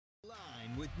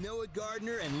with Noah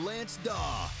Gardner and Lance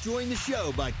Daw. Join the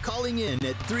show by calling in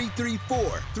at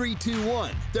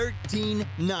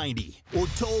 334-321-1390 or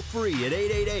toll free at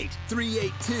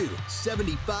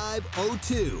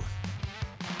 888-382-7502.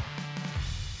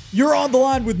 You're on the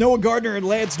line with Noah Gardner and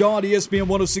Lance Daw on ESPN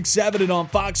 106.7 and on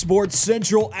Fox Sports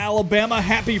Central Alabama.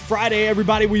 Happy Friday,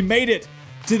 everybody. We made it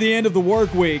to the end of the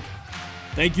work week.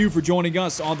 Thank you for joining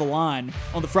us on the line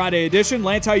on the Friday edition.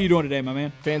 Lance, how are you doing today, my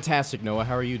man? Fantastic, Noah.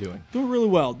 How are you doing? Doing really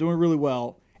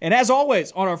well. And as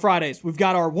always, on our Fridays, we've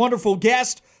got our wonderful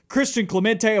guest, Christian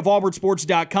Clemente of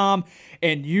AuburnSports.com,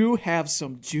 and you have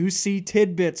some juicy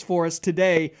tidbits for us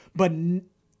today, but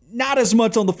not as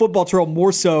much on the football trail,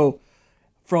 more so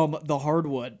from the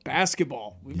hardwood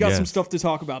basketball. We've got some stuff to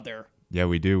talk about there. Yeah,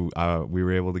 we do. We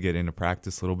were able to get into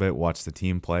practice a little bit, watch the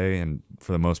team play, and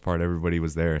for the most part, everybody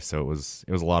was there. So it was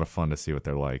a lot of fun to see what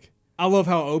they're like. I love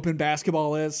how open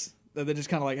basketball is. They're just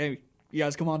kind of like, hey, you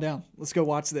guys come on down. Let's go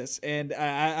watch this. And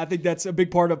I think that's a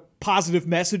big part of positive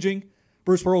messaging.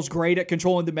 Bruce Pearl's great at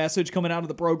controlling the message coming out of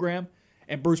the program,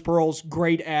 and Bruce Pearl's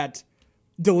great at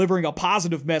delivering a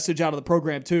positive message out of the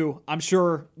program too. I'm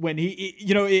sure when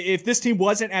if this team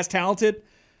wasn't as talented,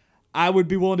 I would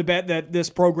be willing to bet that this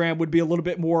program would be a little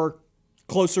bit more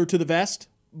closer to the vest,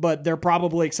 but they're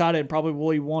probably excited and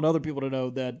probably want other people to know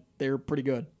that they're pretty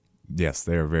good. Yes,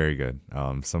 they are very good.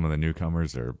 Some of the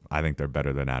newcomers I think they're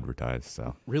better than advertised.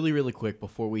 So really, really quick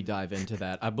before we dive into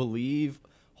that, I believe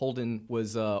Holden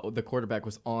was the quarterback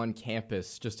was on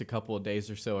campus just a couple of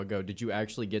days or so ago. Did you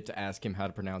actually get to ask him how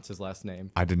to pronounce his last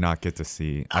name? I did not get to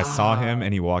see. I saw him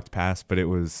and he walked past, but he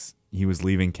was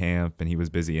leaving camp and he was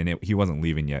busy, and he wasn't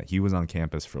leaving yet. He was on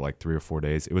campus for like 3 or 4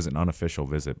 days. It was an unofficial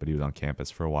visit, but he was on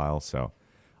campus for a while, so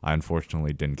I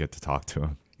unfortunately didn't get to talk to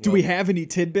him. Do we have any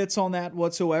tidbits on that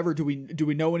whatsoever? Do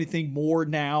we know anything more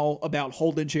now about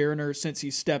Holden Geriner since he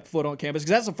stepped foot on campus?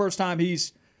 Because that's the first time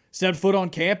he's stepped foot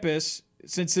on campus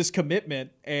since this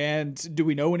commitment. And do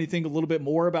we know anything a little bit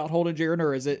more about Holden Geriner,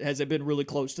 or has it been really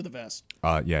close to the vest?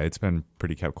 Yeah, it's been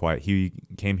pretty kept quiet. He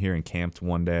came here and camped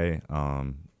one day,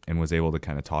 and was able to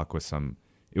kind of talk with some.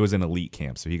 It was an elite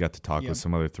camp, so he got to talk with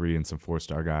some other 3 and some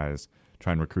 4-star guys,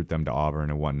 try and recruit them to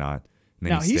Auburn and whatnot. And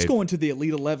now he's going to the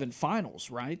Elite 11 finals,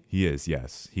 right? He is,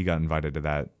 yes. He got invited to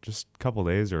that just a couple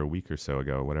days or a week or so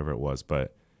ago, whatever it was.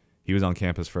 But he was on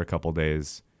campus for a couple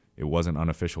days. It was an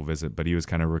unofficial visit, but he was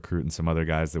kind of recruiting some other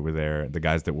guys that were there. The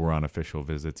guys that were on official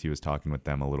visits, he was talking with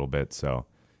them a little bit. So,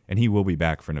 and he will be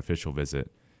back for an official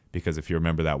visit because if you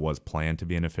remember, that was planned to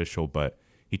be an official, but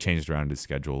he changed around his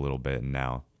schedule a little bit, and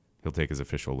now he'll take his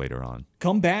official later on.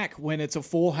 Come back when it's a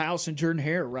full house in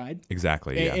Jordan-Hare, right?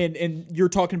 Exactly, yeah. And you're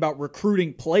talking about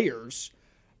recruiting players.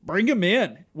 Bring them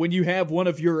in when you have one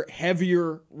of your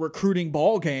heavier recruiting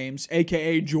ball games,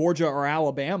 a.k.a. Georgia or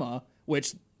Alabama,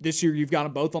 which this year you've got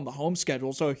them both on the home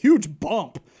schedule. So a huge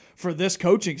bump for this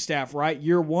coaching staff, right?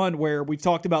 Year one, where we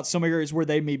talked about some areas where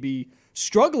they may be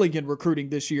struggling in recruiting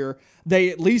this year, they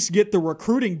at least get the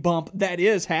recruiting bump that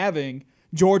is having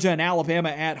Georgia and Alabama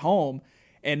at home.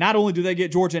 And not only do they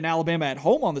get Georgia and Alabama at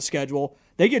home on the schedule,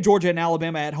 they get Georgia and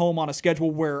Alabama at home on a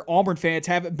schedule where Auburn fans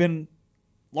haven't been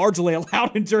largely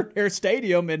allowed in Jordan-Hare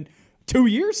Stadium in 2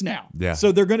 years now. Yeah.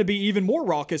 So they're going to be even more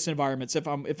raucous environments if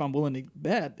I'm willing to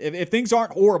bet. If things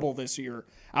aren't horrible this year,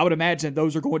 I would imagine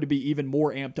those are going to be even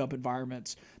more amped up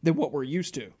environments than what we're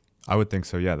used to. I would think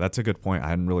so, yeah. That's a good point. I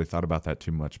hadn't really thought about that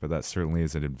too much, but that certainly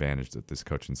is an advantage that this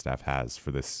coaching staff has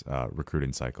for this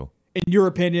recruiting cycle. In your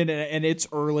opinion, and it's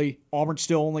early, Auburn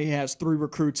still only has 3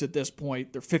 recruits at this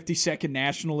point. They're 52nd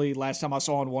nationally, last time I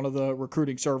saw on one of the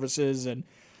recruiting services, and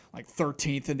like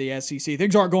 13th in the SEC.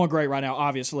 Things aren't going great right now,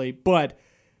 obviously, but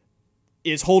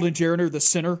is Holden Geriner the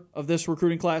center of this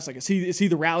recruiting class? Like, is he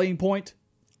the rallying point?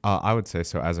 I would say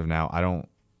so as of now. I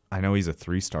know he's a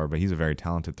 3-star, but he's a very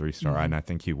talented 3-star, and I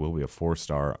think he will be a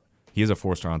 4-star. He is a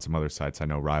 4-star on some other sites. I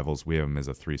know Rivals, we have him as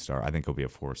a 3-star. I think he'll be a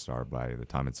 4-star by the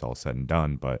time it's all said and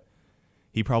done, but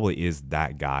he probably is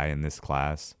that guy in this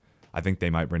class. I think they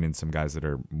might bring in some guys that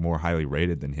are more highly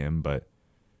rated than him, but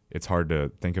it's hard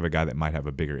to think of a guy that might have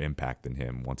a bigger impact than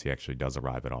him once he actually does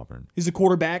arrive at Auburn. He's a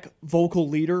quarterback, vocal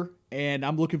leader, and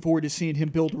I'm looking forward to seeing him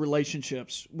build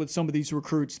relationships with some of these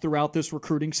recruits throughout this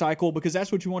recruiting cycle, because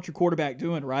that's what you want your quarterback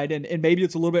doing, right? And maybe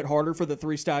it's a little bit harder for the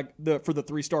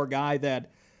 3-star guy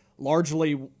that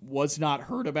largely was not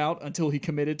heard about until he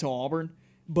committed to Auburn.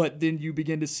 But then you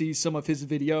begin to see some of his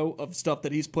video of stuff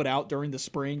that he's put out during the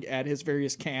spring at his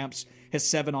various camps, his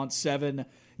 7-on-7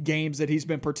 games that he's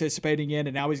been participating in,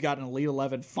 and now he's got an Elite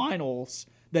 11 finals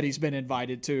that he's been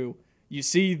invited to. You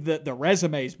see the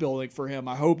resumes building for him.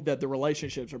 I hope that the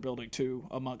relationships are building too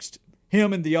amongst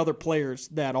him and the other players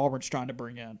that Auburn's trying to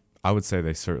bring in. I would say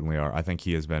they certainly are. I think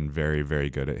he has been very, very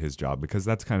good at his job because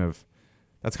that's kind of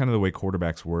the way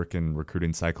quarterbacks work in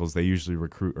recruiting cycles. They usually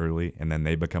recruit early and then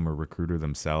they become a recruiter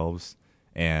themselves.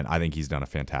 And I think he's done a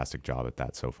fantastic job at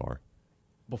that so far.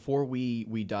 Before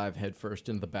we dive headfirst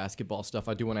into the basketball stuff,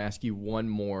 I do want to ask you one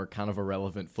more kind of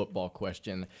irrelevant football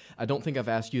question. I don't think I've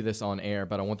asked you this on air,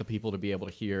 but I want the people to be able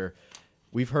to hear.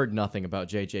 We've heard nothing about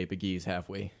J.J. McGee's, have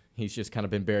we? He's just kind of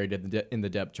been buried in the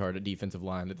depth chart at defensive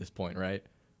line at this point, right?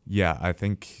 Yeah, I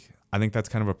think that's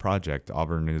kind of a project.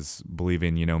 Auburn is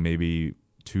believing, maybe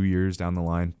 2 years down the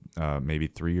line, maybe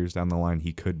 3 years down the line,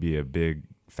 he could be a big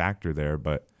factor there,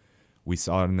 but we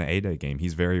saw it in the A-Day game.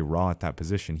 He's very raw at that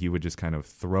position. He would just kind of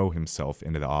throw himself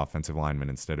into the offensive lineman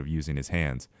instead of using his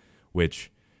hands,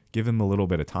 which give him a little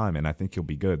bit of time, and I think he'll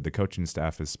be good. The coaching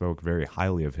staff has spoke very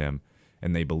highly of him,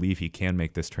 and they believe he can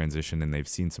make this transition, and they've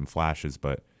seen some flashes,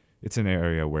 but it's an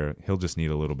area where he'll just need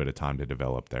a little bit of time to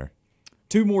develop there.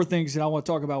 Two more things that I want to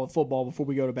talk about with football before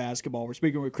we go to basketball. We're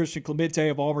speaking with Christian Clemente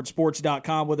of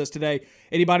AuburnSports.com with us today.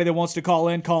 Anybody that wants to call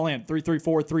in,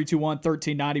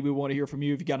 334-321-1390. We want to hear from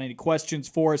you. If you got any questions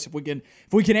for us, if we can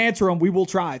answer them, we will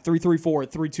try.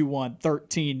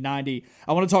 334-321-1390.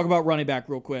 I want to talk about running back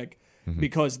real quick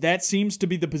because that seems to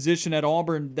be the position at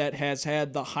Auburn that has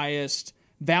had the highest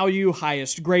value,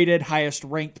 highest graded, highest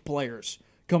ranked players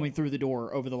coming through the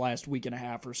door over the last week and a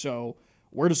half or so.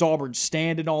 Where does Auburn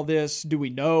stand in all this? Do we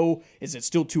know? Is it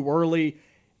still too early?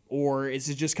 Or is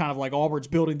it just kind of like Auburn's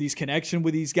building these connections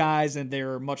with these guys and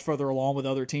they're much further along with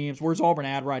other teams? Where's Auburn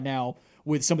at right now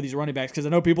with some of these running backs? Because I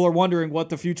know people are wondering what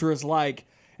the future is like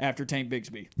after Tank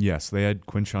Bigsby. Yes, they had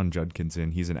Quinshon Judkins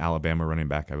in. He's an Alabama running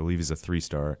back. I believe he's a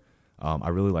 3-star. I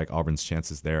really like Auburn's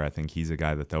chances there. I think he's a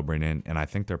guy that they'll bring in, and I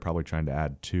think they're probably trying to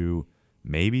add 2,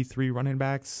 maybe 3 running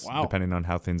backs, depending on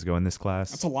how things go in this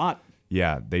class. That's a lot.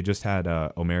 Yeah, they just had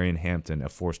Omarion Hampton, a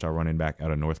 4-star running back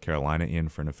out of North Carolina, in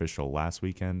for an official last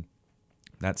weekend.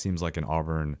 That seems like an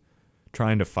Auburn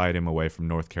trying to fight him away from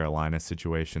North Carolina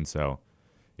situation, so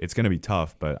it's going to be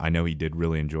tough, but I know he did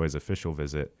really enjoy his official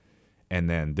visit. And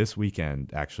then this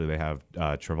weekend, actually, they have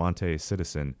Trevante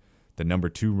Citizen, the number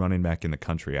 2 running back in the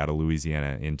country out of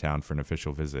Louisiana, in town for an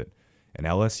official visit. And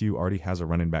LSU already has a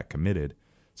running back committed,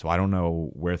 so I don't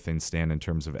know where things stand in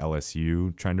terms of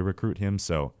LSU trying to recruit him,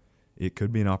 so it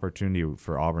could be an opportunity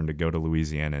for Auburn to go to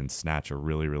Louisiana and snatch a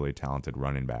really, really talented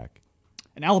running back.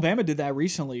 And Alabama did that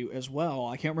recently as well.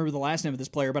 I can't remember the last name of this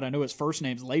player, but I know his first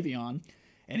name's Le'Veon,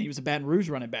 and he was a Baton Rouge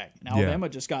running back. And Alabama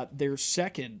just got their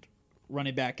second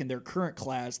running back in their current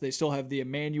class. They still have the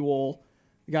Emmanuel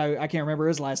guy. I can't remember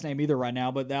his last name either right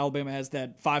now, but Alabama has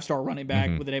that 5-star running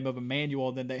back with the name of Emmanuel,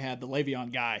 and then they had the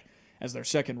Le'Veon guy as their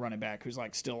second running back, who's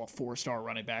like still a 4-star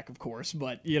running back, of course.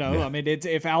 But, I mean,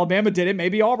 if Alabama did it,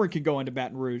 maybe Auburn could go into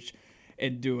Baton Rouge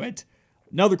and do it.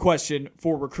 Another question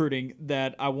for recruiting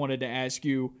that I wanted to ask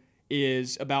you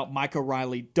is about Micah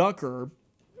Riley Ducker.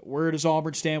 Where does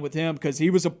Auburn stand with him? Because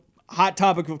he was a hot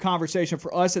topic of conversation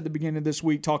for us at the beginning of this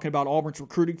week, talking about Auburn's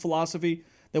recruiting philosophy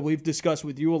that we've discussed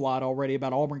with you a lot already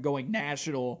about Auburn going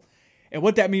national and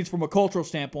what that means from a cultural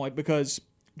standpoint, because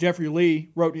Jeffrey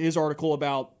Lee wrote his article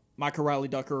about Micah Riley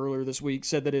Ducker earlier this week,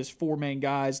 said that his 4 main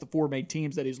guys, the 4 main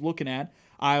teams that he's looking at,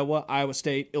 Iowa, Iowa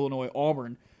State, Illinois,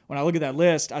 Auburn. When I look at that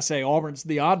list, I say Auburn's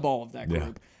the oddball of that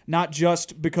group. Not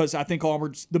just because I think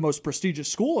Auburn's the most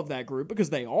prestigious school of that group,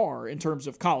 because they are in terms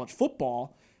of college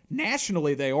football.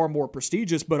 Nationally, they are more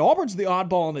prestigious, but Auburn's the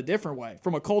oddball in a different way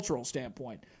from a cultural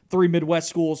standpoint. 3 Midwest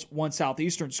schools, 1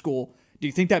 Southeastern school. Do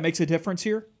you think that makes a difference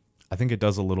here? I think it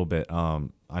does a little bit.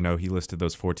 I know he listed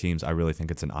those 4 teams. I really think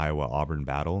it's an Iowa-Auburn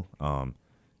battle.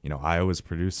 Iowa's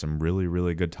produced some really,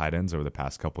 really good tight ends over the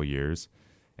past couple years,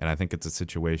 and I think it's a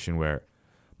situation where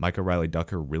Micah Riley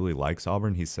Ducker really likes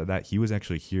Auburn. He said that. He was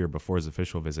actually here before his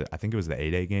official visit. I think it was the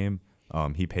A-Day game.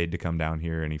 He paid to come down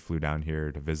here, and he flew down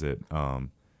here to visit,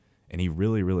 and he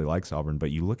really, really likes Auburn.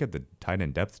 But you look at the tight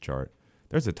end depth chart,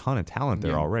 there's a ton of talent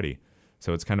there already.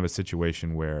 So it's kind of a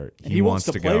situation where he wants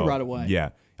to play go right away.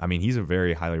 Yeah. I mean, he's a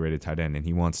very highly rated tight end, and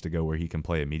he wants to go where he can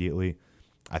play immediately.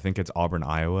 I think it's Auburn,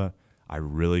 Iowa. I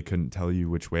really couldn't tell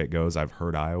you which way it goes. I've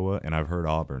heard Iowa, and I've heard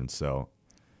Auburn, so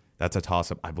that's a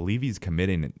toss-up. I believe he's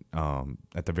committing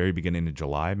at the very beginning of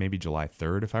July, maybe July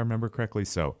 3rd, if I remember correctly.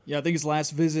 So yeah, I think his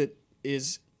last visit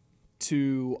is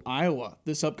to Iowa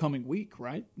this upcoming week,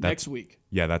 right? Next week.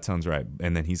 Yeah, that sounds right.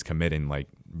 And then he's committing like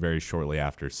very shortly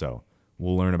after, so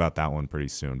we'll learn about that one pretty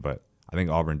soon, but I think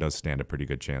Auburn does stand a pretty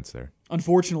good chance there.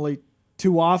 Unfortunately,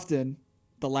 too often,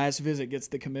 the last visit gets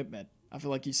the commitment. I feel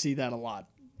like you see that a lot.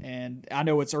 And I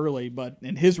know it's early, but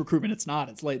in his recruitment, it's not.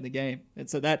 It's late in the game. And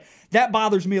so that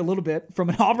bothers me a little bit from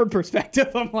an Auburn perspective.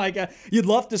 I'm like, you'd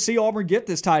love to see Auburn get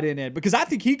this tight end in because I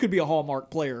think he could be a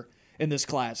hallmark player in this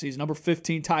class. He's number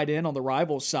 15 tight end on the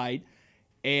Rivals site,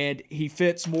 and he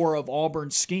fits more of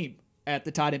Auburn's scheme at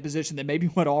the tight end position than maybe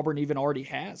what Auburn even already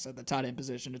has at the tight end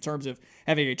position in terms of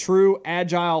having a true,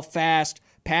 agile, fast,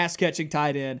 pass-catching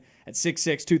tight end at 6'6",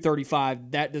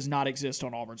 235. That does not exist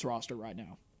on Auburn's roster right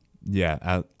now.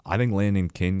 Yeah, I think Landon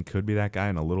King could be that guy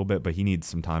in a little bit, but he needs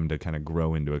some time to kind of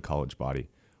grow into a college body.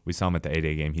 We saw him at the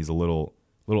 8A game. He's a little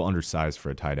undersized for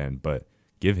a tight end, but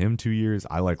give him 2 years.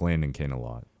 I like Landon King a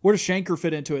lot. Where does Shanker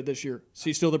fit into it this year? Is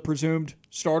he still the presumed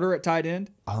starter at tight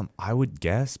end? I would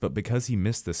guess, but because he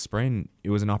missed the spring, it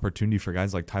was an opportunity for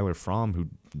guys like Tyler Fromm, who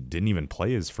didn't even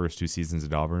play his first 2 seasons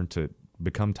at Auburn, to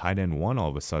become tight end 1 all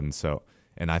of a sudden. So,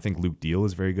 and I think Luke Deal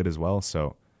is very good as well.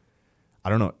 So I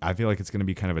don't know. I feel like it's going to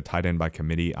be kind of a tight end by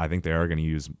committee. I think they are going to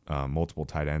use multiple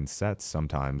tight end sets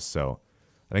sometimes. So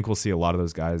I think we'll see a lot of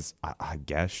those guys. I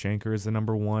guess Shanker is the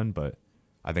number 1, but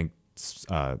I think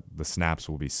the snaps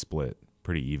will be split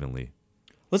pretty evenly.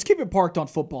 Let's keep it parked on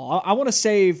football. I want to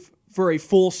save for a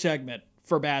full segment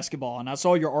for basketball. And I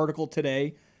saw your article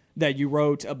today that you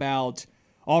wrote about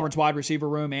Auburn's wide receiver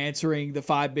room answering the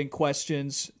 5 big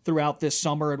questions throughout this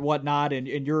summer and whatnot. And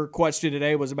your question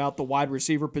today was about the wide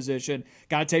receiver position.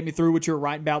 Got to take me through what you were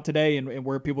writing about today and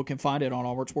where people can find it on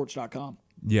auburnsports.com.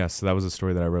 Yeah, so that was a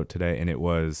story that I wrote today, and it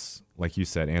was, like you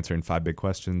said, answering 5 big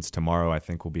questions. Tomorrow, I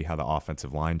think, will be how the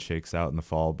offensive line shakes out in the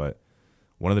fall. But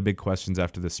one of the big questions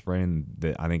after the spring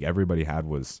that I think everybody had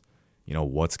was,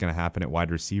 what's going to happen at wide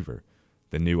receiver?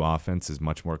 The new offense is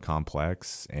much more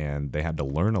complex, and they had to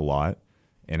learn a lot.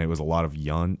 And it was a lot of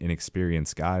young,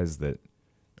 inexperienced guys that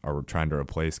are trying to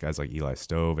replace guys like Eli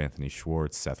Stove, Anthony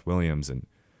Schwartz, Seth Williams, and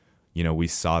we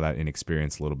saw that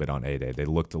inexperience a little bit on A-Day. They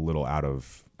looked a little out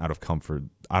of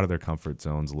their comfort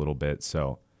zones a little bit.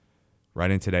 So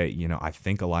right in today, I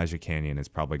think Elijah Canyon is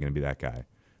probably going to be that guy.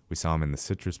 We saw him in the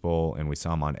Citrus Bowl, and we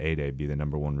saw him on A-Day be the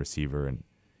number 1 receiver. And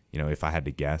if I had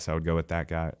to guess, I would go with that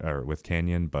guy or with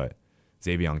Canyon, but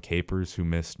Xavion Capers, who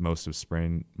missed most of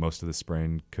the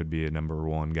spring, could be a number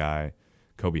 1 guy.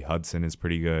 Kobe Hudson is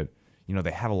pretty good.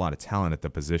 They have a lot of talent at the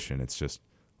position. It's just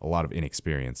a lot of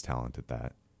inexperienced talent at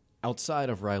that. Outside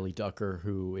of Riley Ducker,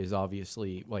 who is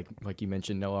obviously, like you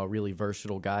mentioned, Noah, a really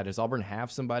versatile guy, does Auburn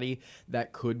have somebody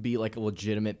that could be like a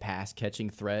legitimate pass-catching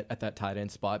threat at that tight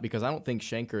end spot? Because I don't think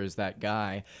Shanker is that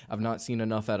guy. I've not seen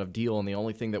enough out of Deal, and the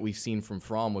only thing that we've seen from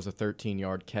Fromm was a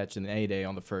 13-yard catch in the A-Day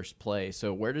on the first play.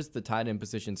 So where does the tight end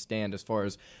position stand as far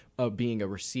as being a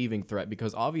receiving threat?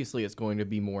 Because obviously it's going to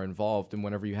be more involved, and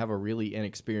whenever you have a really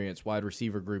inexperienced wide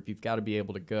receiver group, you've got to be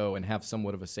able to go and have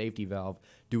somewhat of a safety valve.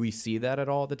 Do we see that at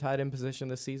all at the tight end position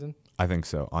this season? I think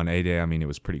so. On A-Day, it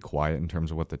was pretty quiet in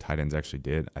terms of what the tight ends actually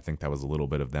did. I think that was a little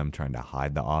bit of them trying to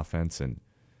hide the offense, and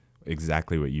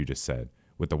exactly what you just said.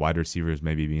 With the wide receivers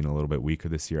maybe being a little bit weaker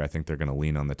this year, I think they're going to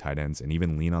lean on the tight ends and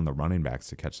even lean on the running backs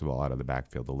to catch the ball out of the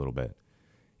backfield a little bit.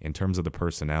 In terms of the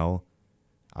personnel,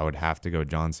 I would have to go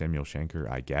John Samuel Shanker,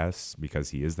 I guess, because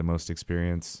he is the most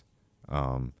experienced.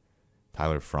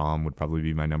 Tyler Fromm would probably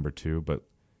be my number 2, but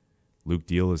Luke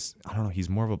Deal is, I don't know, he's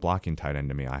more of a blocking tight end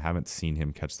to me. I haven't seen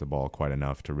him catch the ball quite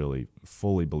enough to really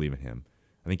fully believe in him.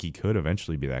 I think he could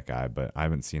eventually be that guy, but I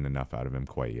haven't seen enough out of him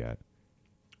quite yet.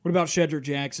 What about Shedrick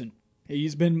Jackson?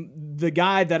 He's been the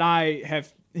guy that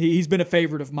he's been a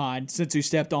favorite of mine since he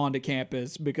stepped onto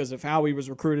campus because of how he was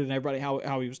recruited and everybody,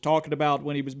 how he was talking about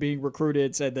when he was being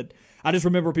recruited. Said that I just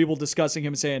remember people discussing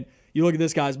him saying, you look at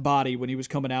this guy's body when he was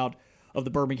coming out of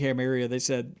the Birmingham area. They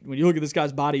said, when you look at this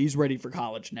guy's body, he's ready for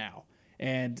college now.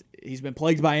 And he's been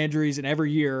plagued by injuries, and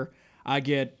every year I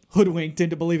get hoodwinked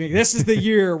into believing this is the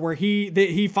year where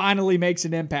he finally makes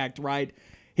an impact, right?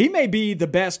 He may be the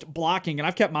best blocking, and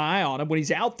I've kept my eye on him. When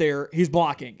he's out there, he's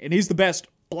blocking, and he's the best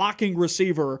blocking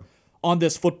receiver on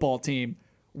this football team.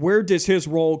 Where does his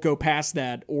role go past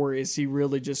that, or is he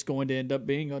really just going to end up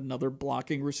being another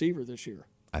blocking receiver this year?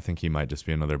 I think he might just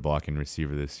be another blocking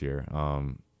receiver this year.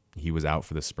 He was out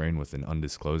for the spring with an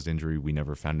undisclosed injury. We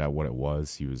never found out what it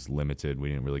was. He was limited. We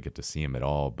didn't really get to see him at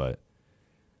all. But,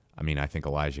 I think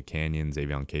Elijah Canyon,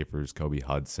 Xavion Capers, Kobe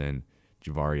Hudson,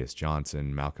 Javarius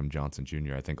Johnson, Malcolm Johnson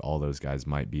Jr., I think all those guys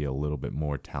might be a little bit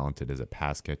more talented as a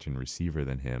pass-catching receiver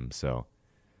than him. So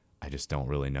I just don't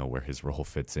really know where his role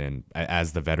fits in.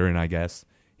 As the veteran, I guess,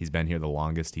 he's been here the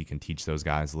longest. He can teach those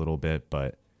guys a little bit.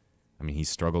 But, he's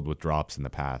struggled with drops in the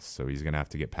past. So he's going to have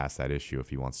to get past that issue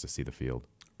if he wants to see the field.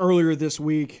 Earlier this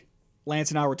week, Lance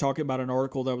and I were talking about an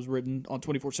article that was written on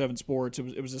 24/7 Sports.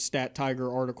 It was a Stat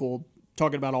Tiger article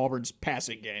talking about Auburn's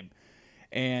passing game.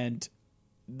 And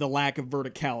the lack of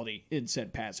verticality in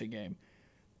said passing game.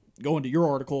 Going to your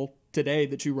article today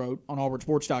that you wrote on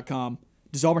auburnsports.com,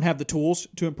 does Auburn have the tools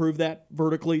to improve that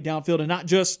vertically downfield? And not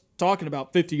just talking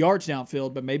about 50 yards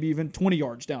downfield, but maybe even 20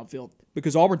 yards downfield.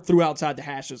 Because Auburn threw outside the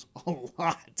hashes a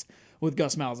lot with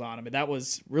Gus Malzahn. I mean, that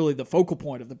was really the focal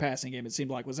point of the passing game, it seemed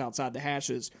like, was outside the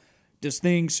hashes. Does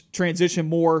things transition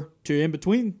more to in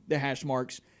between the hash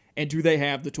marks, and do they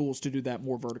have the tools to do that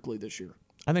more vertically this year?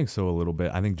 I think so a little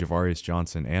bit. I think Javarius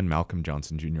Johnson and Malcolm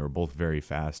Johnson Jr. are both very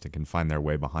fast and can find their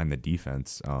way behind the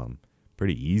defense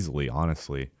pretty easily,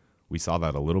 honestly. We saw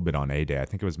that a little bit on A-Day. I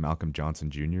think it was Malcolm Johnson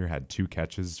Jr. had 2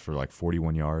 catches for like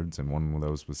 41 yards, and one of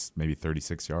those was maybe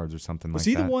 36 yards or something like that.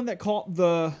 Was he the one that caught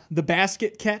the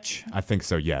basket catch? I think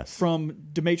so, yes. From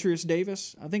Demetrius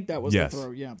Davis? I think that was the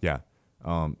throw, yeah. Yeah.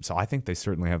 So I think they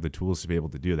certainly have the tools to be able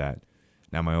to do that.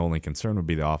 Now, my only concern would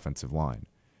be the offensive line.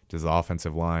 Does the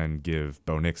offensive line give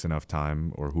Bo Nix enough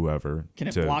time or whoever? Can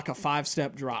it block a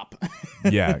 5-step drop?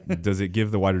 Yeah. Does it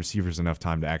give the wide receivers enough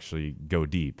time to actually go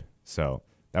deep? So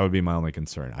that would be my only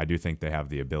concern. I do think they have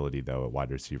the ability, though, at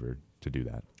wide receiver to do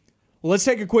that. Well, let's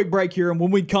take a quick break here, and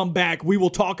when we come back, we will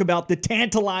talk about the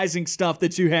tantalizing stuff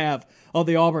that you have on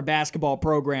the Auburn basketball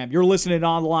program. You're listening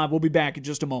On the Line. We'll be back in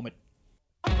just a moment.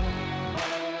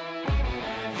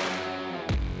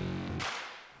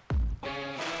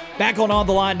 Back on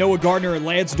the Line, Noah Gardner and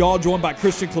Lance Dahl, joined by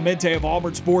Christian Clemente of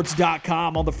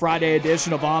AuburnSports.com on the Friday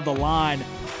edition of On the Line.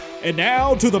 And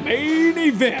now to the main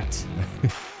event.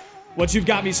 What you've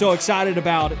got me so excited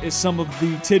about is some of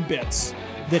the tidbits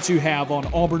that you have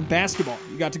on Auburn basketball.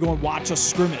 You got to go and watch a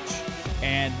scrimmage.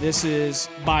 And this is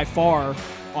by far,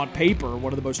 on paper,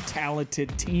 one of the most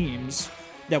talented teams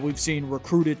that we've seen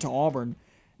recruited to Auburn.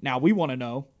 Now, we want to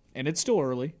know, and it's still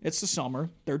early, it's the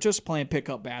summer, they're just playing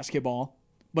pickup basketball.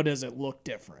 But does it look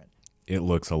different? It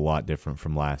looks a lot different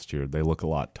from last year. They look a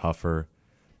lot tougher,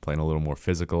 playing a little more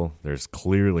physical. There's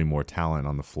clearly more talent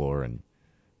on the floor, and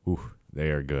they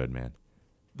are good, man.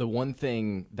 The one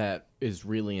thing that is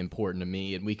really important to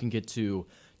me, and we can get to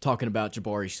talking about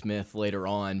Jabari Smith later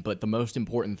on, but the most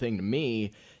important thing to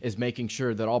me is making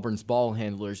sure that Auburn's ball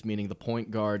handlers, meaning the point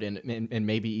guard and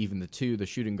maybe even the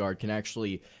shooting guard, can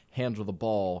actually handle the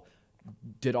ball.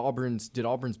 Did Auburn's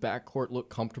backcourt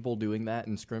look comfortable doing that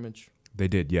in scrimmage? They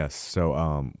did, yes.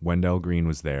 So Wendell Green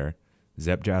was there.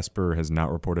 Zep Jasper has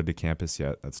not reported to campus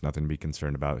yet. That's nothing to be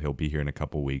concerned about. He'll be here in a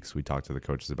couple weeks. We talked to the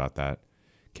coaches about that.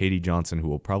 Katie Johnson, who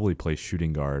will probably play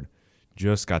shooting guard,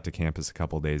 just got to campus a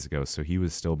couple days ago, so he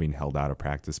was still being held out of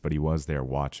practice, but he was there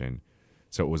watching.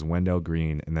 So it was Wendell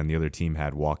Green, and then the other team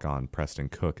had walk-on Preston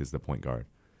Cook as the point guard.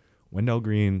 Wendell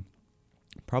Green,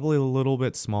 probably a little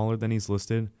bit smaller than he's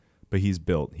listed, but he's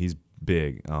built, he's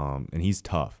big, and he's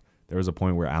tough. There was a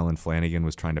point where Alan Flanagan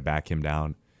was trying to back him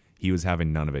down. He was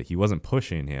having none of it. He wasn't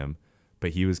pushing him,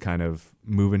 but he was kind of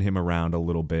moving him around a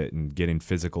little bit and getting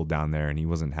physical down there, and he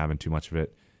wasn't having too much of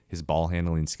it. His ball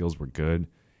handling skills were good.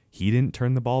 He didn't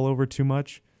turn the ball over too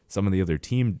much. Some of the other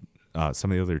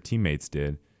teammates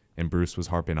did, and Bruce was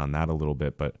harping on that a little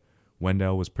bit, but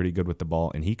Wendell was pretty good with the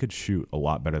ball, and he could shoot a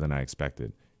lot better than I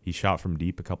expected. He shot from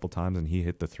deep a couple times, and he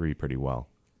hit the three pretty well.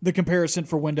 The comparison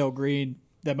for Wendell Green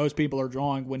that most people are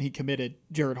drawing when he committed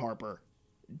Jared Harper,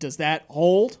 does that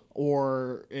hold,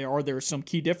 or are there some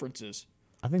key differences?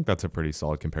 I think that's a pretty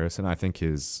solid comparison. I think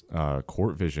his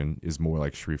court vision is more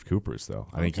like Sharif Cooper's, though.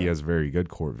 I think he has very good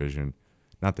court vision.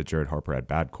 Not that Jared Harper had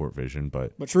bad court vision,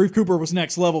 but Sharif Cooper was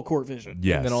next level court vision.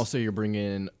 Yes. And then also you're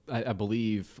bringing, I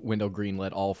believe Wendell Green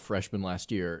led all freshmen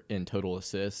last year in total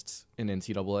assists in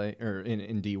NCAA or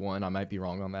in D1. I might be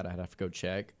wrong on that. I'd have to go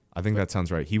check. I think that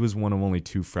sounds right. He was one of only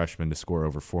 2 freshmen to score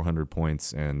over 400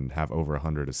 points and have over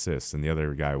 100 assists, and the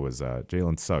other guy was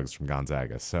Jalen Suggs from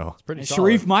Gonzaga. So it's pretty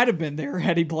Sharif might have been there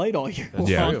had he played all year long.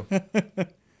 True.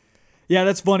 Yeah,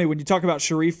 that's funny. When you talk about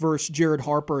Sharif versus Jared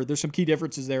Harper, there's some key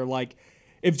differences there. Like,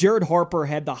 if Jared Harper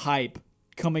had the hype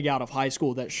coming out of high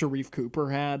school that Sharif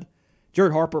Cooper had,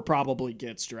 Jared Harper probably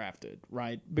gets drafted,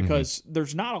 right? Because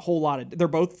there's not a whole lot of – they're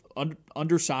both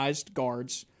undersized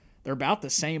guards. They're about the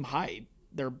same height.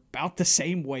 They're about the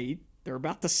same weight. They're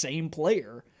about the same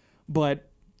player. But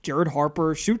Jared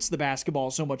Harper shoots the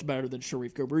basketball so much better than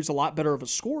Sharif Cooper. He's a lot better of a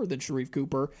scorer than Sharif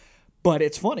Cooper. But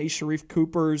it's funny, Sharif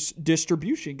Cooper's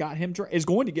distribution is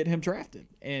going to get him drafted.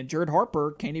 And Jared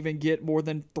Harper can't even get more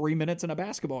than 3 minutes in a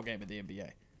basketball game in the NBA.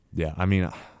 Yeah, I mean,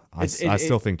 I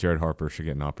still think Jared Harper should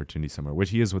get an opportunity somewhere, which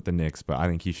he is with the Knicks, but I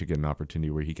think he should get an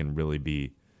opportunity where he can really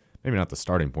be maybe not the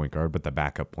starting point guard, but the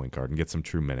backup point guard and get some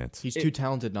true minutes. He's too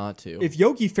talented not to. If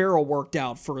Yogi Ferrell worked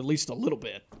out for at least a little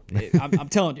bit, I'm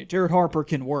telling you, Jared Harper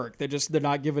can work. They're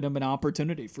not giving him an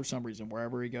opportunity for some reason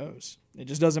wherever he goes. It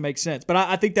just doesn't make sense. But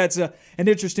I think that's an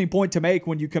interesting point to make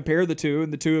when you compare the two,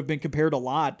 and the two have been compared a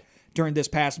lot during this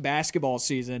past basketball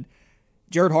season.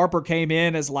 Jared Harper came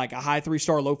in as like a high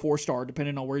 3-star, low 4-star,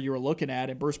 depending on where you were looking at.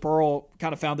 And Bruce Pearl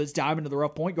kind of found this diamond in the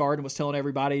rough point guard and was telling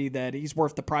everybody that he's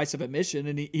worth the price of admission.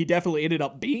 And he definitely ended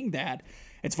up being that.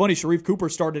 It's funny, Sharif Cooper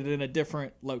started in a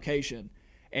different location.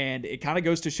 And it kind of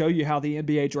goes to show you how the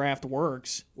NBA draft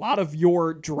works. A lot of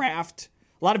your draft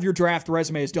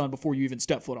resume is done before you even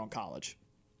step foot on college.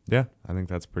 Yeah, I think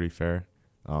that's pretty fair.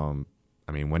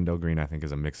 I mean, Wendell Green, I think,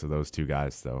 is a mix of those two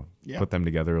guys, though. Yeah. Put them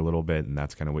together a little bit, and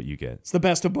that's kind of what you get. It's the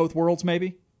best of both worlds,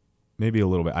 maybe? Maybe a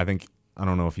little bit. I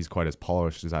don't know if he's quite as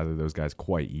polished as either of those guys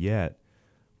quite yet.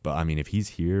 But, I mean, if he's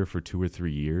here for 2 or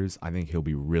 3 years, I think he'll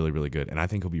be really, really good. And I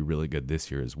think he'll be really good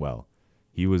this year as well.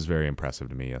 He was very impressive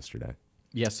to me yesterday.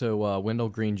 Yeah, so Wendell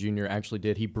Green Jr. actually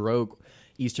did. He broke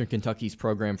Eastern Kentucky's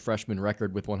program freshman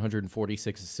record with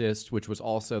 146 assists, which was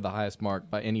also the highest mark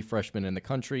by any freshman in the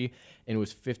country, and it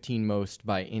was 15 most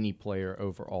by any player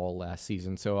overall last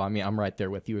season. So, I mean, I'm right there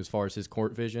with you as far as his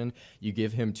court vision. You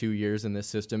give him 2 years in this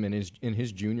system, and in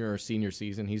his junior or senior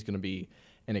season, he's going to be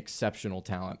an exceptional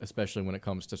talent, especially when it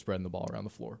comes to spreading the ball around the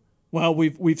floor. Well,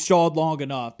 we've stalled long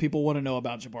enough. People want to know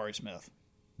about Jabari Smith.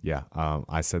 Yeah,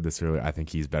 I said this earlier. I think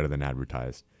he's better than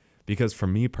advertised. Because for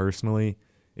me personally,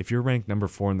 if you're ranked number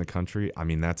 4 in the country, I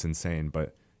mean, that's insane.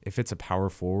 But if it's a power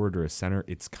forward or a center,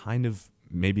 it's kind of,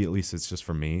 maybe at least it's just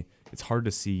for me, it's hard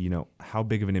to see, how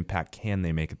big of an impact can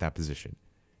they make at that position.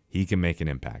 He can make an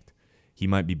impact. He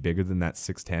might be bigger than that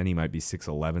 6'10". He might be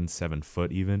 6'11", 7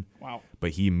 foot even. Wow.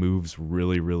 But he moves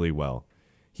really, really well.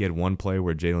 He had one play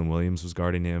where Jalen Williams was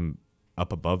guarding him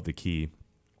up above the key.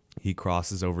 He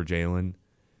crosses over Jalen,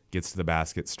 gets to the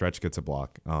basket, Stretch gets a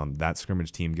block. That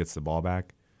scrimmage team gets the ball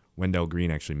back. Wendell Green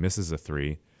actually misses a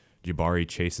 3. Jabari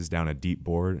chases down a deep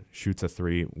board, shoots a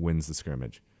 3, wins the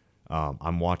scrimmage.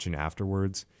 I'm watching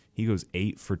afterwards. He goes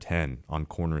 8 for 10 on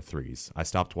corner threes. I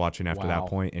stopped watching after that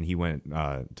point, and he went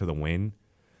to the wing.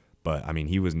 But, I mean,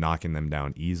 he was knocking them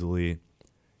down easily.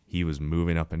 He was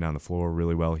moving up and down the floor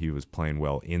really well. He was playing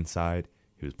well inside.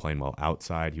 He was playing well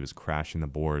outside. He was crashing the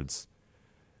boards.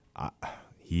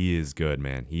 He is good,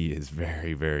 man. He is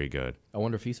very, very good. I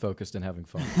wonder if he's focused and having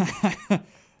fun.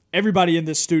 Everybody in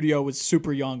this studio was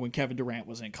super young when Kevin Durant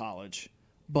was in college.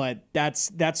 But that's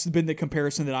been the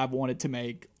comparison that I've wanted to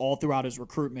make all throughout his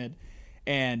recruitment.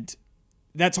 And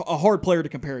that's a hard player to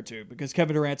compare it to because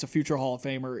Kevin Durant's a future Hall of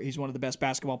Famer. He's one of the best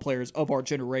basketball players of our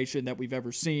generation that we've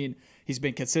ever seen. He's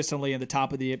been consistently in the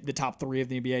top 3 of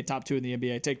the NBA, top 2 in the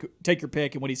NBA. Take your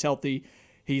pick, and when he's healthy,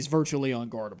 he's virtually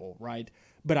unguardable, right?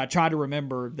 But I try to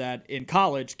remember that in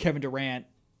college, Kevin Durant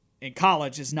in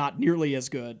college is not nearly as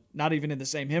good, not even in the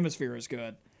same hemisphere as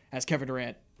good as Kevin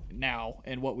Durant now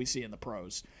and what we see in the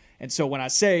pros. And so when I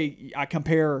say I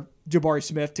compare Jabari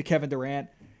Smith to Kevin Durant,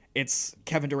 it's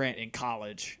Kevin Durant in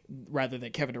college rather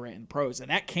than Kevin Durant in pros.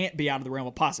 And that can't be out of the realm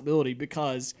of possibility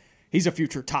because he's a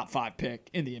future top 5 pick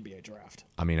in the NBA draft.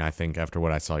 I mean, I think after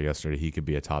what I saw yesterday, he could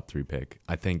be a top 3 pick.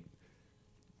 I think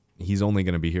he's only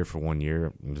going to be here for 1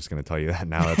 year. I'm just going to tell you that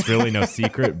now. That's really no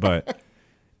secret. But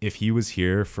if he was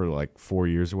here for like 4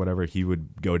 years or whatever, he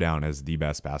would go down as the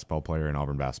best basketball player in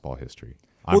Auburn basketball history.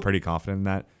 I'm pretty confident in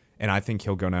that. And I think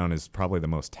he'll go down as probably the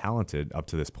most talented up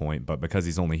to this point. But because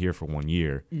he's only here for 1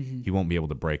 year, he won't be able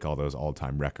to break all those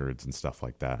all-time records and stuff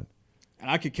like that. And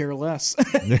I could care less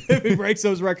if he breaks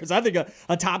those records. I think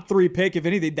a top 3 pick, if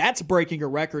anything, that's breaking a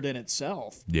record in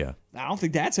itself. Yeah. I don't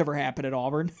think that's ever happened at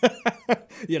Auburn.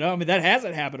 That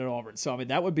hasn't happened at Auburn. So,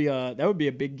 that would be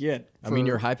a big get. I mean,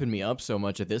 you're hyping me up so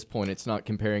much at this point. It's not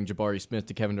comparing Jabari Smith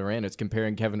to Kevin Durant. It's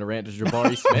comparing Kevin Durant to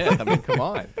Jabari Smith. I mean, come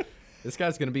on. This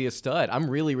guy's going to be a stud. I'm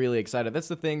really, really excited. That's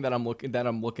the thing that I'm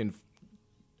looking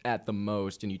at the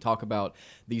most. And you talk about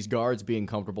these guards being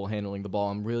comfortable handling the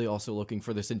ball. I'm really also looking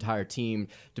for this entire team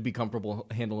to be comfortable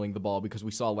handling the ball because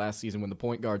we saw last season when the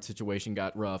point guard situation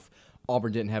got rough,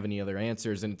 Auburn didn't have any other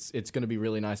answers, and it's going to be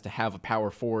really nice to have a power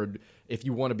forward if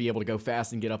you want to be able to go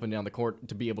fast and get up and down the court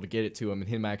to be able to get it to him and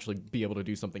him actually be able to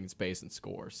do something in space and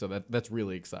score. So that's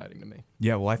really exciting to me.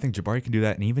 Yeah, well, I think Jabari can do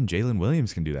that, and even Jalen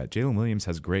Williams can do that. Jalen Williams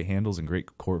has great handles and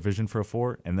great court vision for a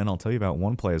 4, and then I'll tell you about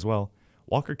one play as well.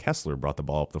 Walker Kessler brought the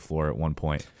ball up the floor at one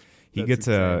point. He gets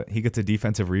a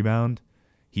defensive rebound.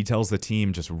 He tells the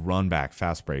team just run back,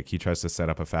 fast break. He tries to set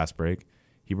up a fast break.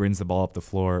 He brings the ball up the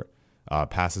floor,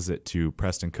 passes it to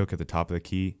Preston Cook at the top of the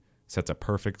key, sets a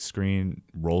perfect screen,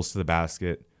 rolls to the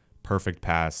basket, perfect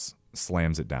pass,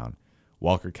 slams it down.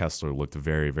 Walker Kessler looked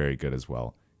very, very good as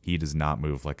well. He does not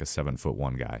move like a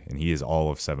 7'1" guy, and he is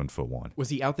all of 7'1". Was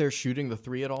he out there shooting the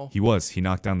three at all? He was. He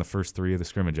knocked down the first 3 of the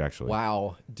scrimmage, actually.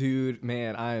 Wow, dude,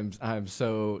 man, I'm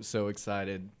so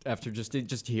excited after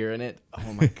just hearing it.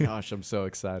 Oh my gosh, I'm so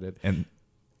excited. And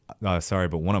sorry,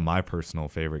 but one of my personal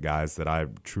favorite guys that I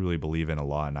truly believe in a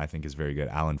lot, and I think is very good,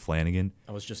 Alan Flanagan.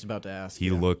 I was just about to ask. He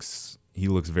looks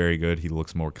very good. He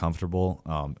looks more comfortable.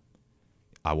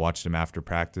 I watched him after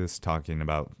practice talking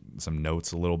about some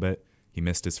notes a little bit. He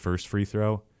missed his first free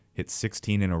throw, hit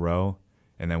 16 in a row,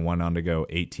 and then went on to go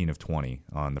 18 of 20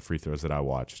 on the free throws that I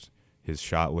watched. His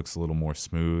shot looks a little more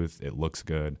smooth. It looks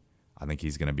good. I think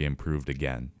he's going to be improved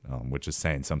again, which is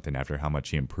saying something after how much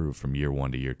he improved from year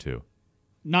 1 to year 2.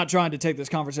 Not trying to take this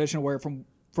conversation away from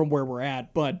where we're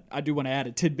at, but I do want to add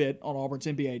a tidbit on Auburn's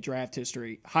NBA draft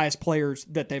history. Highest players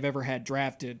that they've ever had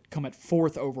drafted come at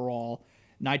 4th overall.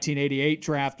 1988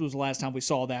 draft was the last time we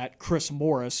saw that. Chris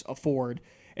Morris, a forward.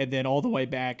 And then all the way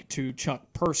back to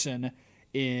Chuck Person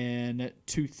in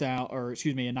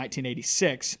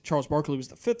 1986. Charles Barkley was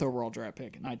the 5th overall draft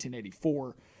pick in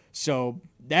 1984. So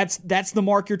that's the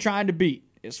mark you're trying to beat,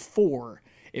 is 4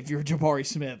 if you're Jabari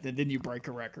Smith, and then you break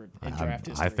a record in draft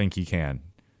history. I think he can.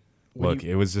 Look,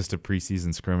 it was just a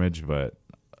preseason scrimmage, but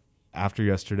after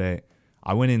yesterday,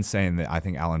 I went in saying that I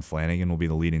think Alan Flanagan will be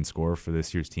the leading scorer for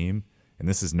this year's team. And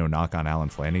this is no knock on Alan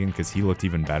Flanagan because he looked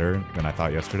even better than I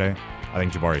thought yesterday. I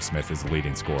think Jabari Smith is the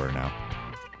leading scorer now.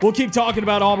 We'll keep talking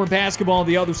about Auburn basketball on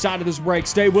the other side of this break.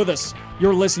 Stay with us.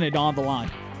 You're listening to On the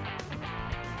Line.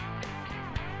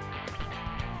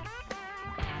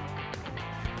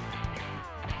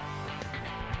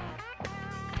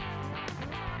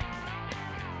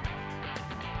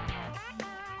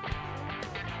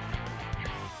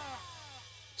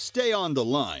 Stay on the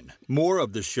line. More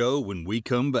of the show when we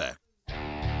come back.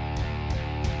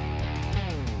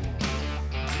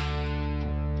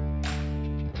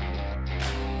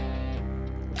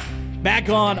 Back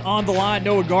on the line,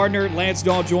 Noah Gardner, Lance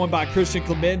Dahl, joined by Christian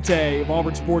Clemente of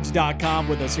AuburnSports.com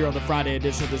with us here on the Friday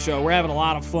edition of the show. We're having a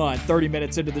lot of fun. 30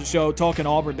 minutes into the show, talking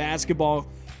Auburn basketball.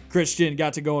 Christian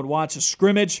got to go and watch a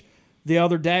scrimmage the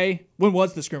other day. When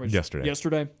was the scrimmage?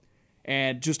 Yesterday.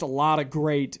 And just a lot of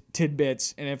great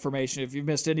tidbits and information. If you've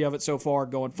missed any of it so far,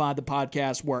 go and find the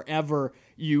podcast wherever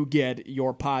you get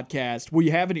your podcast. Will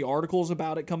you have any articles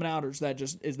about it coming out, or is that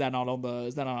not on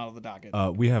the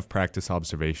docket? We have practice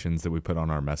observations that we put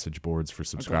on our message boards for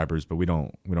subscribers, but we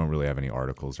don't really have any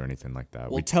articles or anything like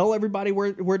that. Well, tell everybody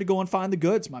where to go and find the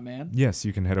goods, my man. Yes,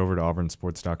 you can head over to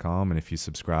auburnsports.com, and if you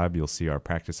subscribe, you'll see our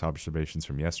practice observations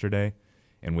from yesterday.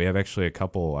 And we have actually a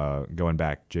couple going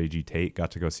back. J.G. Tate got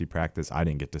to go see practice. I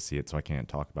didn't get to see it, so I can't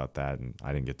talk about that, and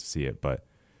I didn't get to see it. But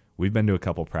we've been to a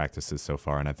couple practices so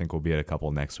far, and I think we'll be at a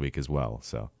couple next week as well.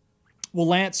 So, well,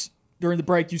 Lance, during the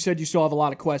break, you said you still have a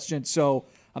lot of questions, so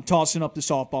I'm tossing up the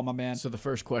softball, my man. So the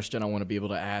first question I want to be able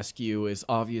to ask you is,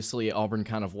 obviously Auburn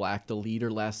kind of lacked a leader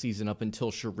last season up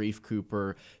until Sharif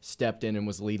Cooper stepped in and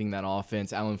was leading that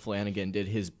offense. Alan Flanagan did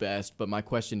his best, but my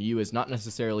question to you is not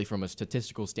necessarily from a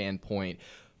statistical standpoint,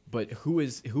 but who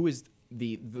is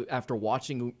the after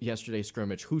watching yesterday's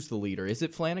scrimmage, who's the leader? Is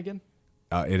it Flanagan?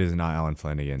 It is not Alan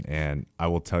Flanagan, and I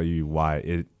will tell you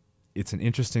why. It's an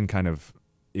interesting kind of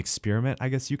experiment, I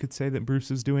guess you could say, that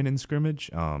Bruce is doing in scrimmage.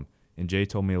 And Jay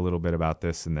told me a little bit about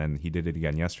this, and then he did it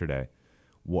again yesterday.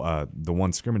 The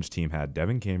one scrimmage team had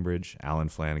Devin Cambridge, Alan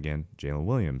Flanagan, Jalen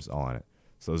Williams all on it.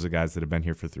 So those are guys that have been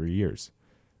here for 3 years,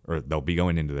 or they'll be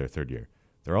going into their 3rd year.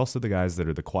 They're also the guys that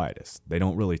are the quietest. They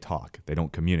don't really talk. They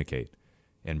don't communicate.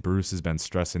 And Bruce has been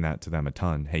stressing that to them a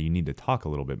ton. Hey, you need to talk a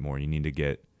little bit more. You need to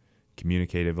get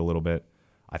communicative a little bit.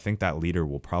 I think that leader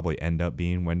will probably end up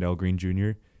being Wendell Green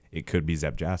Jr. It could be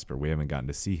Zeb Jasper. We haven't gotten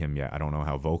to see him yet. I don't know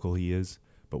how vocal he is.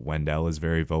 But Wendell is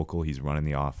very vocal. He's running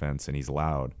the offense, and he's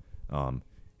loud. And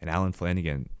Alan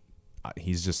Flanagan,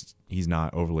 he's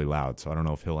not overly loud, so I don't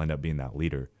know if he'll end up being that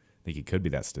leader. I think he could be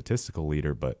that statistical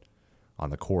leader, but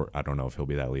on the court, I don't know if he'll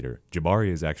be that leader. Jabari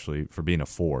is actually, for being a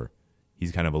 4,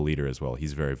 he's kind of a leader as well.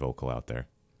 He's very vocal out there.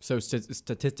 So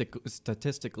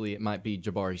statistically, it might be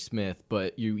Jabari Smith,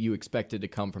 but you expect it to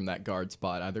come from that guard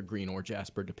spot, either Green or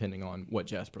Jasper, depending on what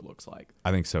Jasper looks like.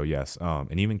 I think so, yes.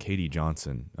 And even Katie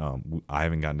Johnson, I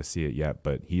haven't gotten to see it yet,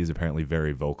 but he is apparently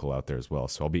very vocal out there as well.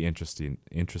 So I'll be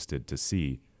interested to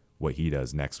see what he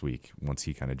does next week once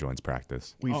he kind of joins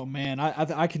practice. Oh, man,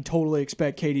 I can totally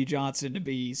expect Katie Johnson to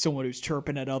be someone who's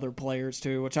chirping at other players,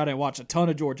 too, which I didn't watch a ton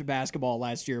of Georgia basketball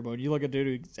last year, but when you look at a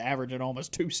dude who's averaging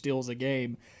almost 2 steals a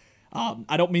game,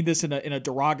 I don't mean this in a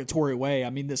derogatory way.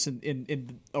 I mean this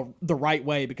in the right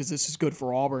way, because this is good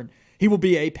for Auburn. he will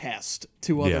be a pest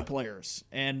to other Yeah. players,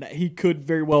 and he could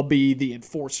very well be the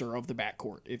enforcer of the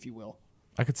backcourt, if you will.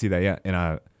 I could see that, yeah.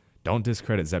 And don't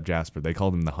discredit Zep Jasper. They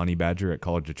called him the Honey Badger at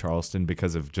College of Charleston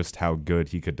because of just how good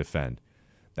he could defend.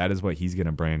 That is what he's going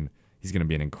to bring. He's going to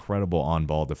be an incredible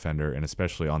on-ball defender, and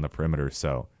especially on the perimeter.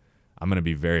 So I'm going to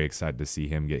be very excited to see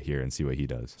him get here and see what he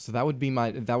does. So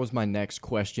that was my next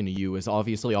question to you. Is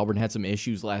obviously Auburn had some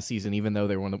issues last season, even though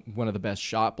they were one of the best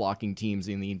shot blocking teams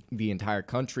in the entire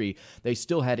country. They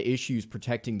still had issues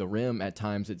protecting the rim at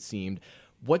times, it seemed.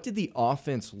 What did the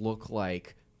offense look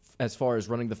like as far as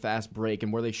running the fast break,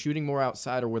 and were they shooting more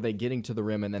outside, or were they getting to the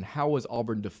rim? And then how was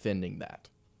Auburn defending that?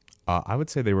 I would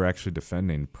say they were actually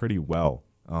defending pretty well.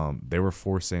 They were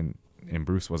forcing, and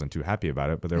Bruce wasn't too happy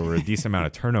about it, but there were a decent amount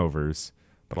of turnovers,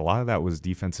 but a lot of that was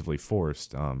defensively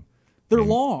forced. They're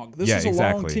long. This is a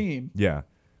exactly. long team. Yeah.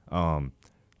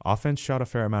 Offense shot a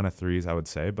fair amount of threes, I would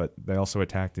say, but they also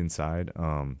attacked inside.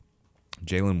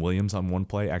 Jalen Williams on one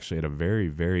play actually had a very,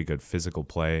 very good physical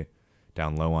play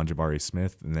down low on Jabari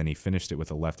Smith, and then he finished it with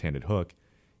a left-handed hook.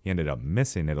 He ended up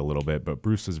missing it a little bit, but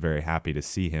Bruce was very happy to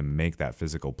see him make that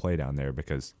physical play down there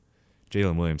because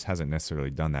Jalen Williams hasn't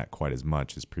necessarily done that quite as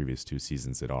much as previous 2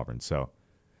 seasons at Auburn. So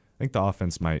I think the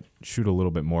offense might shoot a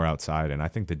little bit more outside, and I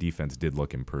think the defense did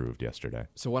look improved yesterday.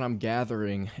 So what I'm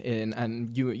gathering,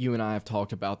 and you and I have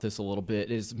talked about this a little bit,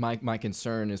 is my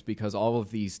concern is because all of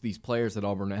these players that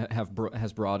Auburn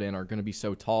has brought in are going to be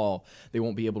so tall, they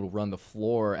won't be able to run the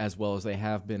floor as well as they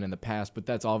have been in the past. But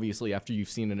that's obviously, after you've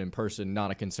seen it in person,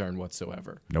 not a concern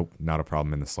whatsoever. Nope, not a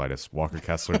problem in the slightest. Walker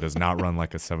Kessler does not run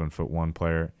like a 7'1"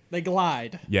 player. They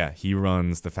glide. Yeah, he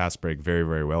runs the fast break very,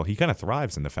 very well. He kind of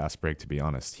thrives in the fast break, to be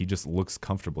honest. He just looks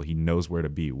comfortable. He knows where to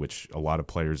be, which a lot of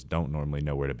players don't normally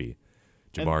know where to be.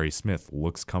 Jabari Smith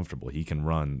looks comfortable. He can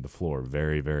run the floor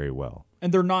very, very well.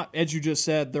 And they're not, as you just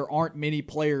said, there aren't many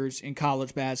players in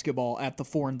college basketball at the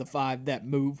 4 and the 5 that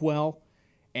move well.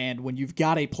 And when you've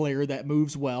got a player that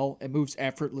moves well and moves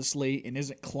effortlessly and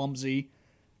isn't clumsy,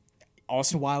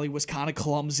 Austin Wiley was kind of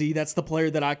clumsy. That's the player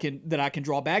that I can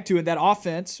draw back to. And that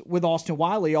offense with Austin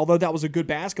Wiley, although that was a good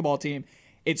basketball team,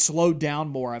 it slowed down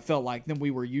more, I felt like, than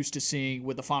we were used to seeing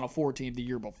with the Final Four team the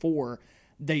year before.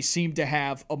 They seem to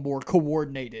have a more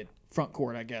coordinated front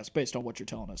court, I guess, based on what you're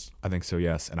telling us. I think so,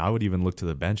 yes. And I would even look to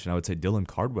the bench, and I would say Dylan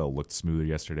Cardwell looked smoother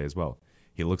yesterday as well.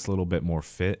 He looks a little bit more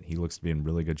fit. He looks to be in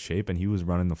really good shape, and he was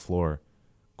running the floor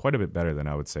quite a bit better than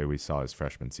I would say we saw his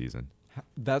freshman season.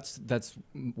 That's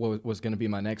what was going to be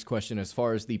my next question. As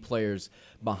far as the players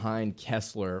behind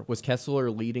Kessler, was Kessler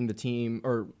leading the team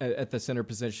or at the center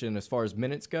position as far as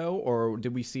minutes go, or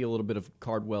did we see a little bit of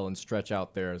Cardwell and Stretch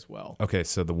out there as well? Okay,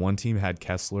 so the one team had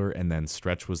Kessler, and then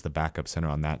Stretch was the backup center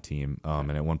on that team.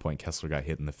 And at one point, Kessler got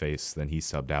hit in the face. Then he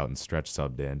subbed out, and Stretch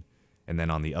subbed in. And then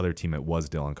on the other team, it was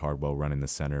Dylan Cardwell running the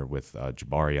center with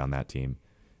Jabari on that team.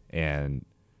 And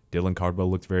Dylan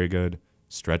Cardwell looked very good.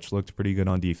 Stretch looked pretty good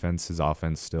on defense. His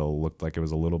offense still looked like it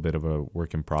was a little bit of a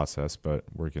work in process, but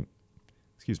But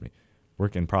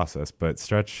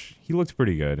Stretch, he looked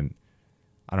pretty good. And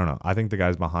I don't know. I think the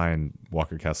guys behind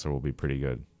Walker Kessler will be pretty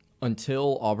good.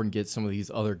 Until Auburn gets some of these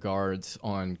other guards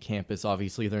on campus,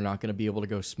 obviously they're not going to be able to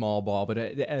go small ball. But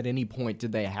at any point,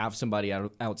 did they have somebody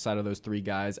outside of those 3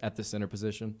 guys at the center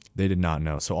position? They did not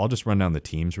know. So I'll just run down the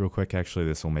teams real quick. Actually,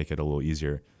 this will make it a little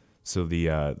easier. So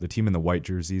the team in the white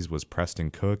jerseys was Preston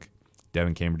Cook,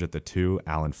 Devin Cambridge at the 2,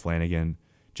 Alan Flanagan,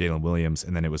 Jalen Williams,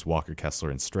 and then it was Walker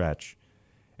Kessler and Stretch.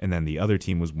 And then the other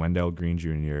team was Wendell Green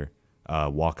Jr.,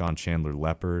 walk-on Chandler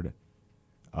Leopard,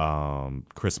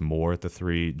 Chris Moore at the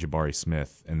 3, Jabari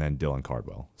Smith, and then Dylan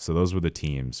Cardwell. So those were the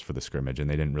teams for the scrimmage, and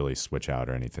they didn't really switch out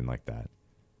or anything like that.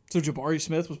 So Jabari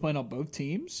Smith was playing on both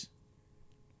teams?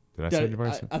 Did I say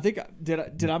Jabari Smith? I think did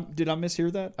I mishear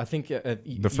that? I think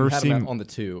the first team on the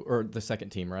 2 or the second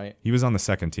team, right? He was on the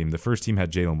second team. The first team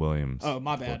had Jalen Williams. Oh,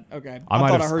 my bad. Okay, I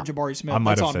thought I heard Jabari Smith. I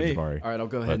might That's have on said me. Jabari. All right, I'll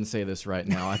go ahead and say this right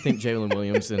now. I think Jalen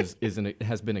Williams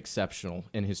has been exceptional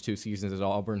in his 2 seasons at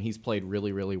Auburn. He's played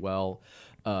really, really well.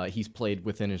 He's played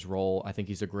within his role. I think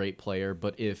he's a great player.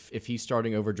 But if he's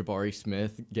starting over Jabari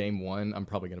Smith game 1, I'm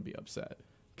probably going to be upset.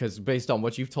 Because based on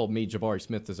what you've told me, Jabari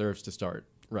Smith deserves to start.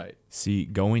 Right. See,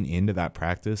 going into that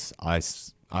practice, I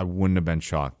wouldn't have been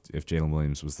shocked if Jalen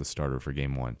Williams was the starter for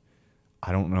game 1.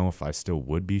 I don't know if I still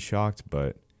would be shocked,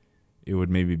 but it would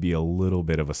maybe be a little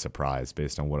bit of a surprise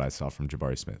based on what I saw from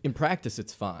Jabari Smith. In practice,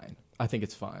 it's fine. I think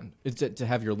it's fine. It's to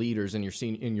have your leaders and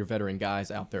your veteran guys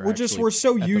out there. We're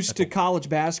so used to college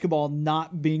basketball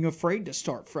not being afraid to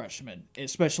start freshmen,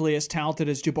 especially as talented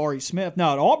as Jabari Smith.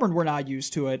 Now, at Auburn, we're not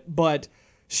used to it, but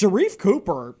Sharif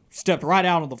Cooper stepped right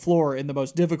out on the floor in the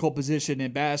most difficult position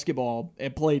in basketball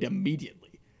and played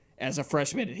immediately. as a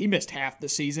freshman, and he missed half the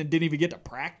season, didn't even get to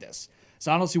practice.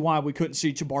 So I don't see why we couldn't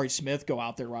see Jabari Smith go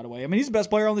out there right away. I mean, he's the best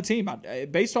player on the team.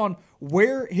 Based on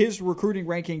where his recruiting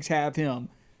rankings have him,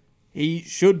 he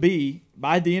should be,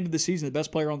 by the end of the season, the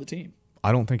best player on the team.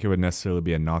 I don't think it would necessarily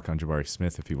be a knock on Jabari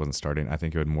Smith if he wasn't starting. I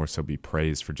think it would more so be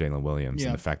praise for Jalen Williams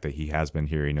and the fact that he has been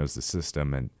here, he knows the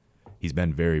system, and he's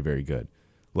been very, very good.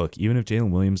 Look, even if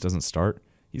Jalen Williams doesn't start,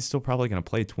 he's still probably going to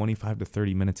play 25 to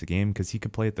 30 minutes a game because he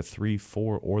could play at the 3,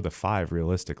 4, or the 5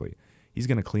 realistically. He's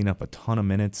going to clean up a ton of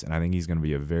minutes, and I think he's going to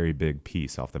be a very big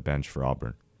piece off the bench for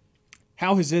Auburn.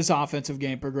 How has his offensive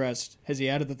game progressed? Has he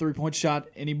added the three-point shot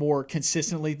any more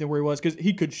consistently than where he was? Because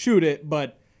he could shoot it,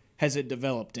 but has it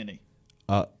developed any?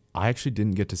 I actually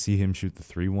didn't get to see him shoot the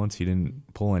 3 once. He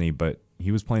didn't pull any, but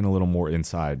he was playing a little more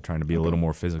inside, trying to be a little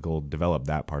more physical, develop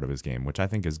that part of his game, which I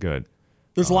think is good.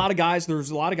 There's a lot of guys. There's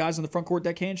a lot of guys in the front court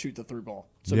that can shoot the 3 ball.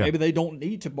 So maybe they don't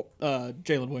need to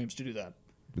Jalen Williams to do that.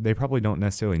 They probably don't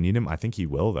necessarily need him. I think he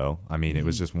will, though. I mean, it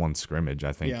was just one scrimmage.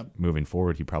 I think moving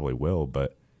forward, he probably will,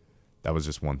 but that was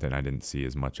just one thing I didn't see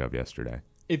as much of yesterday.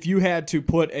 If you had to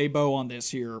put a bow on this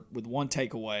here with one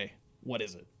takeaway, what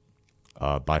is it?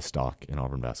 Buy stock in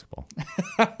Auburn basketball.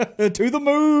 To the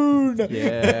moon!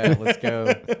 Yeah, let's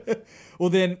go. Well,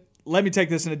 then, let me take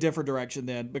this in a different direction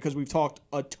then, because we've talked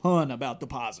a ton about the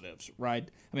positives, right?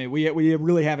 I mean, we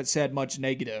really haven't said much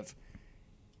negative.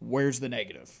 Where's the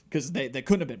negative? Because they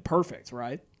couldn't have been perfect,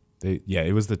 right?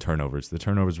 It was the turnovers. The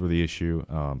turnovers were the issue.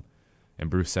 And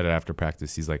Bruce said it after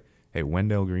practice. He's like, hey,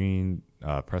 Wendell Green,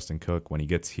 Preston Cook, when he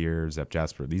gets here, Zep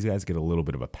Jasper, these guys get a little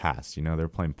bit of a pass. You know, they're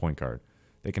playing point guard.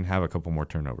 They can have a couple more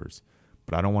turnovers.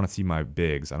 But I don't want to see my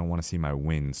bigs. I don't want to see my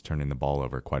wings turning the ball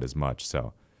over quite as much.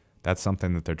 So that's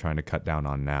something that they're trying to cut down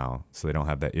on now so they don't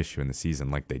have that issue in the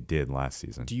season like they did last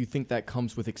season. Do you think that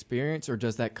comes with experience or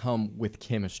does that come with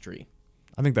chemistry?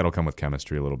 I think that'll come with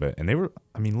chemistry a little bit. And they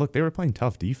were playing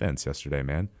tough defense yesterday,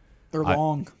 man. They're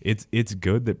long. It's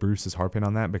good that Bruce is harping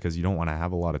on that because you don't want to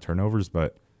have a lot of turnovers,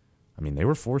 but I mean, they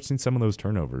were forcing some of those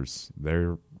turnovers.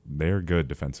 They're good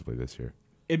defensively this year.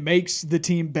 It makes the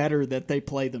team better that they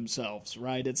play themselves,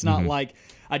 right? It's not like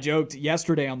I joked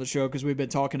yesterday on the show because we've been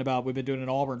doing an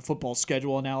Auburn football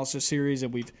schedule analysis series,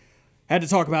 and we've had to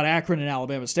talk about Akron and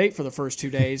Alabama State for the first 2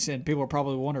 days, and people are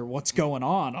probably wondering what's going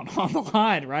on the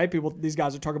line, right? These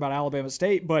guys are talking about Alabama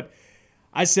State, but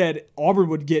I said Auburn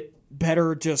would get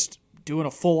better just doing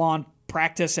a full-on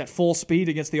practice at full speed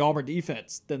against the Auburn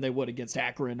defense than they would against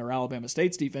Akron or Alabama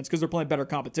State's defense because they're playing better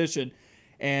competition.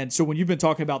 And so when you've been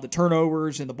talking about the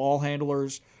turnovers and the ball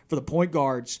handlers for the point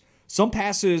guards, some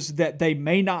passes that they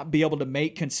may not be able to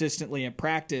make consistently in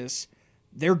practice,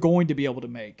 they're going to be able to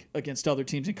make against other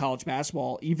teams in college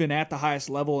basketball, even at the highest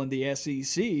level in the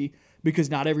SEC, because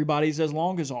not everybody's as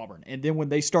long as Auburn. And then when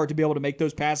they start to be able to make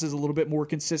those passes a little bit more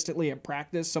consistently in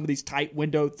practice, some of these tight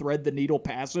window thread-the-needle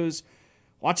passes,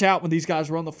 watch out when these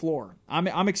guys run the floor.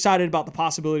 I'm excited about the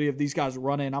possibility of these guys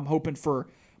running. I'm hoping for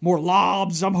more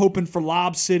lobs. I'm hoping for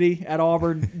Lob City at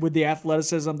Auburn with the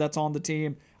athleticism that's on the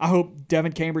team. I hope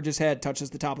Devin Cambridge's head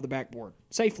touches the top of the backboard.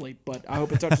 Safely, but I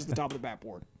hope it touches the top of the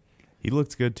backboard. He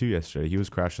looked good, too, yesterday. He was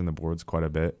crashing the boards quite a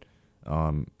bit.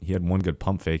 He had one good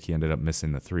pump fake. He ended up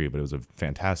missing the 3, but it was a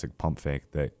fantastic pump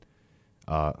fake that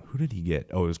who did he get?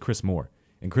 Oh, it was Chris Moore.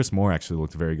 And Chris Moore actually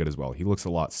looked very good as well. He looks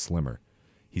a lot slimmer.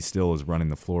 He still is running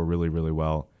the floor really, really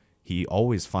well. He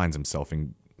always finds himself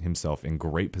in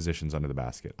great positions under the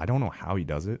basket. I don't know how he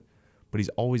does it, but he's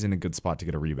always in a good spot to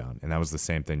get a rebound, and that was the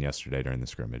same thing yesterday during the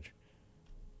scrimmage.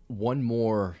 One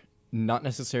more, not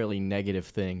necessarily negative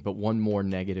thing, but one more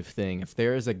negative thing. If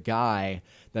there is a guy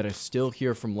that is still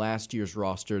here from last year's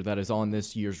roster that is on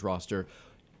this year's roster,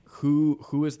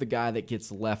 who is the guy that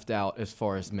gets left out as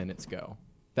far as minutes go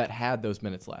that had those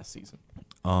minutes last season?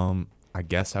 I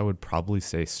guess I would probably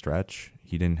say Stretch.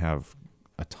 He didn't have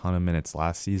a ton of minutes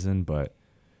last season, but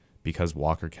because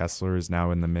Walker Kessler is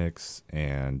now in the mix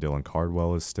and Dylan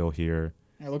Cardwell is still here.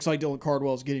 It looks like Dylan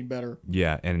Cardwell is getting better.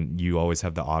 Yeah, and you always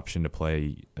have the option to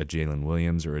play a Jalen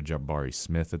Williams or a Jabari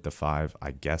Smith at the 5.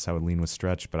 I guess I would lean with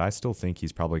Stretch, but I still think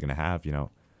he's probably going to have,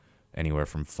 anywhere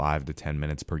from 5 to 10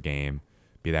 minutes per game.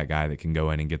 Be that guy that can go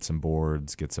in and get some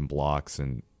boards, get some blocks,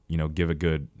 and, give a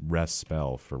good rest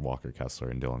spell for Walker Kessler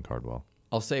and Dylan Cardwell.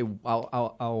 I'll say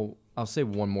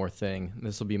one more thing.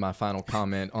 This will be my final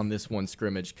comment on this one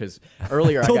scrimmage because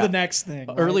earlier the next thing.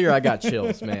 Right? Earlier I got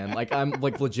chills, man. I'm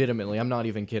legitimately. I'm not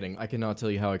even kidding. I cannot tell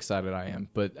you how excited I am.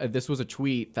 But this was a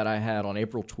tweet that I had on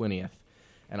April 20th,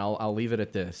 and I'll leave it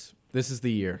at this. This is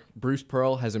the year. Bruce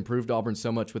Pearl has improved Auburn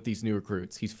so much with these new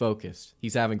recruits. He's focused.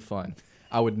 He's having fun.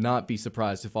 I would not be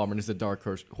surprised if Auburn is a dark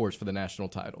horse for the national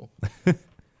title.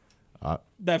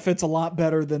 That fits a lot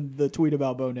better than the tweet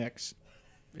about Bo Nix.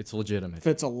 It's legitimate.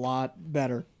 Fits a lot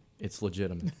better. It's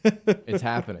legitimate. It's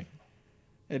happening.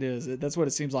 It is. That's what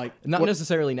it seems like. Not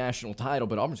necessarily national title,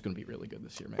 but Auburn's going to be really good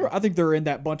this year, man. I think they're in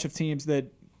that bunch of teams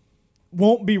that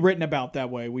won't be written about that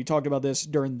way. We talked about this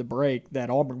during the break, that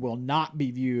Auburn will not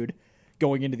be viewed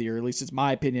going into the year, at least it's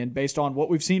my opinion, based on what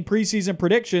we've seen preseason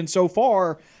predictions so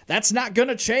far. That's not going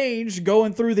to change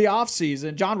going through the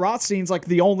offseason. John Rothstein's like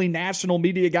the only national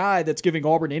media guy that's giving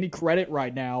Auburn any credit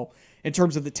right now in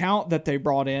terms of the talent that they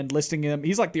brought in, listing him.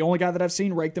 He's like the only guy that I've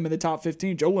seen rank them in the top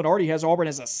 15. Joe Lenardi has Auburn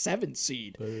as a 7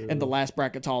 seed in the last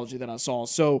bracketology that I saw.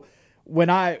 So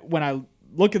when I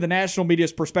look at the national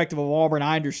media's perspective of Auburn,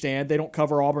 I understand they don't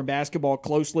cover Auburn basketball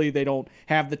closely. They don't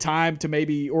have the time to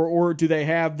maybe, or do they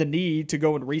have the need to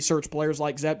go and research players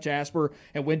like Zep Jasper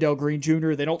and Wendell Green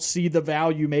Jr.? They don't see the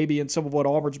value maybe in some of what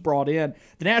Auburn's brought in.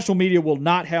 The national media will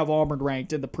not have Auburn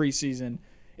ranked in the preseason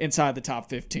inside the top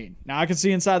 15. Now, I can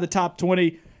see inside the top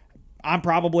 20. I'm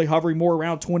probably hovering more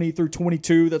around 20 through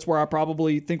 22. That's where I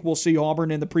probably think we'll see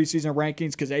Auburn in the preseason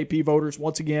rankings, because AP voters,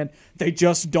 once again, they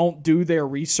just don't do their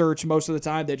research most of the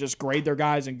time. They just grade their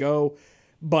guys and go.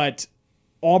 But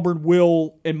Auburn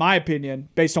will, in my opinion,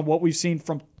 based on what we've seen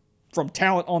from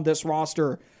talent on this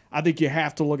roster, I think you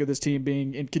have to look at this team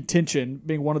being in contention,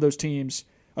 being one of those teams,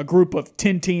 a group of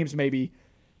 10 teams maybe,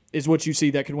 is what you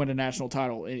see that could win a national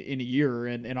title in a year,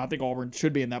 and I think Auburn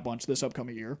should be in that bunch this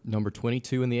upcoming year. Number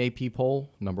 22 in the AP poll,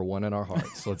 number 1 in our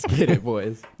hearts. Let's get it,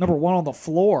 boys. Number 1 on the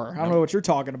floor. I don't know what you're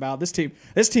talking about. This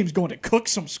team's going to cook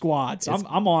some squads.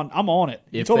 I'm on it.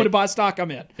 You told me to buy stock,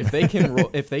 I'm in. If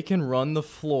they can run the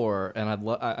floor, and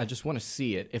I just want to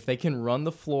see it. If they can run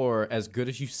the floor as good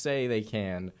as you say they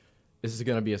can, this is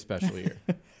going to be a special year.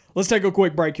 Let's take a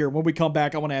quick break here. When we come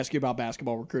back, I want to ask you about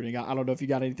basketball recruiting. I don't know if you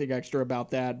got anything extra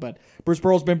about that, but Bruce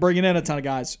Pearl's been bringing in a ton of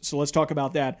guys, so let's talk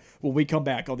about that when we come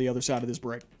back on the other side of this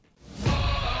break.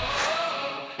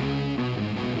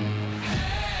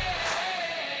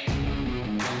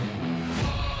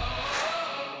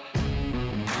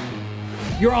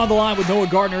 You're on the line with Noah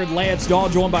Gardner and Lance Dahl,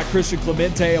 joined by Christian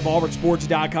Clemente of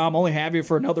AuburnSports.com. Only have you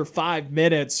for another 5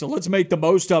 minutes, so let's make the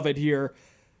most of it here.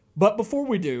 But before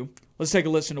we do, let's take a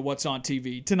listen to what's on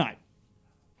TV tonight.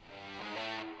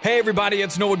 Hey everybody,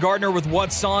 it's Noah Gardner with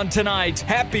What's On Tonight.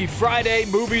 Happy Friday,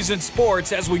 movies and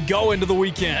sports as we go into the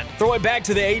weekend. Throw it back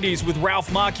to the 80s with Ralph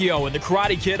Macchio and The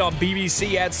Karate Kid on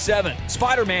BBC at 7.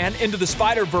 Spider-Man Into the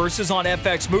Spider-Verse is on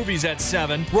FX Movies at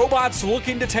 7. Robots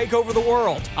Looking to Take Over the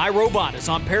World. iRobot is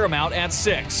on Paramount at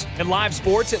 6. In live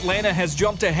sports, Atlanta has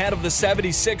jumped ahead of the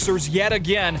 76ers yet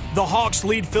again. The Hawks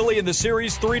lead Philly in the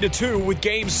series 3-2 with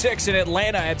Game 6 in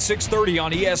Atlanta at 6:30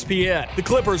 on ESPN. The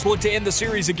Clippers look to end the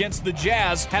series against the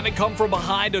Jazz, having come from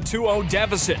behind a 2-0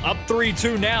 deficit. Up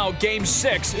 3-2 now, Game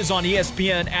 6 is on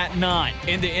ESPN at 9.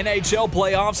 In the NHL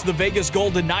playoffs, the Vegas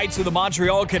Golden Knights and the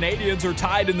Montreal Canadiens are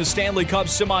tied in the Stanley Cup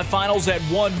semifinals at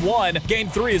 1-1. Game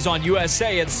 3 is on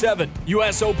USA at 7.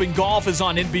 U.S. Open Golf is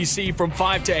on NBC from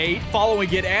 5 to 8.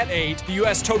 Following it at 8, the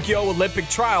U.S. Tokyo Olympic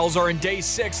Trials are in Day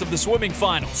 6 of the swimming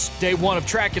finals. Day 1 of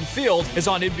track and field is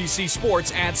on NBC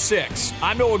Sports at 6.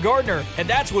 I'm Noah Gardner, and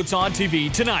that's what's on TV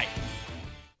tonight.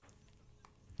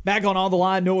 Back on the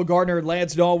Line, Noah Gardner and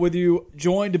Lance Dahl with you,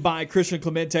 joined by Christian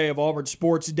Clemente of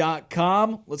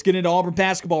AuburnSports.com. Let's get into Auburn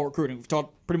basketball recruiting. We've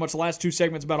talked pretty much the last 2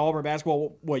 segments about Auburn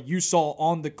basketball, what you saw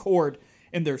on the court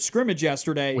in their scrimmage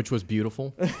yesterday. Which was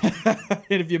beautiful.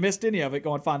 And if you missed any of it,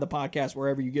 go and find the podcast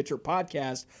wherever you get your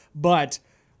podcast. But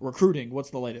recruiting, what's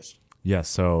the latest? Yeah,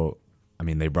 so,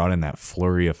 they brought in that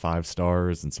flurry of 5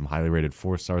 stars and some highly rated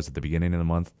 4 stars at the beginning of the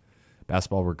month.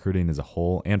 Basketball recruiting as a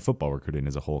whole and football recruiting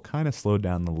as a whole kind of slowed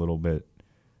down a little bit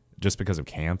just because of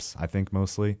camps, I think,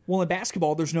 mostly. Well, in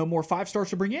basketball, there's no more 5 stars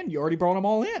to bring in. You already brought them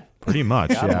all in. Pretty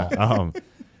much, yeah.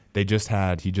 He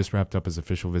just wrapped up his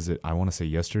official visit, I want to say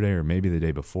yesterday or maybe the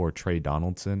day before, Trey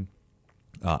Donaldson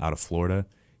out of Florida.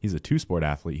 He's a 2-sport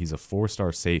athlete. He's a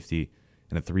 4-star safety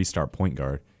and a 3-star point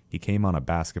guard. He came on a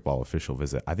basketball official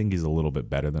visit. I think he's a little bit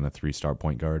better than a 3-star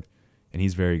point guard. And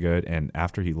he's very good. And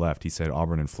after he left, he said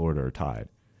Auburn and Florida are tied.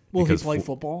 Will he play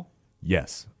football?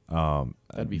 Yes.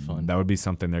 That'd be fun. That would be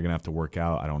something they're going to have to work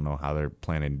out. I don't know how they're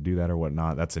planning to do that or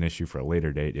whatnot. That's an issue for a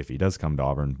later date if he does come to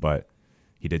Auburn. But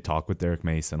he did talk with Derek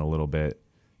Mason a little bit,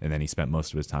 and then he spent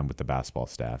most of his time with the basketball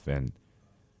staff. And,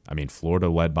 Florida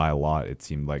led by a lot, it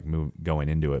seemed like, going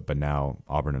into it. But now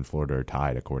Auburn and Florida are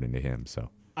tied, according to him. So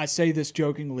I say this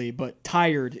jokingly, but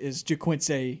tired is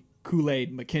JaQuincy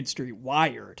Kool-Aid McKinstry.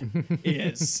 Wired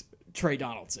is Trey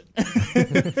Donaldson.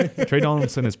 Trey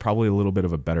Donaldson is probably a little bit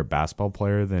of a better basketball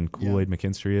player than Kool-Aid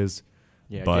McKinstry is.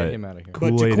 Yeah, but get him out of here. But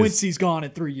Kool-Aid JaQuincy's gone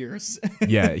in 3 years.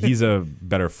 yeah, he's a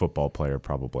better football player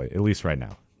probably, at least right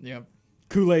now. Yeah.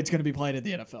 Kool-Aid's going to be playing in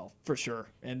the NFL for sure.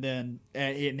 And then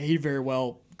and he very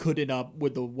well could end up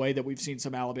with the way that we've seen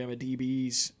some Alabama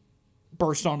DBs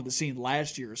burst onto the scene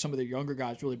last year. Some of the younger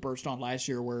guys really burst on last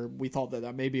year where we thought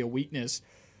that may be a weakness.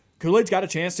 Kool-Aid's got a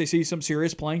chance to see some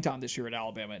serious playing time this year at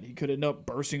Alabama, and he could end up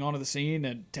bursting onto the scene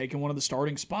and taking one of the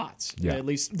starting spots. Yeah.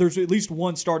 There's at least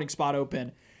one starting spot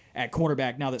open at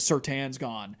cornerback now that Surtain's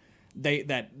gone.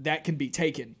 That can be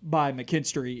taken by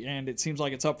McKinstry, and it seems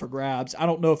like it's up for grabs. I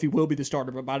don't know if he will be the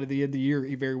starter, but by the end of the year,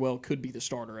 he very well could be the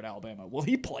starter at Alabama. Will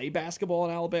he play basketball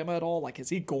at Alabama at all? Like, is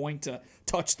he going to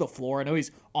touch the floor? I know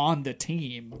he's on the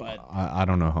team, but I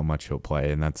don't know how much he'll play,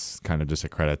 and that's kind of just a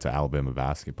credit to Alabama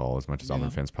basketball, as much as Auburn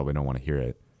fans probably don't want to hear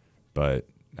it. But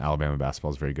Alabama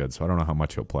basketball is very good, so I don't know how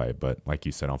much he'll play. But like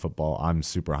you said, on football, I'm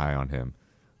super high on him.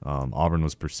 Auburn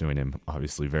was pursuing him,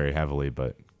 obviously, very heavily,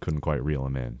 but couldn't quite reel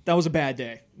him in. that was a bad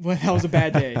day. That was a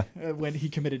bad day when he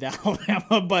committed to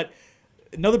Alabama. But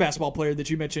another basketball player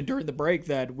that you mentioned during the break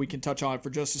that we can touch on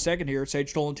for just a second here,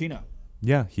 Sage Tolentino.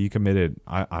 Yeah, he committed.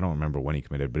 I don't remember when he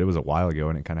committed, but it was a while ago,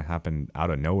 and it kind of happened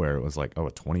out of nowhere. It was like, oh,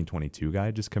 a 2022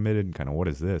 guy just committed, and kind of what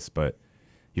is this? But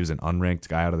he was an unranked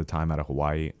guy out of the time out of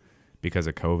Hawaii. Because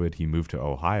of COVID, he moved to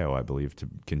Ohio, I believe, to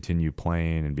continue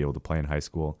playing and be able to play in high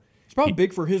school. It's probably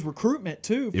big for his recruitment,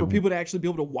 too, for people to actually be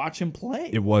able to watch him play.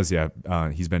 It was, yeah.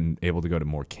 He's been able to go to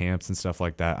more camps and stuff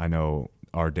like that. I know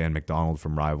our Dan McDonald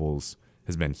from Rivals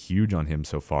has been huge on him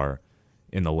so far.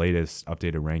 In the latest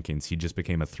updated rankings, he just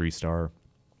became a 3-star.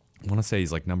 I want to say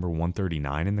he's like number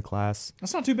 139 in the class.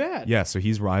 That's not too bad. Yeah, so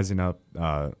he's rising up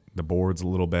the boards a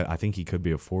little bit. I think he could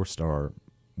be a 4-star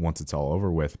once it's all over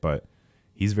with, but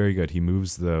he's very good. He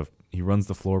runs the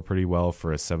floor pretty well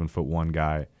for a 7'1"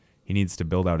 guy. He needs to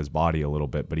build out his body a little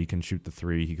bit, but he can shoot the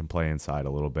three. He can play inside a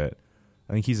little bit.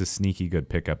 I think he's a sneaky good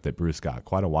pickup that Bruce got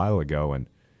quite a while ago, and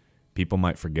people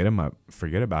might forget about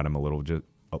him a little bit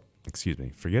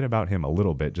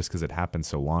just because it happened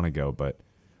so long ago. But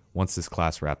once this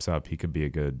class wraps up, he could be a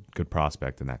good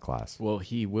prospect in that class. Well,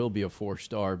 he will be a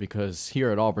 4-star because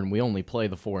here at Auburn we only play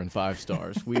the 4 and 5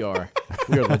 stars. We are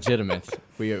legitimate.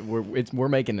 We're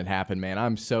making it happen, man.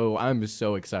 I'm so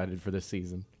excited for this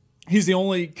season. He's the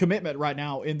only commitment right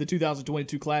now in the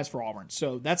 2022 class for Auburn.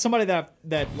 So that's somebody that,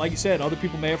 like you said, other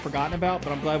people may have forgotten about,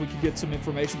 but I'm glad we could get some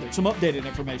information there, some updated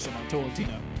information on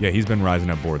Tolentino. Yeah, he's been rising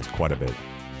up boards quite a bit.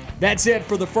 That's it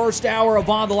for the first hour of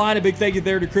On the Line. A big thank you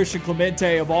there to Christian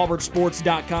Clemente of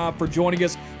AuburnSports.com for joining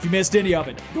us. If you missed any of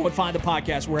it, go and find the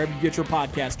podcast wherever you get your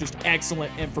podcast. Just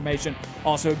excellent information.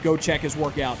 Also, go check his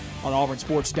work out on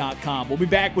AuburnSports.com. We'll be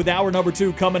back with hour number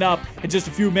 2 coming up in just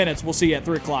a few minutes. We'll see you at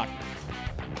 3 o'clock.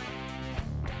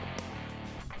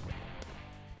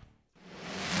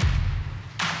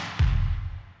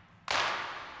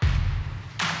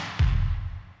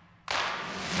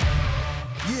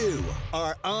 You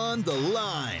are On the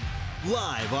Line,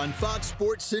 live on Fox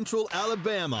Sports Central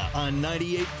Alabama on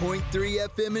 98.3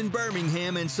 FM in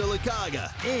Birmingham and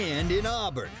Sylacauga, and in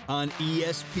Auburn on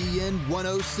ESPN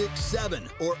 106.7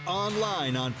 or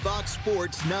online on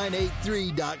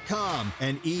FoxSports983.com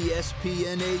and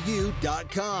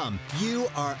ESPNAU.com. You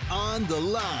are On the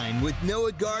Line with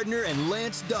Noah Gardner and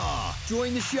Lance Daw.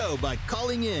 Join the show by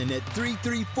calling in at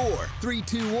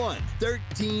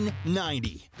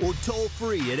 334-321-1390 or toll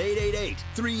free at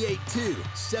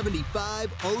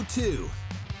 888-382-7502.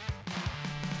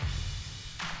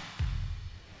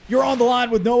 You're On the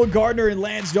Line with Noah Gardner and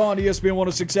Lance Daw on ESPN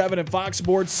 106.7 and Fox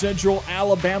Sports Central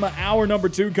Alabama. Hour number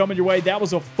 2 coming your way. That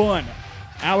was a fun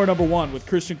hour number 1 with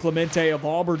Christian Clemente of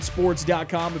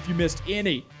AuburnSports.com. If you missed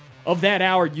any of that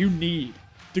hour, you need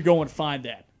to go and find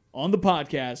that on the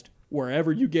podcast,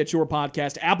 wherever you get your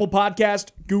podcast. Apple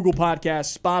Podcast, Google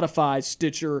Podcast, Spotify,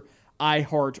 Stitcher,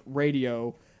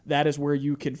 iHeartRadio. That is where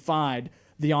you can find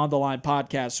the On the Line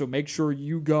podcast. So make sure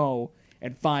you go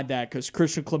and find that because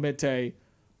Christian Clemente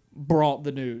brought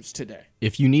the news today.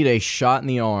 If you need a shot in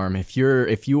the arm, if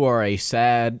you are a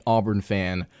sad Auburn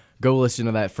fan, go listen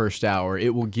to that first hour.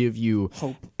 It will give you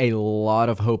Hope. a lot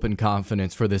of hope and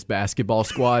confidence for this basketball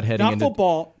squad heading Not into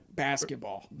football,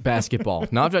 basketball. basketball.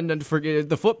 Not forget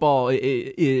the football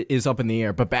is up in the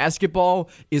air, but basketball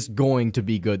is going to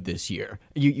be good this year.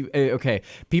 Okay?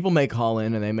 People may call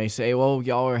in and they may say, "Well,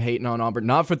 y'all are hating on Auburn."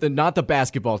 Not the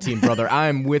basketball team, brother. I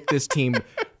am with this team.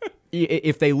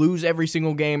 If they lose every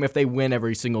single game, if they win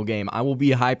every single game, I will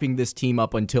be hyping this team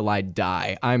up until I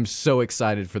die. I'm so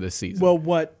excited for this season. Well,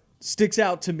 what sticks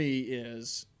out to me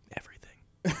is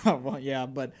everything. well, yeah,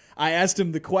 but I asked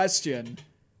him the question,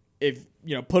 if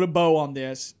put a bow on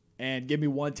this and give me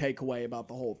one takeaway about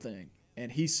the whole thing.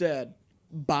 And he said,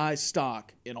 buy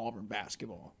stock in Auburn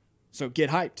basketball. So get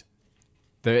hyped.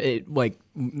 Forget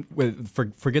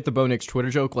the Bo Nix Twitter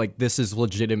joke. Like, this is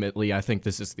legitimately, I think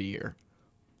this is the year.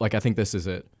 Like, I think this is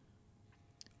it.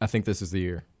 I think this is the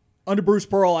year. Under Bruce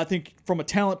Pearl, I think from a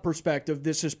talent perspective,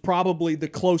 this is probably the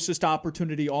closest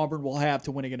opportunity Auburn will have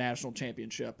to winning a national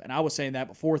championship. And I was saying that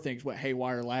before things went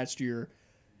haywire last year.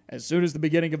 As soon as the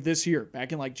beginning of this year,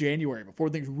 back in like January, before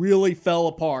things really fell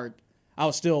apart, I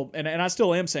was still, and I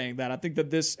still am saying that. I think that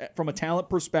this, from a talent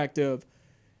perspective,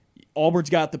 Auburn's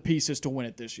got the pieces to win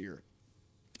it this year.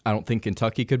 I don't think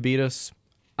Kentucky could beat us.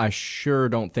 I sure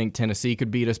don't think Tennessee could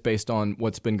beat us based on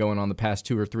what's been going on the past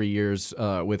 2 or 3 years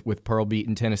with Pearl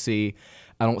beating Tennessee.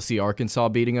 I don't see Arkansas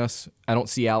beating us. I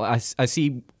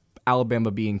see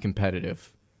Alabama being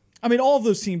competitive. I mean, all of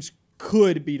those teams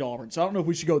could beat Auburn, so I don't know if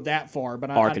we should go that far. But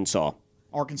Arkansas.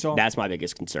 Arkansas. That's my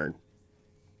biggest concern.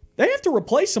 They have to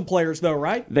replace some players, though,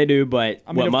 right? They do, but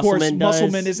I mean, of course,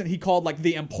 Musselman isn't he called like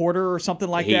the importer or something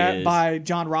like that is. by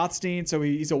John Rothstein? So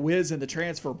he's a whiz in the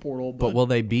transfer portal. But will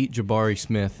they beat Jabari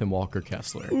Smith and Walker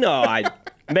Kessler? No,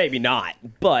 maybe not.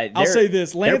 But I'll say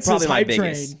this: Lance's hype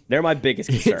train. They're my biggest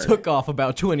concern. It took off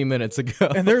about 20 minutes ago,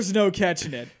 and there's no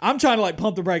catching it. I'm trying to like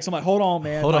pump the brakes. I'm like, hold on,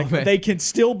 man. They can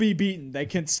still be beaten. They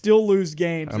can still lose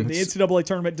games. And the NCAA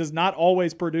tournament does not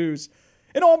always produce.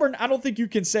 And Auburn, I don't think you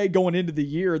can say going into the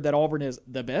year that Auburn is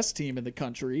the best team in the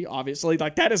country, obviously.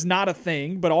 Like, that is not a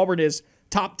thing, but Auburn is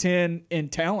top 10 in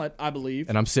talent, I believe.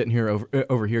 And I'm sitting here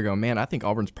over here going, man, I think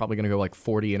Auburn's probably going to go like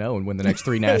 40-0 and win the next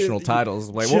 3 national titles.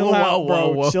 Like, Chill out,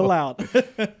 bro. Chill out.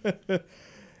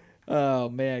 Oh,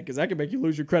 man, because that can make you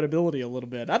lose your credibility a little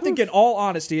bit. I think in all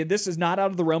honesty, and this is not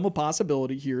out of the realm of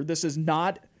possibility here, this is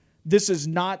not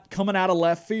coming out of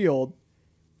left field.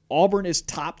 Auburn is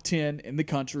top 10 in the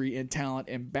country in talent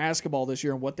in basketball this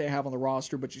year and what they have on the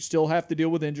roster, but you still have to deal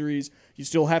with injuries. You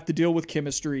still have to deal with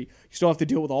chemistry. You still have to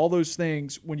deal with all those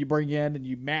things when you bring in and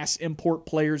you mass import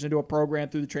players into a program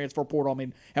through the transfer portal. I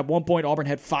mean, at one point, Auburn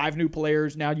had 5 new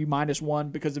players. Now you minus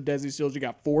 1 because of Desi Seals. You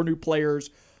got 4 new players,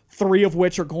 3 of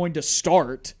which are going to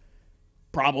start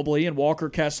probably, and Walker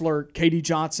Kessler, Katie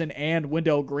Johnson, and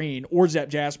Wendell Green, or Zep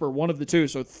Jasper, one of the two.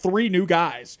 So 3 new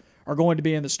guys are going to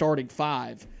be in the starting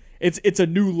 5. It's a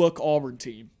new look Auburn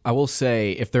team. I will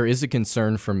say, if there is a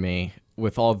concern for me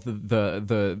with all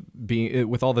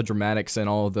with all the dramatics and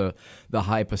all the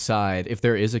hype aside, if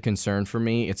there is a concern for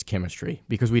me, it's chemistry,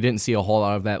 because we didn't see a whole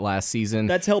lot of that last season.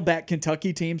 That's held back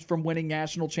Kentucky teams from winning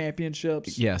national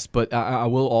championships. Yes, but I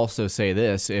will also say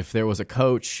this: if there was a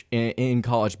coach in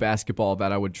college basketball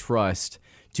that I would trust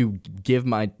to give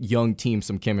my young team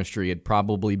some chemistry, it'd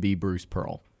probably be Bruce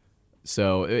Pearl.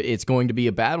 So it's going to be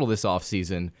a battle this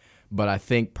offseason. But I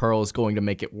think Pearl is going to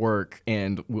make it work.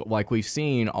 And like we've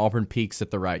seen, Auburn peaks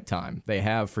at the right time. They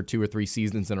have for 2 or 3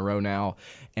 seasons in a row now.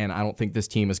 And I don't think this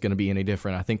team is going to be any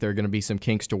different. I think there are going to be some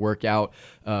kinks to work out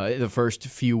the first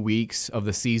few weeks of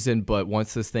the season. But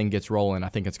once this thing gets rolling, I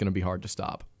think it's going to be hard to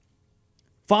stop.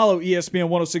 Follow ESPN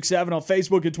 1067 on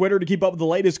Facebook and Twitter to keep up with the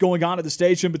latest going on at the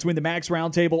station between the Max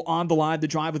Roundtable, On the Line, The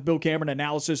Drive with Bill Cameron,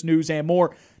 analysis, news, and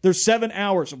more. There's 7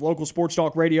 hours of local sports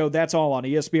talk radio. That's all on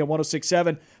ESPN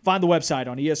 1067. Find the website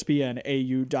on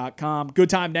ESPNAU.com. Good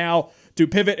time now to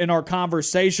pivot in our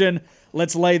conversation.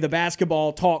 Let's lay the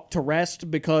basketball talk to rest,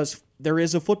 because there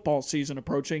is a football season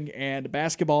approaching, and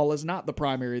basketball is not the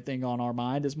primary thing on our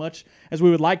mind as much as we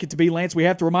would like it to be. Lance, we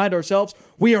have to remind ourselves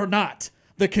we are not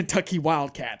the Kentucky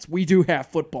Wildcats. We do have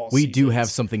football seasons. We do have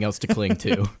something else to cling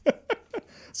to.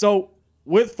 So,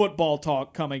 with football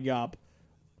talk coming up,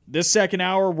 this second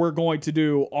hour, we're going to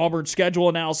do Auburn schedule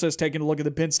analysis, taking a look at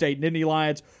the Penn State and Nittany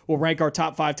Lions. We'll rank our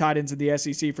top 5 tight ends in the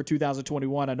SEC for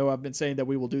 2021. I know I've been saying that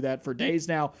we will do that for days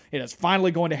now. It is finally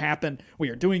going to happen. We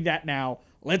are doing that now.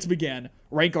 Let's begin.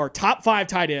 Rank our top 5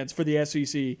 tight ends for the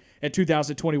SEC in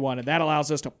 2021, and that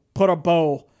allows us to put a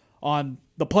bow on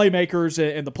the playmakers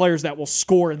and the players that will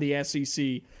score in the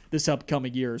SEC this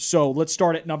upcoming year. So let's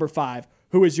start at number 5.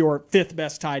 Who is your 5th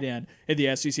best tight end in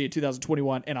the SEC in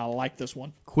 2021? And I like this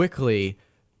one. Quickly,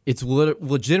 it's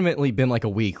legitimately been like a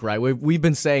week, right? We've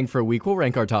been saying for a week, we'll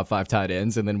rank our top 5 tight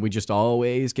ends, and then we just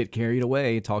always get carried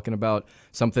away talking about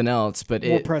something else. But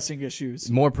More pressing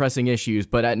issues.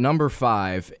 But at number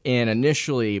 5, and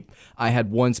initially I had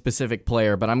one specific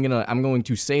player, but I'm going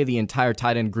to say the entire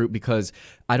tight end group, because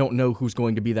I don't know who's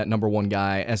going to be that number 1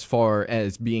 guy as far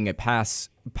as being a pass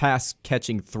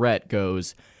catching threat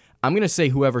goes. I'm going to say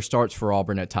whoever starts for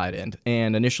Auburn at tight end.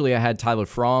 And initially I had Tyler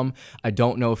Fromm. I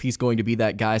don't know if he's going to be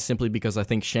that guy simply because I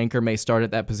think Schenker may start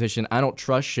at that position. I don't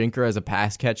trust Schenker as a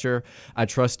pass catcher. I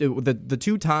trust it. The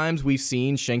 2 times we've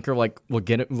seen Schenker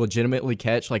legitimately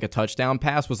catch like a touchdown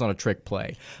pass was on a trick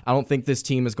play. I don't think this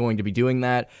team is going to be doing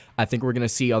that. I think we're going to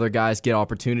see other guys get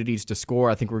opportunities to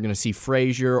score. I think we're going to see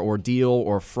Frazier or Deal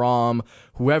or Fromm,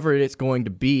 whoever it's going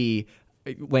to be,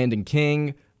 Landon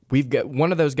King. We've got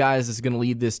one of those guys that's going to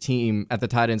lead this team at the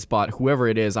tight end spot. Whoever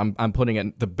it is, I'm putting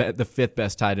it the 5th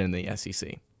best tight end in the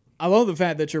SEC. I love the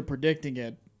fact that you're predicting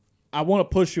it. I want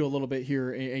to push you a little bit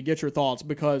here and get your thoughts,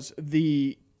 because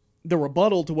the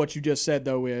rebuttal to what you just said,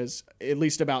 though, is at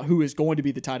least about who is going to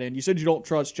be the tight end. You said you don't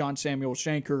trust John Samuel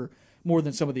Schenker more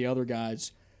than some of the other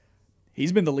guys.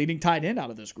 He's been the leading tight end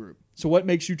out of this group. So what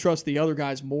makes you trust the other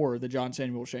guys more than John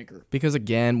Samuel Schenker? Because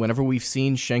again, whenever we've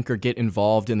seen Schenker get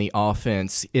involved in the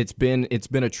offense, it's been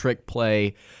a trick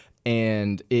play,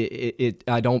 and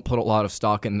I don't put a lot of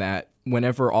stock in that.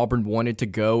 Whenever Auburn wanted to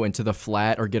go into the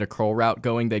flat or get a curl route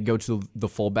going, they'd go to the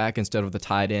fullback instead of the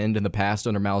tight end. In the past,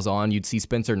 under Malzahn, you'd see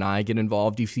Spencer Nye get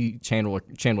involved. You see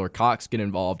Chandler Cox get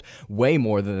involved way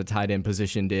more than the tight end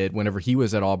position did whenever he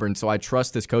was at Auburn. So I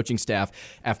trust this coaching staff,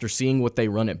 after seeing what they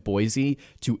run at Boise,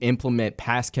 to implement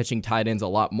pass-catching tight ends a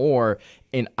lot more.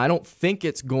 And I don't think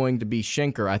it's going to be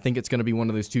Schenker. I think it's going to be one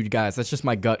of those 2 guys. That's just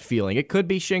my gut feeling. It could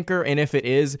be Schenker, and if it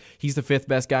is, he's the 5th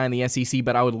best guy in the SEC,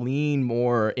 but I would lean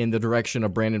more in the direction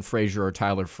of Brandon Frazier or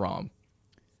Tyler Fromm.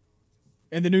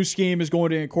 And the new scheme is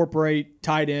going to incorporate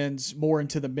tight ends more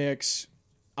into the mix.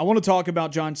 I want to talk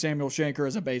about John Samuel Schenker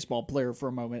as a baseball player for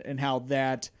a moment and how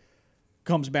that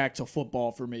comes back to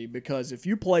football for me, because if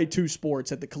you play 2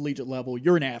 sports at the collegiate level,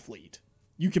 you're an athlete.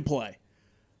 You can play.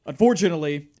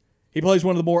 Unfortunately, he plays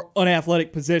one of the more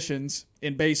unathletic positions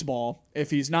in baseball. If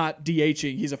he's not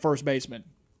DHing, he's a first baseman.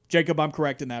 Jacob, I'm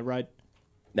correct in that, right?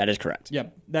 That is correct.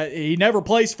 Yep. That he never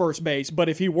plays first base, but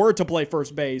if he were to play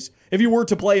first base, if he were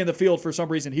to play in the field for some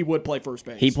reason, he would play first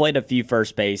base. He played a few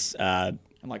first base and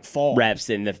like fall reps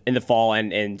in the fall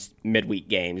and midweek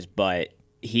games, but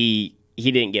he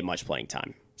didn't get much playing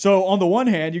time. So on the one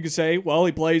hand, you could say, well,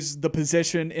 he plays the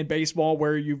position in baseball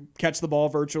where you catch the ball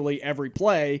virtually every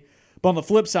play. But on the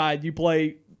flip side, you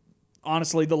play,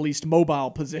 honestly, the least mobile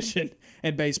position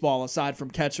in baseball aside from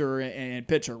catcher and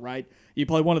pitcher, right? You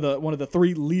play one of the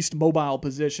 3 least mobile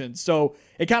positions. So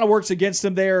it kind of works against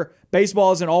him there.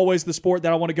 Baseball isn't always the sport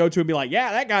that I want to go to and be like,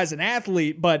 yeah, that guy's an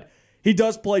athlete, but he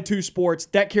does play 2 sports.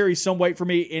 That carries some weight for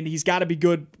me, and he's got to be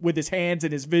good with his hands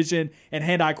and his vision and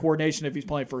hand-eye coordination if he's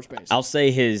playing first base. I'll say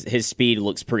his speed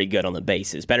looks pretty good on the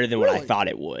bases, better than what I thought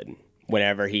it would.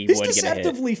 Whenever he's would get a hit. He's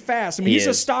deceptively fast. I mean, he's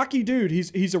a stocky dude.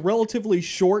 He's a relatively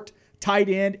short tight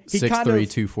end. 6'3",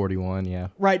 241, yeah.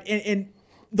 Right, and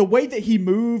the way that he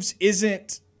moves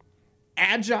isn't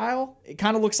agile. It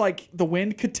kind of looks like the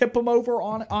wind could tip him over,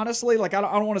 honestly. Like, I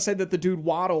don't want to say that the dude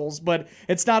waddles, but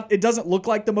it doesn't look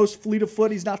like the most fleet of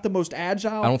foot. He's not the most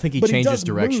agile. I don't think he changes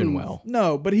direction well.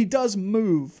 No, but he does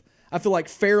move, I feel like,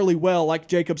 fairly well, like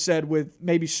Jacob said, with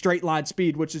maybe straight line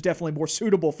speed, which is definitely more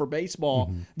suitable for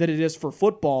baseball than it is for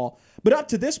football. But up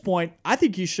to this point, I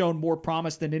think he's shown more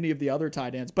promise than any of the other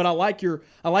tight ends. But I like your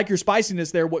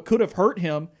spiciness there. What could have hurt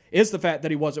him is the fact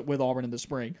that he wasn't with Auburn in the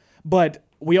spring. But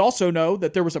we also know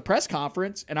that there was a press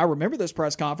conference, and I remember this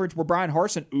press conference where Bryan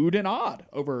Harsin oohed and awed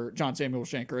over John Samuel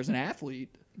Schenker as an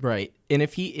athlete. Right. And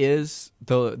if he is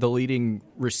the leading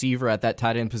receiver at that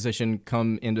tight end position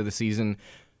come into the season,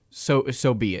 so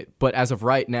be it. But as of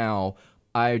right now,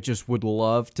 I just would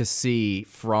love to see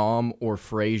Fromm or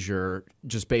Frazier,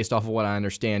 just based off of what I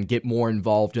understand, get more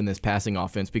involved in this passing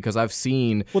offense, because I've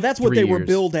seen that's what they were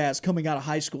billed as coming out of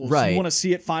high school. Right. So you want to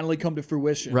see it finally come to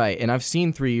fruition. Right. And I've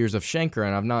seen 3 years of Schenker,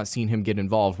 and I've not seen him get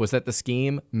involved. Was that the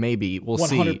scheme? Maybe. We'll 100%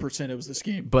 see. 100% it was the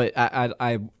scheme. But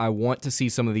I want to see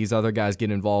some of these other guys get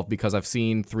involved, because I've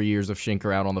seen 3 years of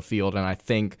Schenker out on the field, and I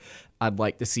think I'd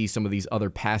like to see some of these other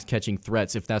pass-catching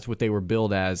threats, if that's what they were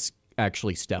billed as,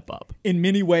 actually step up. In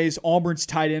many ways, Auburn's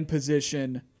tight end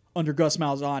position under Gus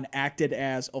Malzahn acted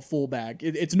as a fullback.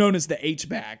 It's known as the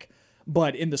H-back,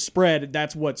 but in the spread,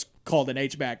 that's what's called an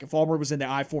H-back. If Auburn was in the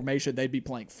I formation, they'd be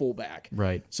playing fullback.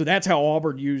 Right. So that's how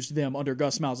Auburn used them under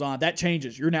Gus Malzahn. That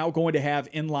changes. You're now going to have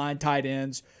inline tight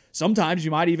ends. Sometimes you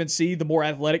might even see the more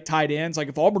athletic tight ends. Like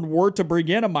if Auburn were to bring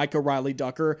in a Micah Riley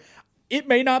Ducker, it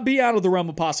may not be out of the realm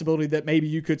of possibility that maybe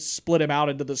you could split him out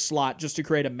into the slot just to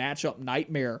create a matchup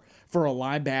nightmare for a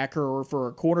linebacker or for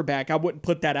a cornerback. I wouldn't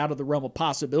put that out of the realm of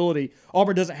possibility.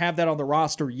 Auburn doesn't have that on the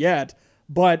roster yet,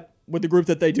 but with the group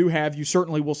that they do have, you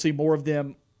certainly will see more of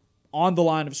them on the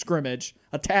line of scrimmage,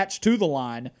 attached to the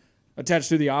line, attached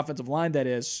to the offensive line, that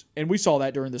is. And we saw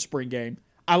that during the spring game.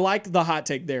 I like the hot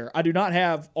take there. I do not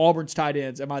have Auburn's tight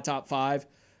ends in my top 5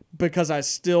 because I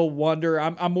still wonder.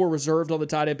 I'm more reserved on the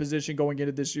tight end position going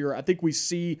into this year. I think we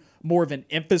see more of an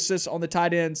emphasis on the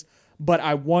tight ends, but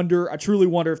I truly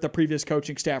wonder if the previous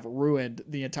coaching staff ruined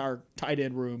the entire tight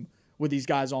end room with these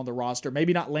guys on the roster.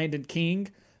 Maybe not Landon King,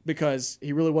 because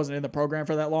he really wasn't in the program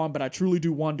for that long, but I truly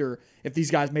do wonder if these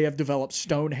guys may have developed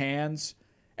stone hands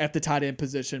at the tight end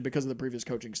position because of the previous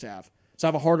coaching staff. So I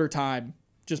have a harder time,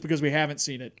 just because we haven't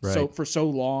seen it for so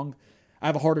long, I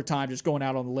have a harder time just going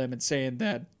out on the limb and saying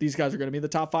that these guys are going to be in the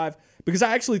top 5, because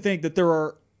I actually think that there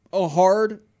are a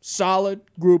hard, solid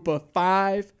group of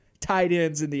 5 tight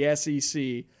ends in the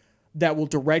SEC that will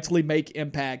directly make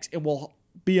impacts and will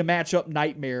be a matchup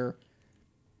nightmare.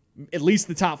 At least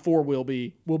the top 4 will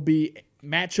be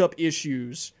matchup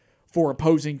issues for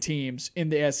opposing teams in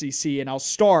the SEC. And I'll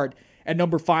start at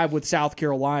number 5 with South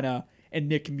Carolina and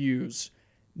Nick Muse.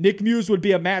 Nick Muse would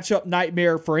be a matchup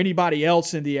nightmare for anybody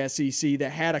else in the SEC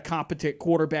that had a competent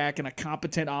quarterback and a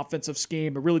competent offensive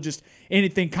scheme, and really just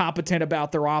anything competent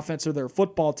about their offense or their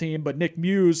football team. But Nick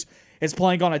Muse is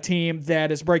playing on a team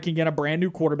that is breaking in a brand new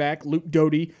quarterback, Luke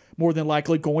Doty, more than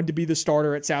likely going to be the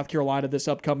starter at South Carolina this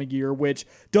upcoming year, which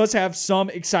does have some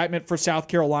excitement for South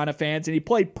Carolina fans. And he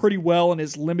played pretty well in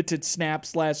his limited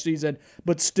snaps last season,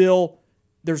 but still,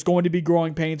 there's going to be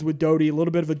growing pains with Doty. A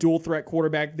little bit of a dual threat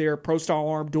quarterback there, pro-style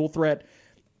arm, dual threat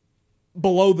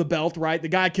below the belt, right? The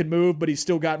guy can move, but he's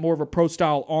still got more of a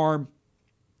pro-style arm.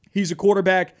 He's a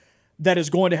quarterback that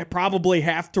is going to probably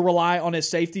have to rely on his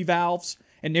safety valves.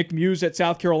 And Nick Muse at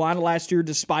South Carolina last year,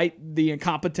 despite the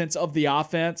incompetence of the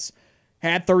offense,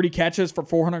 had 30 catches for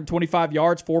 425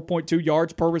 yards, 4.2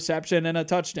 yards per reception, and a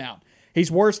touchdown. He's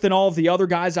worse than all of the other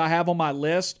guys I have on my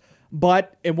list,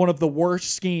 but in one of the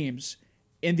worst schemes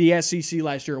in the SEC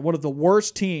last year, one of the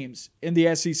worst teams in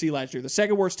the SEC last year, the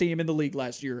second worst team in the league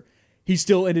last year, he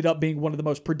still ended up being one of the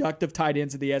most productive tight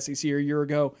ends in the SEC a year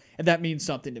ago, and that means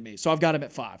something to me. So I've got him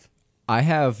at 5. I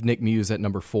have Nick Muse at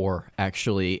number 4,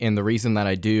 actually, and the reason that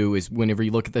I do is whenever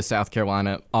you look at the South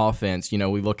Carolina offense, we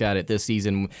look at it this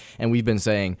season, and we've been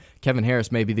saying Kevin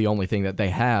Harris may be the only thing that they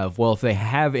have. Well, if they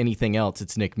have anything else,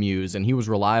 it's Nick Muse, and he was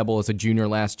reliable as a junior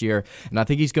last year, and I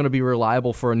think he's going to be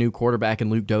reliable for a new quarterback in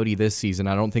Luke Doty this season.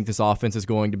 I don't think this offense is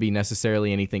going to be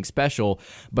necessarily anything special,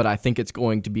 but I think it's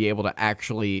going to be able to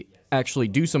actually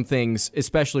do some things,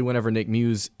 especially whenever Nick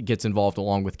Muse gets involved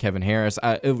along with Kevin Harris.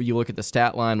 You look at the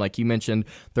stat line, like you mentioned,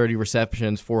 30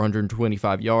 receptions,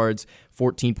 425 yards,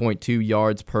 14.2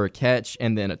 yards per catch,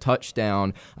 and then a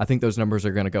touchdown. I think those numbers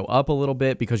are going to go up a little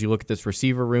bit because you look at this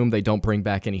receiver room, they don't bring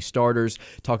back any starters.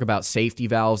 Talk about safety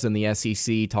valves in the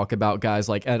SEC. Talk about guys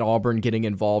like at Auburn getting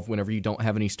involved whenever you don't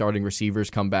have any starting receivers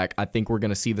come back. I think we're going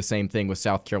to see the same thing with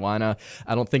South Carolina.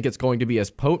 I don't think it's going to be as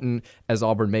potent as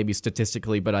Auburn maybe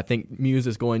statistically, but I think Muse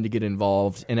is going to get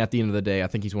involved, and at the end of the day, I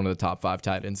think he's one of the top 5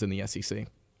 tight ends in the SEC.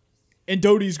 And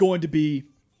Doty's going to be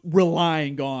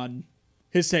relying on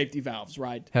his safety valves,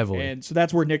 right? Heavily. And so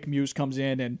that's where Nick Muse comes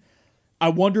in. And I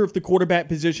wonder if the quarterback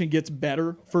position gets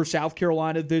better for South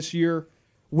Carolina this year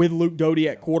with Luke Doty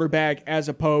at quarterback as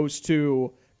opposed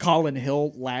to Colin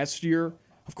Hill last year.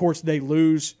 Of course, they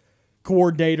lose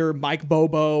coordinator Mike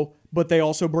Bobo, but they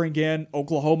also bring in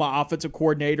Oklahoma offensive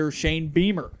coordinator Shane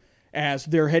Beamer as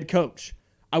their head coach.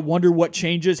 I wonder what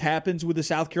changes happens with the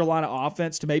South Carolina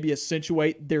offense to maybe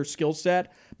accentuate their skill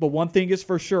set. But one thing is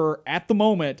for sure, at the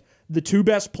moment, the 2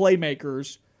 best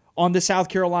playmakers on the South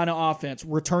Carolina offense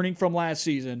returning from last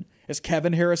season is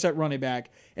Kevin Harris at running back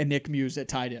and Nick Muse at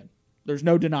tight end. There's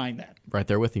no denying that. Right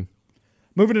there with you.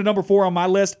 Moving to number 4 on my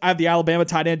list, I have the Alabama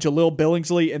tight end Jaleel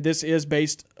Billingsley, and this is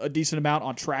based a decent amount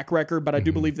on track record, but I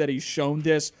do believe that he's shown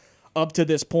this up to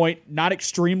this point. Not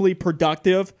extremely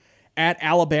productive at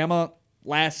Alabama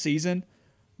last season,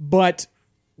 but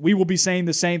we will be saying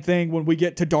the same thing when we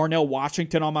get to Darnell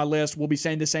Washington on my list. We'll be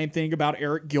saying the same thing about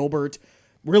Eric Gilbert.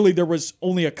 Really, there was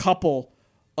only a couple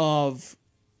of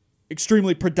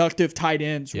extremely productive tight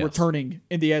ends returning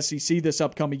in the SEC this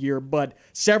upcoming year, but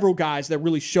several guys that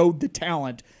really showed the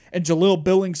talent, and Jaleel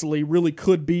Billingsley really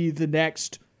could be the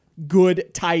next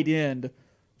good tight end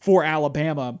for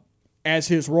Alabama as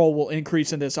his role will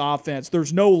increase in this offense.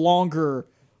 There's no longer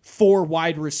 4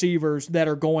 wide receivers that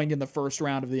are going in the first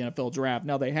round of the NFL draft.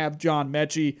 Now they have John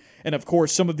Mechie and, of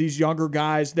course, some of these younger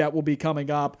guys that will be coming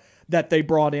up that they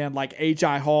brought in, like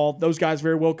H.I. Hall. Those guys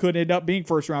very well could end up being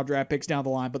first-round draft picks down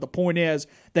the line. But the point is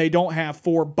they don't have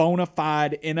 4 bona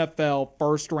fide NFL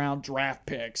first-round draft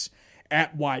picks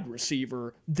at wide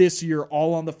receiver this year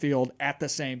all on the field at the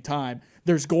same time.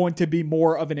 there's going to be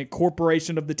more of an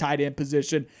incorporation of the tight end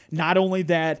position. Not only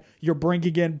that, you're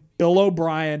bringing in Bill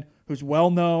O'Brien, who's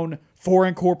well known for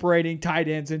incorporating tight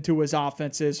ends into his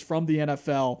offenses from the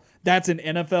NFL. That's an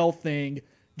NFL thing.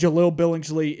 Jaleel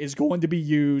Billingsley is going to be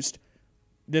used.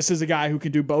 This is a guy who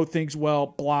can do both things well,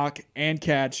 block and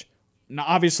catch. Now,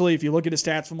 obviously, if you look at his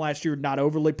stats from last year, not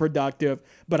overly productive,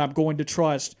 but I'm going to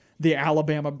trust the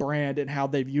Alabama brand and how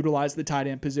they've utilized the tight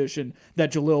end position,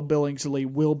 that Jaleel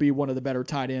Billingsley will be one of the better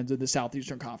tight ends in the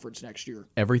Southeastern Conference next year.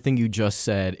 Everything you just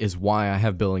said is why I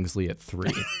have Billingsley at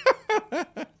 3.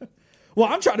 Well,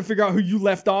 I'm trying to figure out who you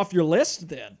left off your list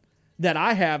then that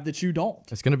I have that you don't.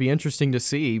 It's going to be interesting to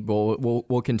see.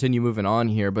 We'll continue moving on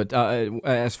here. But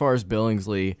as far as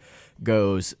Billingsley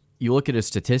goes, you look at his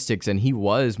statistics, and he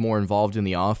was more involved in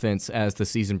the offense as the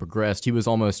season progressed. He was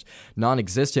almost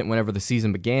non-existent whenever the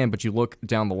season began, but you look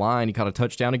down the line, he caught a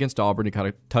touchdown against Auburn, he caught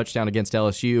a touchdown against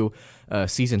LSU,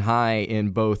 season high in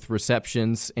both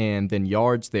receptions and then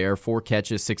yards there, 4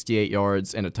 catches, 68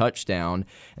 yards, and a touchdown.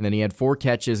 And then he had 4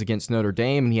 catches against Notre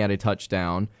Dame, and he had a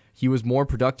touchdown. He was more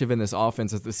productive in this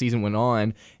offense as the season went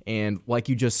on, and like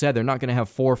you just said, they're not going to have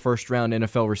 4 first-round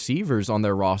NFL receivers on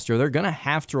their roster. They're going to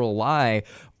have to rely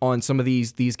on some of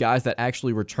these guys that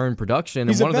actually return production,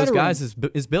 and one of those guys is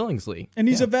Billingsley. And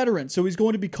he's a veteran, so he's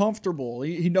going to be comfortable.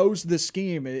 He knows the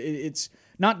scheme. It's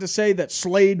not to say that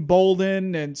Slade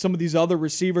Bolden and some of these other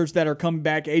receivers that are coming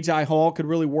back, A.J. Hall, could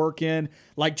really work in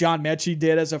like John Mechie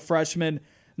did as a freshman.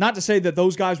 Not to say that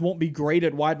those guys won't be great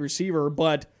at wide receiver,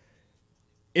 but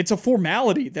it's a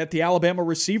formality that the Alabama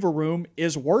receiver room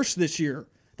is worse this year.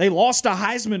 They lost a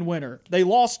Heisman winner. They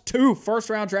lost 2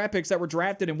 first-round draft picks that were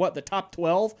drafted in, the top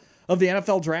 12 of the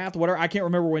NFL draft? Whatever. I can't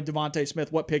remember when Devontae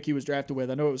Smith, what pick he was drafted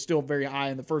with. I know it was still very high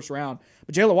in the first round.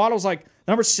 But Jaylen Waddle's like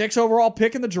number 6 overall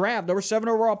pick in the draft, number 7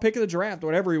 overall pick in the draft,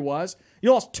 whatever he was.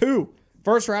 You lost 2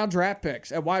 first-round draft picks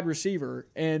at wide receiver,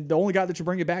 and the only guy that you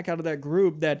bring it back out of that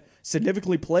group that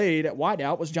significantly played at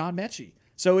wideout was John Mechie.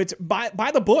 So it's by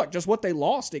the book, just what they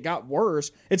lost. It got worse.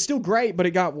 It's still great, but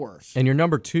it got worse. And your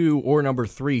number 2 or number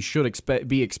 3 should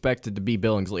be expected to be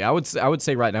Billingsley. I would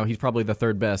say right now he's probably the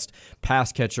 3rd best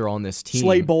pass catcher on this team.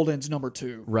 Slade Bolden's number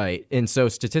 2. Right. And so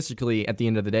statistically, at the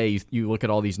end of the day, you look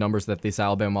at all these numbers that this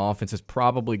Alabama offense is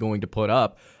probably going to put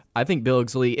up. I think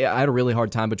Billingsley, I had a really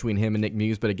hard time between him and Nick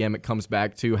Muse, but again, it comes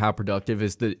back to how productive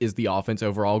is the offense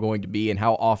overall going to be, and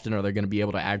how often are they going to be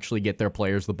able to actually get their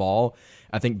players the ball.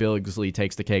 I think Billingsley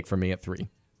takes the cake for me at 3.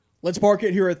 Let's park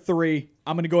it here at 3.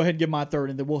 I'm going to go ahead and give my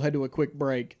 3rd, and then we'll head to a quick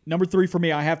break. Number 3 for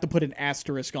me, I have to put an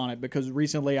asterisk on it because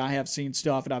recently I have seen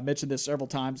stuff, and I've mentioned this several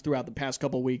times throughout the past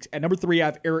couple of weeks. At number 3, I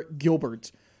have Eric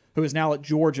Gilbert, who is now at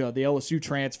Georgia, the LSU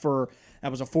transfer. That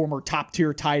was a former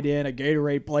top-tier tight end, a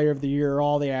Gatorade Player of the Year,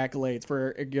 all the accolades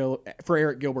for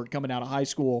Eric Gilbert coming out of high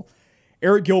school.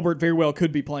 Eric Gilbert very well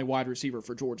could be playing wide receiver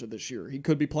for Georgia this year. He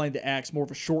could be playing the X, more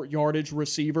of a short yardage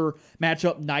receiver,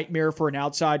 matchup nightmare for an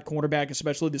outside cornerback,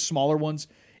 especially the smaller ones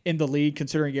in the league,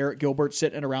 considering Eric Gilbert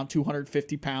sitting at around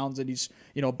 250 pounds and he's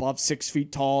above 6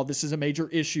 feet tall. This is a major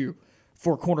issue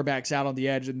for cornerbacks out on the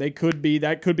edge, and that could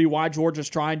be why Georgia's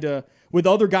trying to, with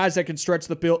other guys that can stretch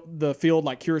the field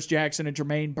like Kyrus Jackson and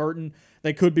Jermaine Burton,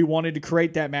 they could be wanting to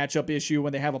create that matchup issue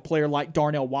when they have a player like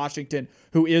Darnell Washington,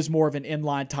 who is more of an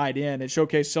inline tight end, and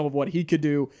showcase some of what he could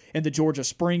do in the Georgia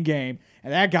spring game.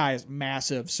 And that guy is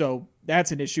massive, so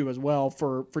that's an issue as well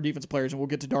for defensive players, and we'll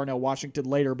get to Darnell Washington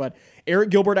later. But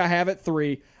Eric Gilbert I have at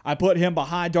 3. I put him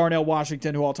behind Darnell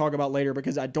Washington, who I'll talk about later,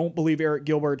 because I don't believe Eric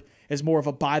Gilbert is more of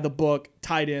a by-the-book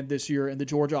tight end this year in the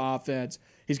Georgia offense.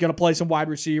 He's going to play some wide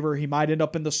receiver. He might end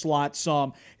up in the slot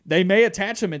some. They may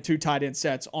attach him in 2 tight end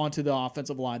sets onto the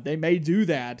offensive line. They may do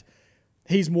that.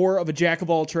 He's more of a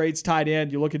jack-of-all-trades tight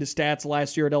end. You look at his stats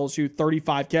last year at LSU,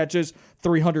 35 catches,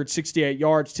 368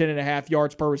 yards, 10.5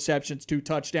 yards per reception, 2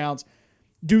 touchdowns.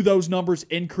 Do those numbers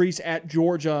increase at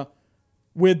Georgia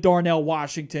with Darnell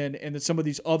Washington and some of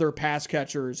these other pass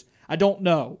catchers? I don't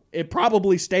know. It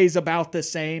probably stays about the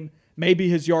same. Maybe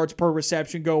his yards per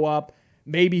reception go up.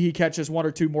 Maybe he catches 1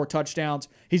 or 2 more touchdowns.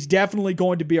 He's definitely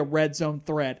going to be a red zone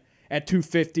threat at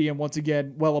 250 and once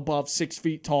again, well above 6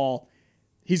 feet tall.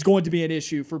 He's going to be an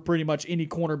issue for pretty much any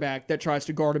cornerback that tries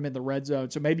to guard him in the red zone.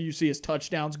 So maybe you see his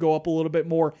touchdowns go up a little bit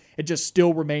more. It just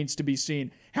still remains to be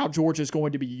seen how Georgia's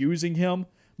going to be using him.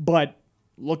 But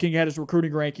looking at his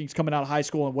recruiting rankings coming out of high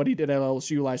school and what he did at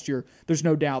LSU last year, there's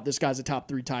no doubt this guy's a top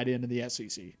 3 tight end in the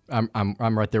SEC.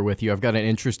 I'm right there with you. I've got an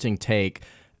interesting take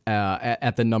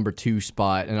at the number 2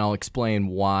 spot, and I'll explain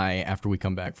why after we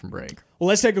come back from break. Well,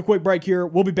 let's take a quick break here.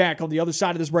 We'll be back on the other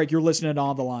side of this break. You're listening to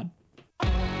On the Line.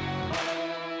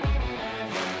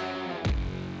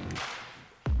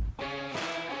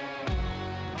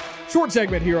 Short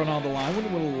segment here on the Line. Went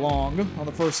a little long on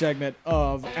the first segment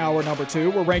of hour number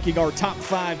 2. We're ranking our top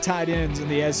 5 tight ends in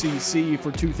the SEC for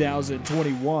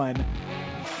 2021.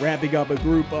 Wrapping up a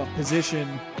group of position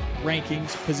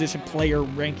rankings, position player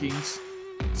rankings,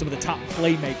 some of the top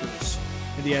playmakers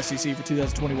in the SEC for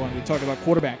 2021. We talked about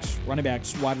quarterbacks, running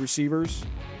backs, wide receivers.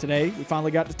 Today, we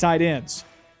finally got to tight ends.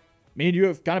 Me and you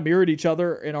have kind of mirrored each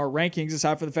other in our rankings,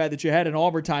 aside from the fact that you had an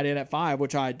Auburn tight end at 5,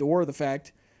 which I adore the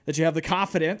fact that you have the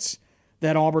confidence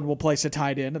that Auburn will place a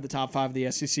tight end in the top 5 of the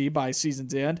SEC by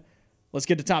season's end. Let's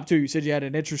get to top 2. You said you had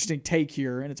an interesting take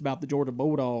here, and it's about the Georgia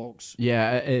Bulldogs.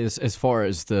 Yeah, as far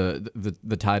as the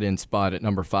tight end spot at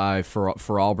number 5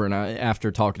 for Auburn,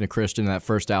 after talking to Christian that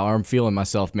first hour, I'm feeling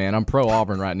myself, man. I'm pro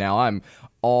Auburn right now. I'm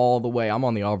all the way. I'm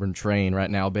on the Auburn train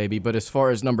right now, baby. But as far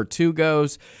as number 2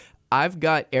 goes, I've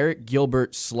got Eric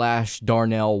Gilbert /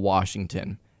 Darnell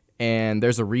Washington. And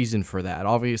there's a reason for that.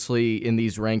 Obviously, in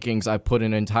these rankings, I put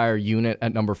an entire unit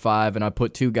at number 5, and I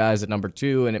put 2 guys at number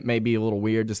 2, and it may be a little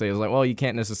weird to say, it's like, well, you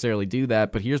can't necessarily do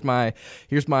that, but here's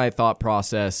my thought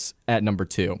process at number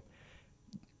 2.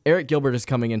 Eric Gilbert is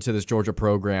coming into this Georgia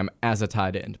program as a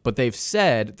tight end, but they've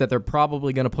said that they're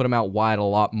probably going to put him out wide a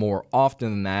lot more often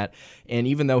than that, and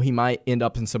even though he might end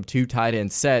up in some 2 tight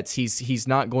end sets, he's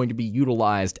not going to be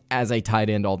utilized as a tight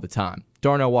end all the time.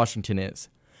 Darnell Washington is.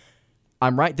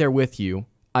 I'm right there with you.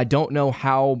 I don't know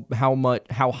how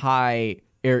high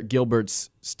Eric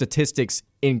Gilbert's statistics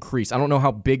increase. I don't know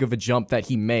how big of a jump that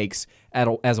he makes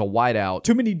as a wideout.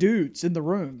 Too many dudes in the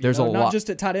room. There's a lot, not just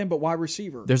at tight end, but wide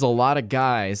receiver. There's a lot of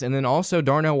guys. And then also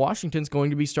Darnell Washington's going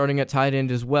to be starting at tight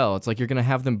end as well. It's like you're going to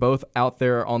have them both out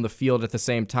there on the field at the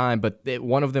same time, but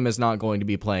one of them is not going to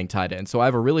be playing tight end. So I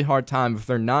have a really hard time if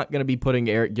they're not going to be putting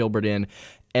Eric Gilbert in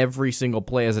every single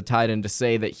play as a tight end to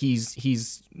say that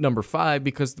he's number 5,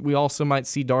 because we also might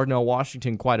see Darnell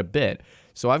Washington quite a bit.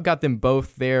 So I've got them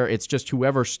both there. It's just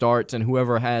whoever starts and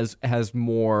whoever has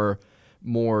more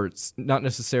not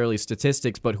necessarily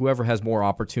statistics, but whoever has more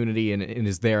opportunity and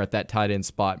is there at that tight end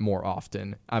spot more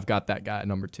often. I've got that guy at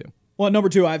number 2. Well, at number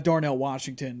 2, I have Darnell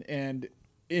Washington, and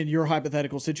in your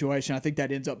hypothetical situation, I think that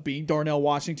ends up being Darnell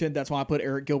Washington. That's why I put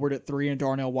Eric Gilbert at 3 and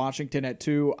Darnell Washington at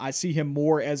 2. I see him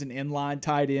more as an inline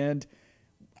tight end.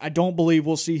 I don't believe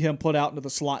we'll see him put out into the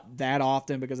slot that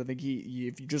often, because I think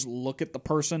if you just look at the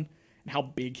person and how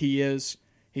big he is,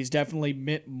 he's definitely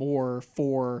meant more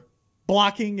for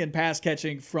blocking and pass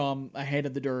catching from a hand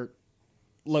in the dirt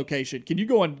location. Can you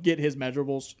go and get his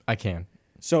measurables? I can.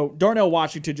 So Darnell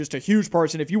Washington, just a huge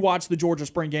person. If you watch the Georgia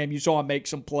spring game, you saw him make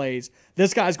some plays.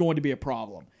 This guy's going to be a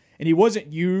problem. And he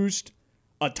wasn't used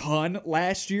a ton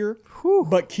last year. Whew.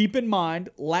 But keep in mind,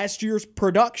 last year's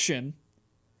production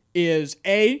is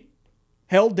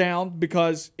held down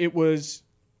because it was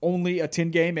only a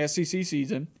 10-game SEC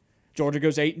season. Georgia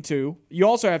goes 8-2. You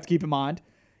also have to keep in mind,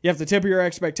 you have to temper your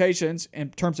expectations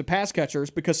in terms of pass catchers,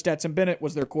 because Stetson Bennett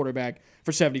was their quarterback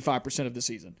for 75% of the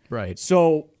season. Right.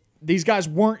 So these guys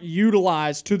weren't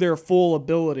utilized to their full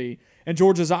ability, and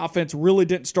Georgia's offense really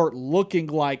didn't start looking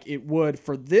like it would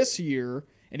for this year.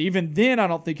 And even then, I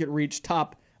don't think it reached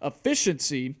top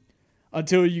efficiency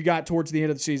until you got towards the end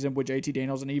of the season with JT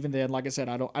Daniels. And even then, like I said,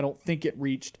 I don't think it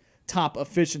reached top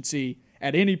efficiency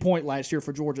at any point last year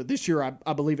for Georgia. This year,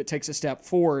 I believe it takes a step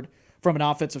forward from an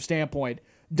offensive standpoint.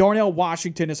 Darnell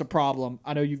Washington is a problem.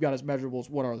 I know you've got his measurables.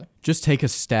 What are they? Just take a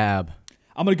stab.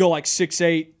 I'm going to go like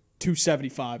 6'8",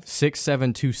 275. 6'7",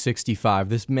 265.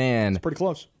 This man... It's pretty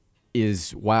close.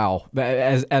 Is, wow.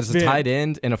 As a tight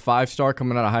end and a 5-star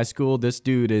coming out of high school, this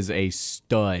dude is a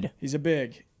stud. He's a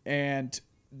big. And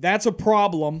that's a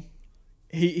problem.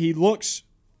 He looks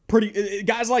pretty...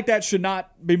 Guys like that should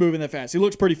not be moving that fast. He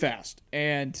looks pretty fast.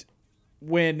 And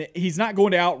when he's not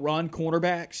going to outrun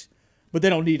cornerbacks, but they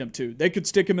don't need him to. They could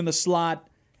stick him in the slot,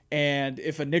 and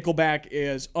if a nickelback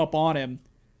is up on him,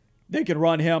 they can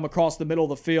run him across the middle of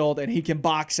the field, and he can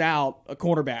box out a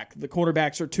cornerback. The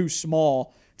cornerbacks are too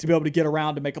small to be able to get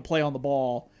around to make a play on the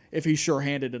ball if he's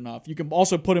sure-handed enough. You can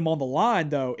also put him on the line,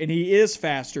 though, and he is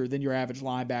faster than your average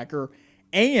linebacker.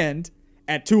 And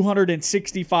at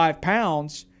 265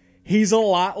 pounds, he's a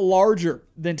lot larger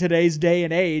than today's day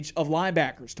and age of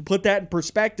linebackers. To put that in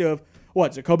perspective,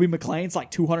 Zacoby McClain's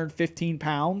like 215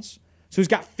 pounds? So he's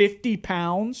got 50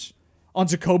 pounds on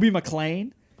Zacoby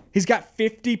McClain. He's got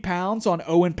 50 pounds on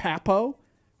Owen Papo,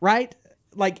 right?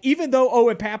 Like, even though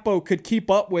Owen Papo could keep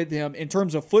up with him in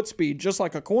terms of foot speed, just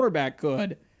like a cornerback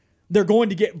could, they're going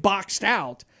to get boxed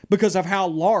out because of how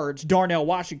large Darnell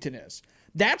Washington is.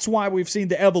 That's why we've seen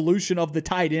the evolution of the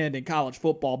tight end in college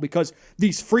football, because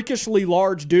these freakishly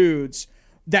large dudes,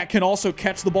 that can also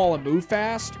catch the ball and move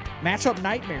fast, matchup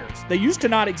nightmares. They used to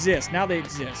not exist. Now they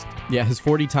exist. Yeah, his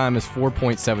 40 time is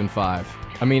 4.75.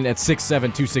 I mean, at 6'7",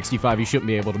 265, you shouldn't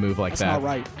be able to move like that.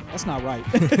 That's not right.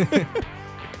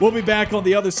 We'll be back on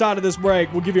the other side of this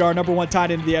break. We'll give you our number one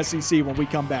tight end in the SEC when we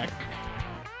come back.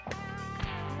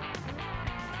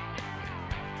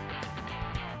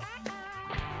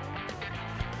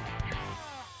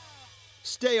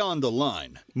 Stay on the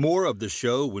line. More of the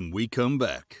show when we come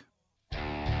back.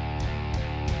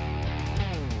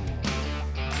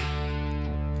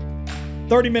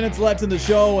 30 minutes left in the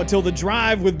show until the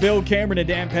drive with Bill Cameron and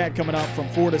Dan Pack coming up from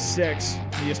 4 to 6.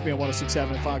 ESPN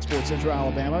 106.7 and Fox Sports Central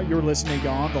Alabama. You're listening to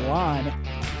On the Line.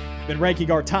 Been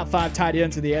ranking our top 5 tight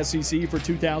ends in the SEC for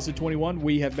 2021.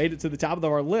 We have made it to the top of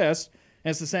our list,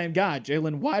 and it's the same guy,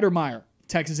 Jalen Weidermeyer,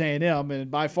 Texas A&M.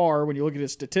 And by far, when you look at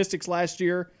his statistics last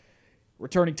year,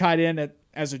 returning tight end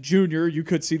as a junior, you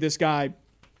could see this guy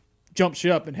jump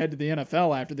ship and head to the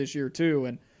NFL after this year too.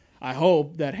 And I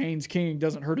hope that Haynes King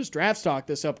doesn't hurt his draft stock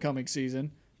this upcoming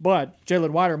season. But Jalen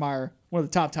Weidermeyer, one of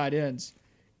the top tight ends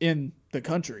in the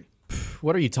country.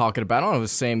 What are you talking about? I don't know the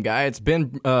same guy. It's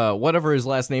been whatever his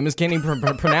last name is. Can't even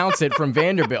pronounce it from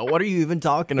Vanderbilt. What are you even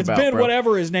talking about, It's been bro?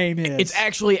 whatever his name is. It's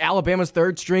actually Alabama's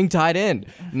third-string tight end.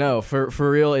 No, for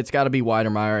real, it's got to be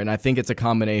Weidermeyer, and I think it's a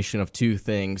combination of two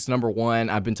things. Number one,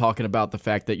 I've been talking about the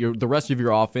fact that the rest of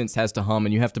your offense has to hum,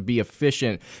 and you have to be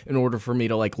efficient in order for me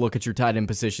to look at your tight end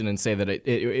position and say that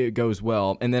it goes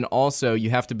well. And then also, you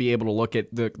have to be able to look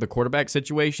at the quarterback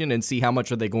situation and see how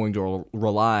much are they going to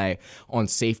rely on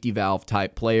safety valve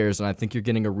type players, and I think you're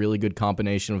getting a really good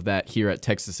combination of that here at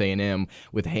Texas A&M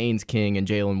with Haynes King and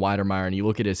Jalen Weidermeyer, and you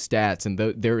look at his stats, and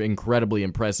they're incredibly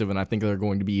impressive, and I think they're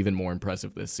going to be even more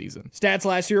impressive this season. Stats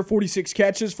last year, 46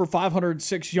 catches for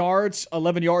 506 yards,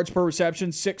 11 yards per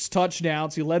reception, 6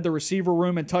 touchdowns. He led the receiver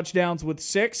room in touchdowns with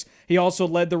 6. He also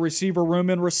led the receiver room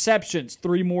in receptions,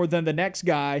 3 more than the next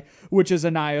guy, which is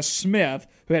Aniyah Smith,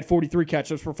 who had 43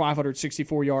 catches for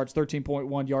 564 yards,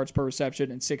 13.1 yards per reception,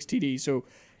 and 6 TDs. So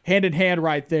hand in hand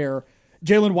right there.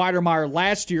 Jalen Weidermeyer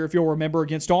last year, if you'll remember,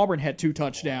 against Auburn had 2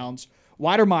 touchdowns.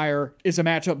 Weidermeyer is a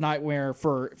matchup nightmare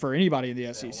for anybody in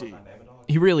the SEC.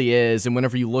 He really is, and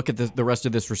whenever you look at the rest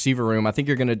of this receiver room, I think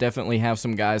you're going to definitely have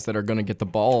some guys that are going to get the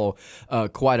ball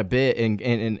quite a bit in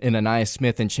Aniyah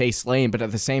Smith and Chase Lane, but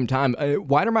at the same time,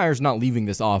 Weidermeyer's not leaving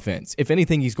this offense. If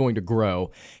anything, he's going to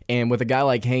grow, and with a guy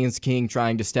like Haynes King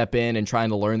trying to step in and trying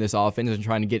to learn this offense and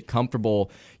trying to get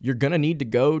comfortable, you're going to need to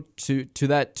go to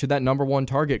that number one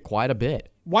target quite a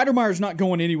bit. Weidermeyer's not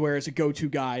going anywhere as a go-to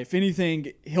guy. If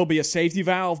anything, he'll be a safety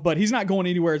valve, but he's not going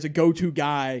anywhere as a go-to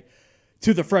guy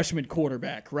to the freshman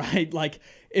quarterback, right?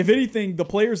 If anything, the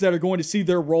players that are going to see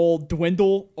their role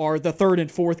dwindle are the 3rd and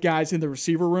 4th guys in the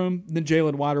receiver room than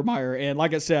Jalen Weidermeyer. And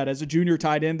like I said, as a junior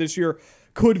tight end this year,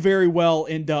 could very well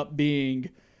end up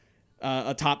being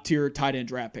a top-tier tight end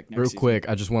draft pick next season. Quick,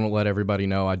 I just want to let everybody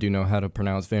know I do know how to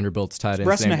pronounce Vanderbilt's tight end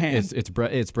name.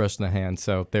 It's Bresnahan.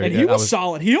 So there. And he was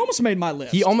solid. He almost made my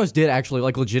list. He almost did, actually.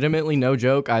 Legitimately, no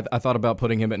joke. I thought about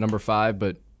putting him at number 5,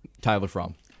 but Tyler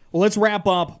Fromm. Well, let's wrap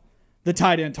up the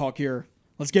tight end talk here.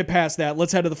 Let's get past that.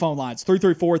 Let's head to the phone lines.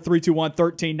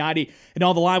 334-321-1390. And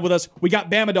on the line with us, we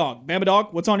got Bama Dog. Bama Dog,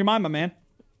 what's on your mind, my man?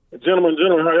 Gentlemen,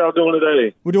 how y'all doing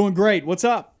today? We're doing great. What's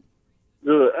up?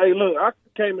 Good. Hey, look, I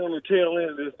came on the tail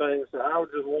end of this thing, so I was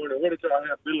just wondering, what did y'all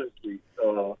have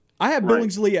Billingsley? I have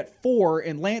Billingsley at 4,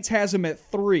 and Lance has him at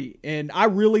 3. And I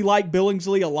really like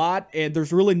Billingsley a lot, and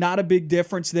there's really not a big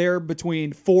difference there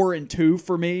between 4 and 2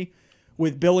 for me,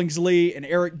 with Billingsley and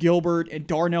Eric Gilbert and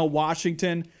Darnell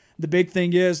Washington. The big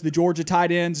thing is the Georgia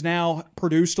tight ends now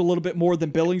produced a little bit more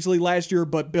than Billingsley last year,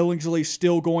 but Billingsley's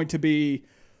still going to be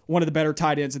one of the better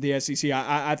tight ends in the SEC.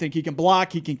 I think he can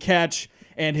block, he can catch,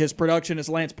 and his production, as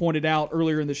Lance pointed out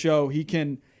earlier in the show,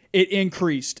 it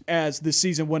increased as the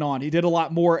season went on. He did a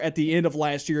lot more at the end of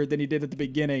last year than he did at the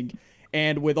beginning.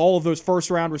 And with all of those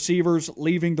first-round receivers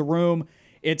leaving the room,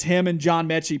 it's him and John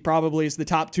Mechie probably as the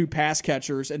top 2 pass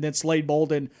catchers, and then Slade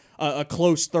Bolden a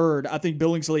close 3rd. I think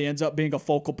Billingsley ends up being a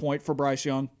focal point for Bryce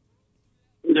Young.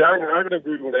 Yeah, I can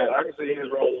agree with that. I can see his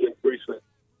role increasing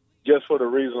just for the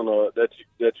reason that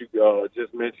you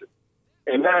just mentioned.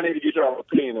 And now I need to get your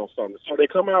opinion on something. So they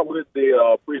come out with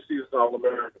the preseason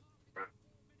All-American.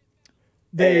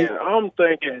 And I'm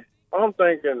thinking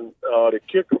the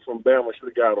kicker from Bama should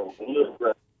have got on a little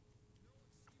bit.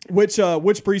 Which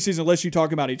preseason list are you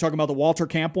talking about? Are you talking about the Walter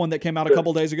Camp one that came out a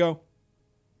couple days ago?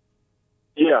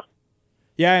 Yeah.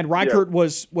 Yeah, and Reichert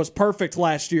was perfect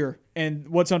last year. And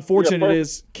what's unfortunate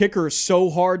is kicker is so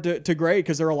hard to grade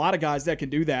because there are a lot of guys that can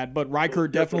do that, but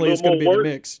Reichert definitely is going to be in the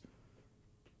mix.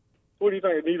 What do you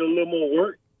think? It need a little more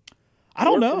work? I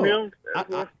don't Work for know.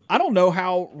 him. I don't know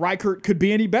how Reichert could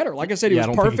be any better. Like I said, he Yeah, I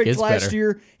was don't think it perfect gets last better.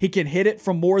 year. He can hit it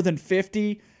from more than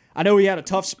 50. I know he had a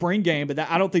tough spring game, but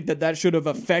I don't think that should have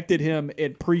affected him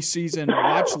in preseason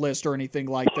watch list or anything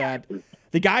like that.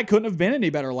 The guy couldn't have been any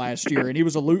better last year, and he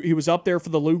was up there for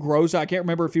the Lou Groza. I can't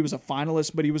remember if he was a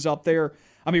finalist, but he was up there.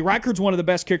 I mean, Reichert's one of the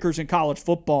best kickers in college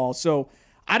football. So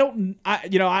I didn't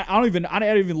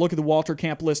even look at the Walter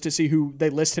Camp list to see who they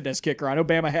listed as kicker. I know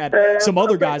Bama had some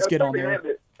other guys get on there.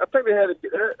 I think they had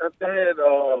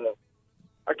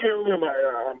I can't remember.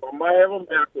 I might have them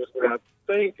backwards, but I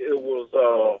think it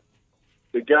was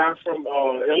the guy from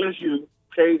LSU,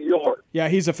 Cade York. Yeah,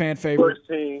 he's a fan favorite. First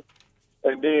team,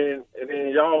 and then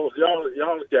y'all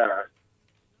guy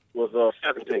was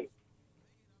 17.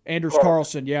 Anders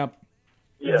Carlson, yeah.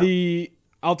 Yeah.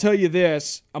 I'll tell you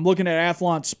this. I'm looking at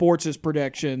Athlon Sports'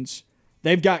 predictions.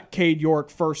 They've got Cade York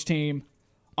first team,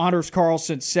 Anders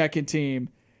Carlson second team,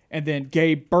 and then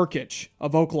Gabe Burkich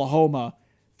of Oklahoma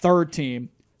third team.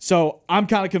 So I'm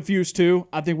kind of confused too.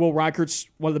 I think Will Reichert's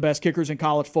one of the best kickers in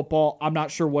college football. I'm not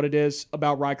sure what it is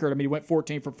about Reichert. I mean, he went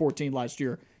 14 for 14 last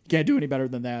year. You can't do any better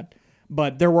than that.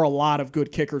 But there were a lot of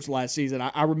good kickers last season.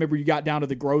 I remember you got down to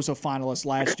the Groza finalists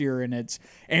last year, and it's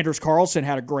Anders Carlson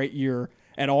had a great year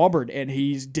at Auburn, and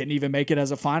he didn't even make it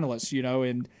as a finalist,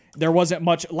 and there wasn't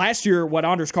much. Last year, what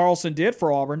Anders Carlson did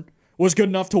for Auburn was good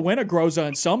enough to win a Groza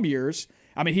in some years.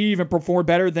 I mean, he even performed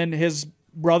better than his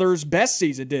brother's best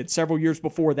season did several years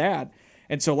before that.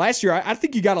 And so last year, I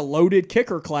think you got a loaded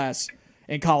kicker class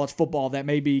in college football that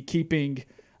may be keeping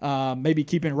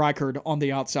Reichert on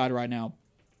the outside right now.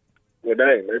 Well,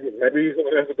 dang, maybe he's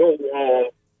going to have to go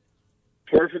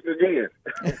perfect again.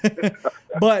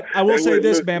 But I will say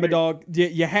this, Bama Dog,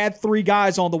 you had three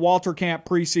guys on the Walter Camp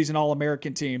preseason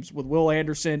All-American teams with Will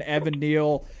Anderson, Evan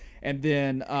Neal, and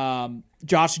then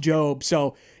Josh Jobe.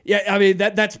 So, yeah, I mean,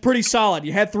 that's pretty solid.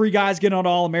 You had three guys get on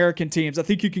All-American teams. I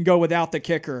think you can go without the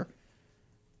kicker.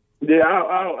 Yeah,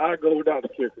 I'll go without the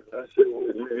kicker. I should,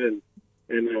 and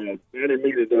I didn't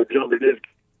mean to jump in this.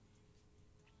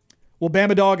 Well,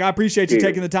 Bama Dog, I appreciate you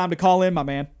taking the time to call in, my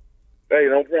man. Hey,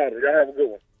 no problem. Y'all have a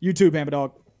good one. You too, Bama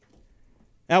Dog.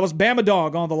 That was Bama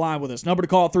Dog on the line with us. Number to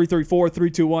call,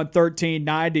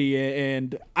 334-321-1390.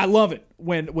 And I love it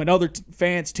when other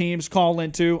fans, teams call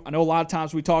in too. I know a lot of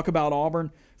times we talk about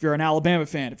Auburn. If you're an Alabama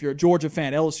fan, if you're a Georgia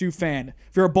fan, LSU fan,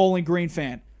 if you're a Bowling Green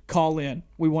fan, call in.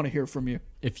 We want to hear from you.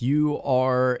 If you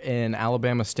are an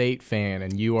Alabama State fan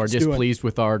and you are displeased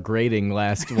with our grading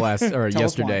last or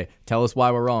yesterday, tell us why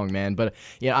we're wrong, man. But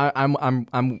yeah, I'm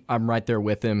right there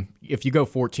with him. If you go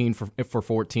 14 for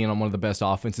 14 on one of the best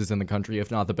offenses in the country,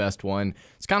 if not the best one,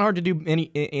 it's kind of hard to do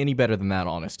any better than that,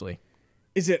 honestly.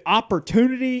 Is it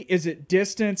opportunity? Is it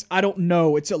distance? I don't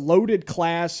know. It's a loaded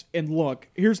class. And look,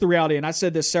 here's the reality, and I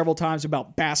said this several times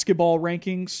about basketball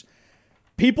rankings.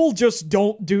 People just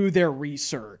don't do their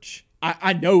research.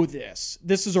 I know this.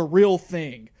 This is a real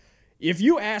thing. If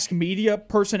you ask media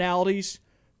personalities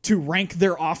to rank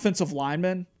their offensive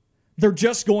linemen, they're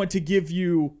just going to give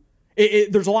you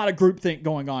there's a lot of groupthink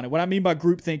going on. And what I mean by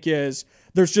groupthink is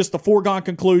there's just the foregone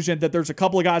conclusion that there's a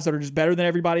couple of guys that are just better than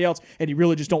everybody else, and you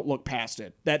really just don't look past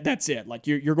it. That's it. Like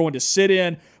you're going to sit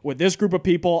in with this group of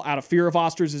people out of fear of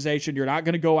ostracization. You're not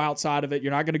going to go outside of it.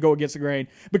 You're not going to go against the grain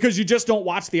because you just don't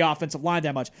watch the offensive line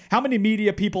that much. How many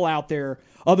media people out there,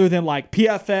 other than like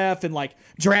PFF and like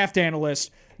draft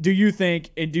analysts, do you think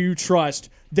and do you trust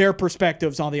their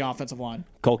perspectives on the offensive line?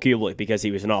 Cole Kubelik, because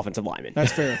he was an offensive lineman.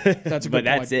 That's fair. That's a good But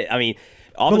that's point. it. I mean,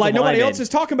 But like nobody else is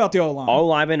talking about the O-line.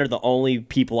 O-linemen are the only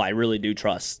people I really do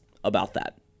trust about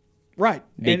that. Right.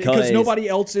 Because nobody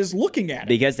else is looking at it.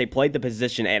 Because they played the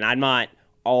position, and I'm not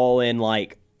all in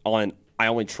I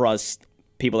only trust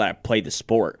people that have played the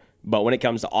sport. But when it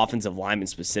comes to offensive linemen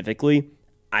specifically,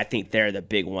 I think they're the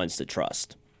big ones to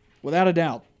trust. Without a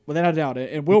doubt. Without a doubt.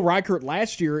 And Will Reichert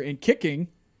last year in kicking,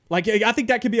 like I think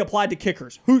that could be applied to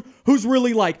kickers. Who's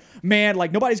really like, man,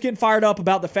 like nobody's getting fired up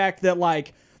about the fact that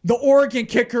like the Oregon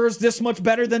kicker is this much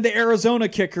better than the Arizona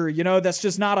kicker. That's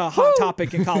just not a hot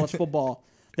topic in college football.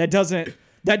 That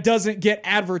doesn't get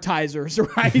advertisers,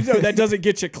 right? That doesn't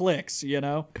get you clicks,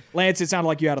 Lance, it sounded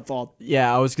like you had a thought.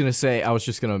 Yeah, I was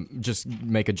just going to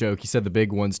make a joke. You said the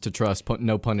big ones to trust,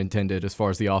 no pun intended, as far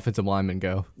as the offensive linemen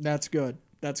go. That's good.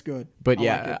 That's good. But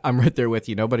yeah, I'm right there with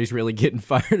you. Nobody's really getting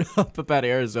fired up about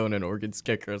Arizona and Oregon's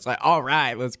kicker. It's like, all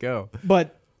right, let's go.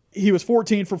 But he was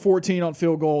 14 for 14 on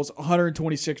field goals,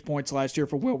 126 points last year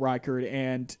for Will Reichert.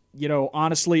 And,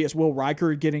 honestly, is Will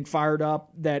Reichert getting fired up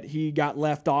that he got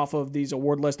left off of these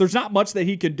award lists? There's not much that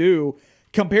he could do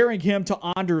comparing him to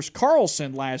Anders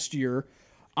Carlson last year.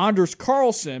 Anders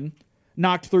Carlson,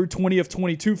 knocked through 20 of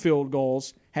 22 field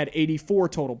goals, had 84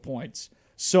 total points.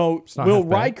 So not Will half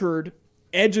bad. Reichard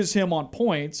edges him on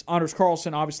points. Anders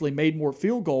Carlson obviously made more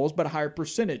field goals, but a higher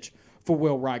percentage for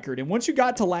Will Reichard. And once you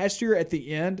got to last year at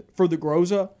the end for the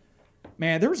Groza,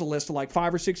 man, there was a list of like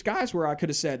 5 or 6 guys where I could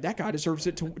have said that guy deserves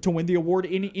it to win the award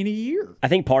any year. I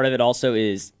think part of it also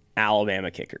is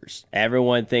Alabama kickers.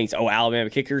 Everyone thinks, Alabama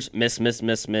kickers miss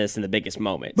in the biggest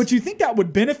moments. But you think that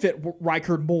would benefit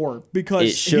Reichard more because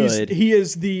It should.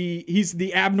 he's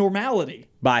the abnormality.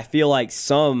 But I feel like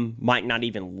some might not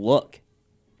even look.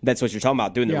 That's what you're talking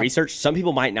about, doing the research. Some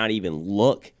people might not even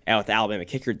look at what the Alabama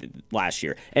kicker did last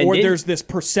year. And or there's this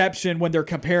perception when they're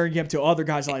comparing him to other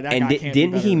guys like that. And guy can't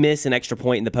didn't be he better. miss an extra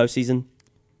point in the postseason?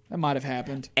 That might have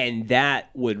happened. And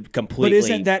that would completely. But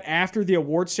isn't that after the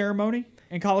award ceremony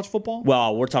in college football?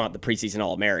 Well, we're talking about the preseason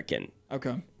All-American.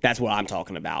 Okay. That's what I'm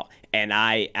talking about. And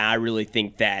I really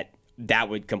think that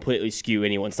would completely skew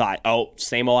anyone's thought.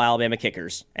 Same old Alabama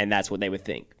kickers. And that's what they would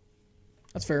think.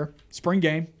 That's fair. Spring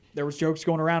game. There was jokes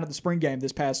going around at the spring game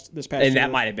this past And year. that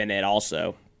might have been it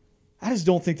also. I just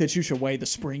don't think that you should weigh the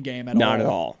spring game at all. Not at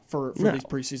all. For No. these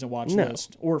preseason watch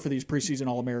lists or for these preseason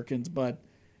All-Americans, but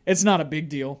it's not a big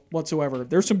deal whatsoever.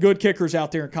 There's some good kickers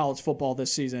out there in college football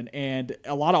this season, and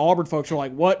a lot of Auburn folks are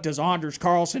like, what does Anders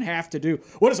Carlson have to do?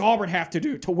 What does Auburn have to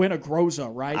do to win a Groza,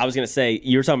 right? I was going to say,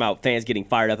 you were talking about fans getting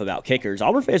fired up about kickers.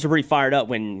 Auburn fans were pretty fired up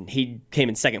when he came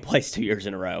in second place 2 years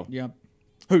in a row. Yeah.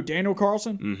 Who, Daniel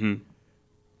Carlson? Mm-hmm.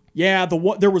 Yeah,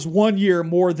 there was 1 year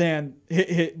more than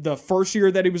the first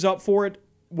year that he was up for it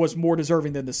was more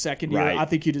deserving than the second year. Right. I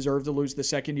think he deserved to lose the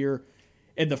second year.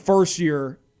 In the first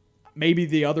year, maybe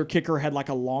the other kicker had like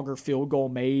a longer field goal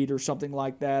made or something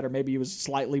like that, or maybe he was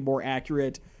slightly more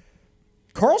accurate.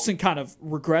 Carlson kind of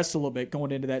regressed a little bit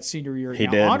going into that senior year. He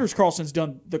now, did. Anders Carlson's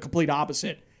done the complete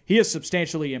opposite. He has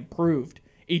substantially improved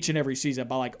each and every season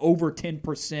by like over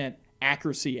 10%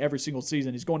 accuracy every single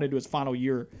season. He's going into his final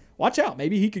year. Watch out.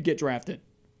 Maybe he could get drafted.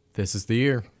 This is the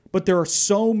year. But there are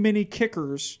so many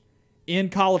kickers in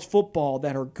college football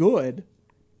that are good.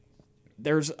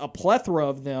 There's a plethora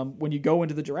of them when you go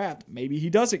into the draft. Maybe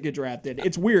he doesn't get drafted.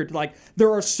 It's weird. Like,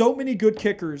 there are so many good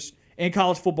kickers in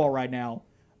college football right now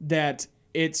that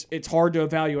it's hard to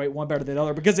evaluate one better than the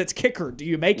other because it's kicker. Do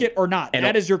you make it or not? And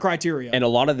that is your criteria. And a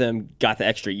lot of them got the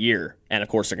extra year, and of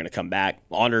course they're going to come back.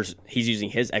 Anders, he's using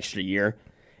his extra year.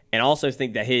 And I also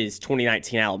think that his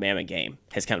 2019 Alabama game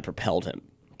has kind of propelled him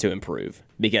to improve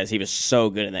because he was so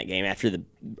good in that game.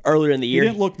 Earlier in the he year,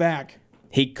 didn't look back.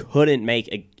 he couldn't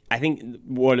make I think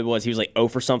what it was, he was like 0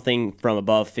 for something from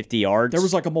above 50 yards. There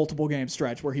was like a multiple game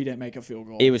stretch where he didn't make a field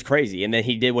goal. It was crazy. And then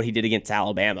he did what he did against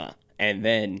Alabama. And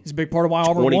then He's a big part of why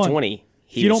Auburn won. 2020,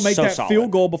 If you don't was make so that solid.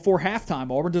 field goal before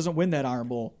halftime, Auburn doesn't win that Iron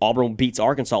Bowl. Auburn beats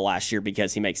Arkansas last year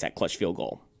because he makes that clutch field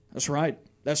goal. That's right.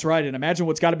 That's right. And imagine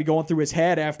what's got to be going through his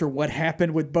head after what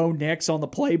happened with Bo Nix on the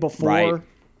play before. Right.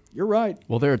 You're right.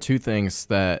 Well, there are two things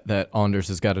that Anders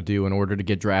has got to do in order to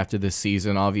get drafted this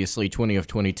season. Obviously, 20 of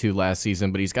 22 last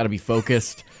season, but he's got to be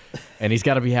focused and he's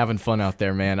got to be having fun out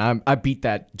there, man. I beat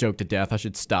that joke to death. I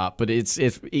should stop. But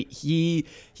he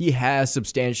has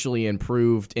substantially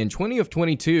improved, and 20 of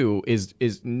 22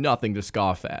 is nothing to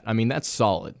scoff at. I mean, that's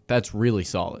solid. That's really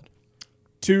solid.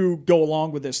 To go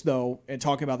along with this, though, and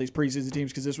talking about these preseason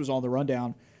teams, because this was on the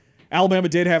rundown, Alabama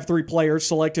did have 3 players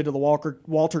selected to the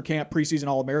Walter Camp preseason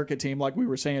All-America team, like we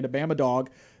were saying to Bama Dog.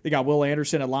 They got Will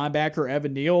Anderson at linebacker,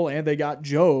 Evan Neal, and they got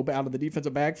Jobe out of the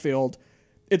defensive backfield.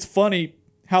 It's funny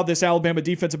how this Alabama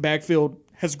defensive backfield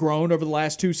has grown over the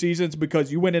last 2 seasons because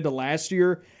you went into last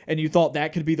year and you thought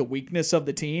that could be the weakness of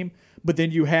the team, but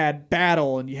then you had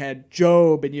Battle and you had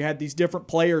Jobe and you had these different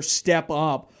players step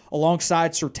up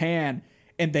alongside Surtain,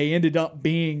 and they ended up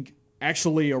being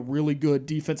actually a really good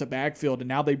defensive backfield, and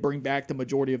now they bring back the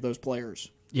majority of those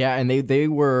players. Yeah, and they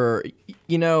were,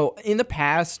 in the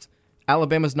past,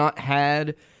 Alabama's not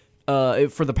had,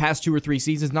 for the past 2 or 3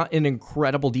 seasons, not an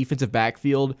incredible defensive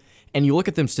backfield. And you look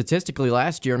at them statistically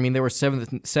last year, I mean, they were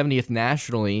 70th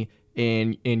nationally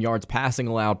in yards passing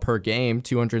allowed per game,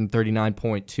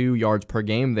 239.2 yards per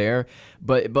game there.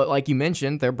 But like you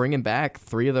mentioned, they're bringing back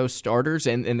 3 of those starters,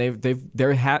 and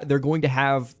they're going to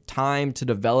have time to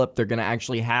develop. They're going to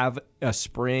actually have a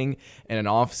spring and an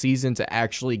off season to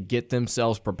actually get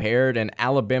themselves prepared. And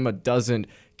Alabama doesn't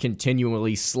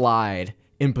continually slide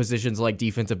in positions like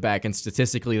defensive back, and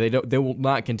statistically, they will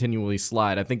not continually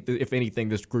slide. I think that if anything,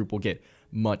 this group will get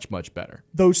much, much better.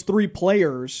 Those 3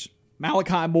 players,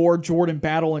 Malachi Moore, Jordan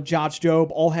Battle, and Josh Jobe,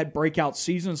 all had breakout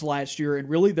seasons last year, and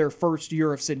really their first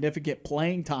year of significant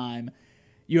playing time.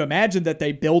 You imagine that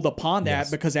they build upon that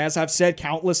because, as I've said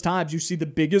countless times, you see the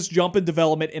biggest jump in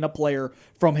development in a player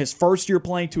from his first year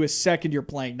playing to his second year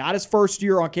playing. Not his first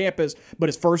year on campus, but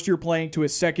his first year playing to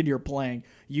his second year playing.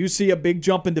 You see a big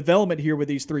jump in development here with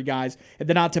these three guys. And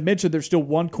then not to mention there's still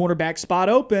one cornerback spot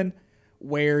open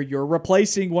where you're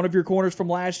replacing one of your corners from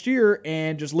last year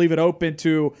and just leave it open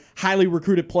to highly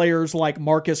recruited players like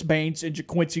Marcus Baines and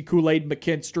Quincy Kool-Aid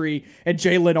McKinstry and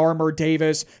Jalen Armour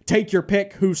Davis. Take your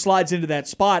pick who slides into that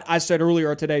spot. I said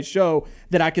earlier on today's show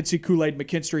that I could see Kool-Aid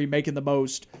McKinstry making the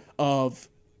most of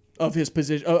his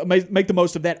position, make the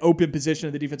most of that open position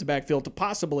in the defensive backfield to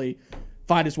possibly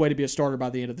find his way to be a starter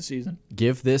by the end of the season.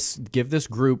 Give this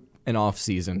group an off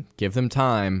season. Give them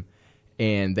time.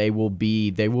 And they will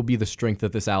be the strength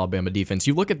of this Alabama defense.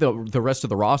 You look at the rest of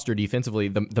the roster defensively,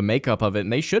 the makeup of it,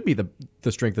 and they should be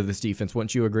the strength of this defense.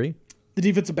 Wouldn't you agree? The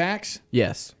defensive backs?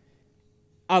 Yes.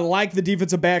 I like the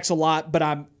defensive backs a lot, but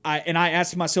I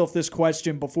asked myself this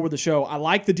question before the show. I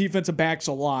like the defensive backs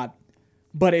a lot,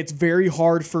 but it's very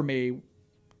hard for me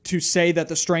to say that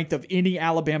the strength of any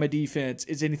Alabama defense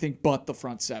is anything but the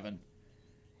front seven,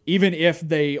 even if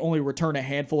they only return a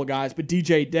handful of guys. But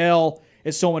DJ Dell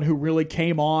is someone who really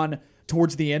came on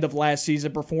towards the end of last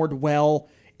season, performed well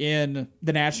in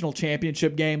the national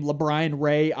championship game. LeBryan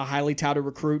Ray, a highly touted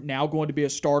recruit, now going to be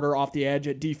a starter off the edge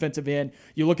at defensive end.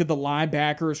 You look at the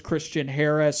linebackers, Christian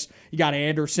Harris, you got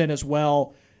Anderson as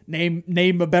well. Name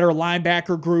a better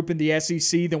linebacker group in the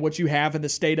SEC than what you have in the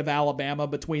state of Alabama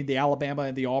between the Alabama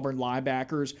and the Auburn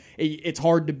linebackers. It's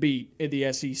hard to beat in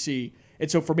the SEC. And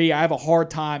so for me, I have a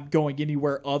hard time going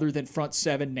anywhere other than front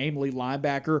seven, namely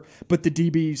linebacker. But the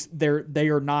DBs,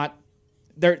 they're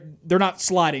not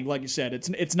sliding, like you said.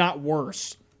 It's not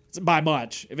worse by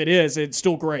much. If it is, it's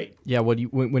still great. Yeah, when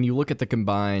you look at the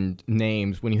combined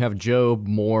names, when you have Jobe,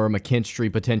 Moore,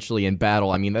 McKinstry potentially in battle,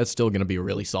 I mean, that's still going to be a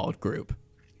really solid group.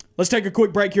 Let's take a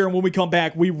quick break here, and when we come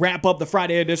back, we wrap up the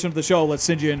Friday edition of the show. Let's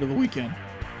send you into the weekend.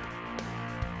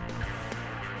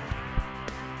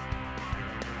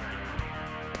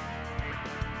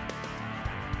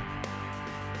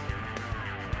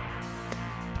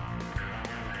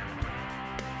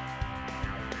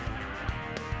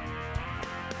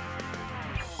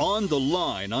 On the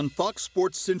Line on Fox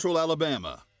Sports Central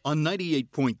Alabama on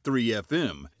 98.3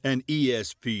 FM and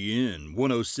ESPN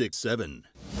 106.7.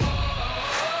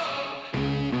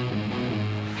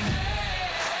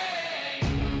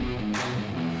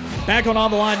 Back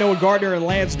on the Line, Noah Gardner and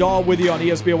Lance Dahl with you on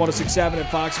ESPN 106.7 and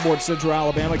Fox Sports Central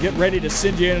Alabama. Get ready to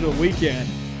send you into the weekend.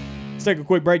 Let's take a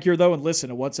quick break here, though, and listen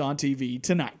to what's on TV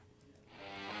tonight.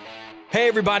 Hey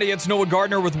everybody, it's Noah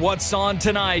Gardner with What's On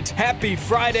Tonight. Happy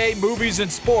Friday, movies and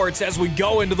sports as we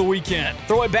go into the weekend.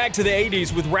 Throw it back to the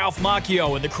 80s with Ralph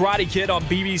Macchio and The Karate Kid on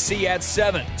BBC at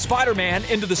 7. Spider-Man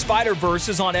Into the Spider-Verse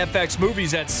is on FX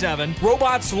Movies at 7.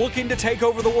 Robots Looking to Take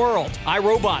Over the World.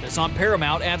 iRobot is on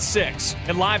Paramount at 6.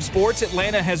 In live sports,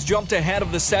 Atlanta has jumped ahead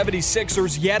of the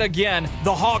 76ers yet again.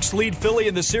 The Hawks lead Philly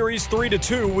in the series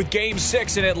 3-2 with Game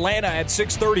 6 in Atlanta at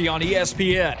 6:30 on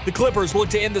ESPN. The Clippers look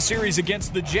to end the series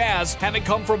against the Jazz, having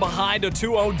come from behind a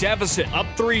 2-0 deficit. Up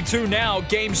 3-2 now,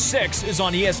 Game 6 is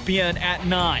on ESPN at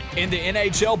 9. In the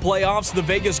NHL playoffs, the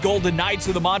Vegas Golden Knights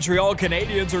and the Montreal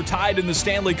Canadiens are tied in the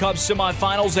Stanley Cup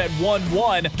semifinals at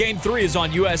 1-1. Game 3 is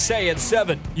on USA at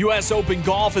 7. US Open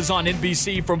Golf is on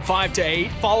NBC from 5 to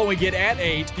 8. Following it at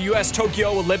 8, the US Tokyo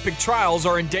Olympic Trials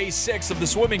are in Day 6 of the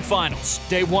swimming finals.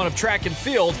 Day 1 of track and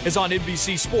field is on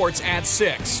NBC Sports at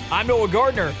 6. I'm Noah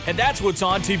Gardner, and that's what's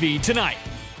on TV tonight.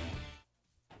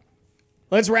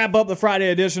 Let's wrap up the Friday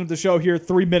edition of the show here.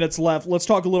 3 minutes left. Let's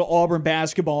talk a little Auburn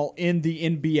basketball in the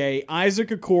NBA. Isaac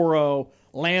Okoro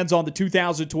lands on the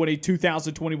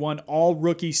 2020-2021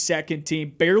 all-rookie second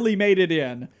team. Barely made it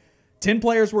in. 10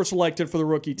 players were selected for the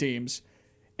rookie teams.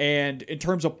 And in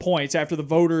terms of points, after the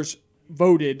voters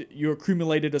voted, you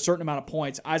accumulated a certain amount of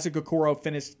points. Isaac Okoro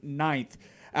finished 9th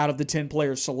out of the 10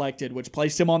 players selected, which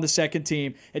placed him on the second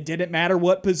team. It didn't matter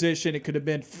what position. It could have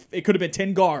been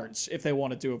 10 guards if they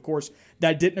wanted to. Of course,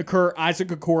 that didn't occur. Isaac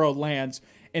Okoro lands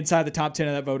inside the top 10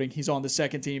 of that voting. He's on the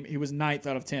second team. He was 9th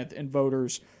out of 10th in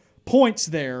voters' points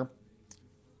there.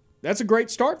 That's a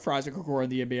great start for Isaac Okoro in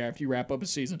the NBA after you wrap up a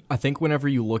season. I think whenever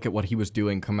you look at what he was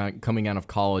doing coming out of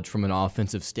college from an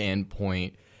offensive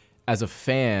standpoint, as a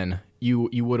fan, you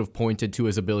would have pointed to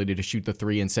his ability to shoot the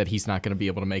three and said he's not going to be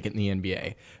able to make it in the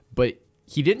NBA. But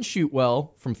he didn't shoot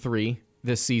well from three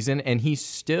this season, and he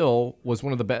still was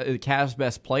one of the Cavs'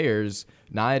 best players,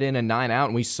 9 in and 9 out.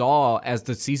 And we saw as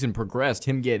the season progressed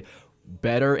him get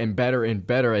better and better and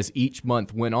better as each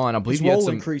month went on. I believe his role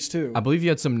increased too. I believe you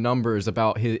had some numbers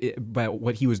about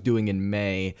what he was doing in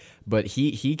May, but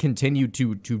he continued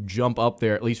to jump up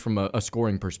there, at least from a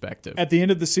scoring perspective. At the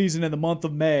end of the season, in the month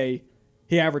of May,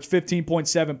 he averaged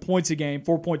 15.7 points a game,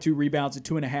 4.2 rebounds, and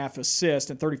 2.5 assists,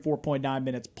 and 34.9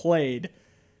 minutes played.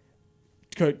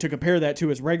 To compare that to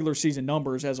his regular season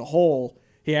numbers as a whole,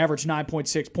 he averaged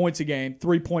 9.6 points a game,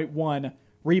 3.1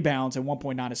 rebounds, and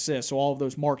 1.9 assists. So all of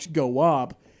those marks go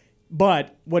up.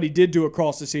 But what he did do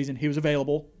across the season, he was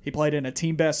available. He played in a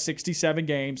team-best 67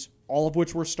 games, all of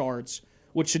which were starts,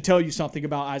 which should tell you something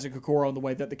about Isaac Okoro and the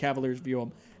way that the Cavaliers view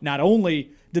him. Not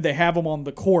only did they have him on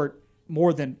the court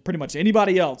more than pretty much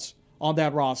anybody else on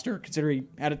that roster, considering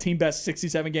he had a team-best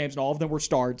 67 games and all of them were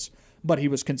starts, but he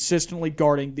was consistently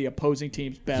guarding the opposing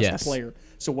team's best player.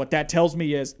 So what that tells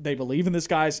me is they believe in this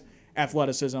guy's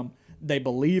athleticism. They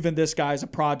believe in this guy as a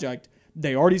project.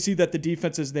 They already see that the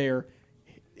defense is there.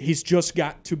 He's just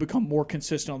got to become more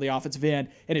consistent on the offensive end,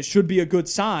 and it should be a good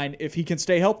sign if he can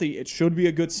stay healthy. It should be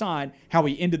a good sign how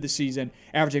he ended the season,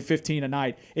 averaging 15 a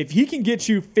night. If he can get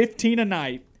you 15 a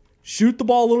night, shoot the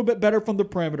ball a little bit better from the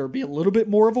perimeter, be a little bit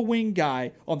more of a wing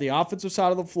guy on the offensive side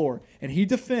of the floor, and he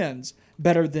defends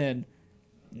better than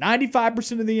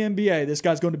 95% of the NBA, this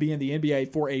guy's going to be in the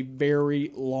NBA for a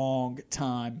very long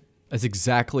time. That's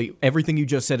exactly, everything you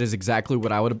just said is exactly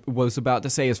what I was about to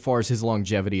say as far as his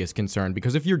longevity is concerned.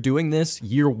 Because if you're doing this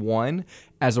year one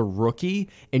as a rookie,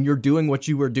 and you're doing what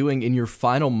you were doing in your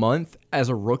final month as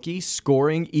a rookie,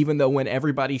 scoring, even though when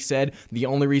everybody said the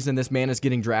only reason this man is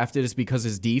getting drafted is because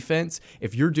his defense,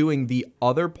 if you're doing the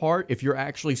other part, if you're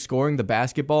actually scoring the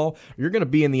basketball, you're going to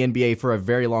be in the NBA for a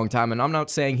very long time. And I'm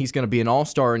not saying he's going to be an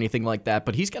all-star or anything like that,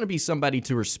 but he's going to be somebody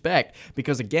to respect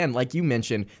because, again, like you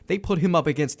mentioned, they put him up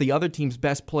against the other team's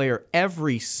best player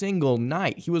every single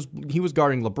night. He was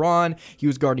guarding LeBron, he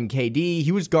was guarding KD,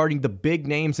 he was guarding the big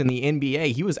names in the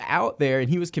NBA. He was out there and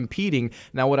he was competing.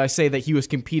 Now, would I say that he was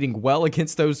competing well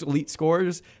against those elite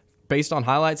scorers? Based on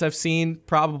highlights I've seen,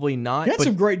 probably not. He had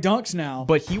some great dunks now.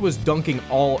 But he was dunking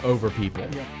all over people.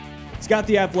 Yeah. He's got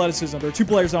the athleticism. There are two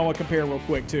players I want to compare real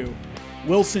quick, too.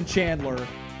 Wilson Chandler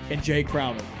and Jay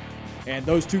Crowder. And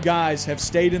those two guys have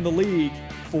stayed in the league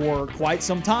for quite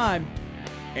some time,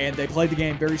 and they played the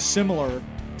game very similar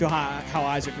to how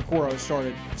Isaac Okoro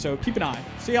started. So keep an eye.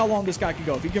 See how long this guy can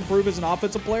go. If he can prove as an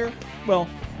offensive player, well,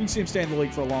 you can see him stay in the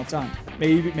league for a long time.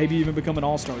 Maybe even become an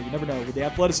all-star. You never know. With the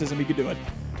athleticism, he could do it.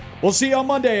 We'll see you on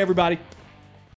Monday, everybody.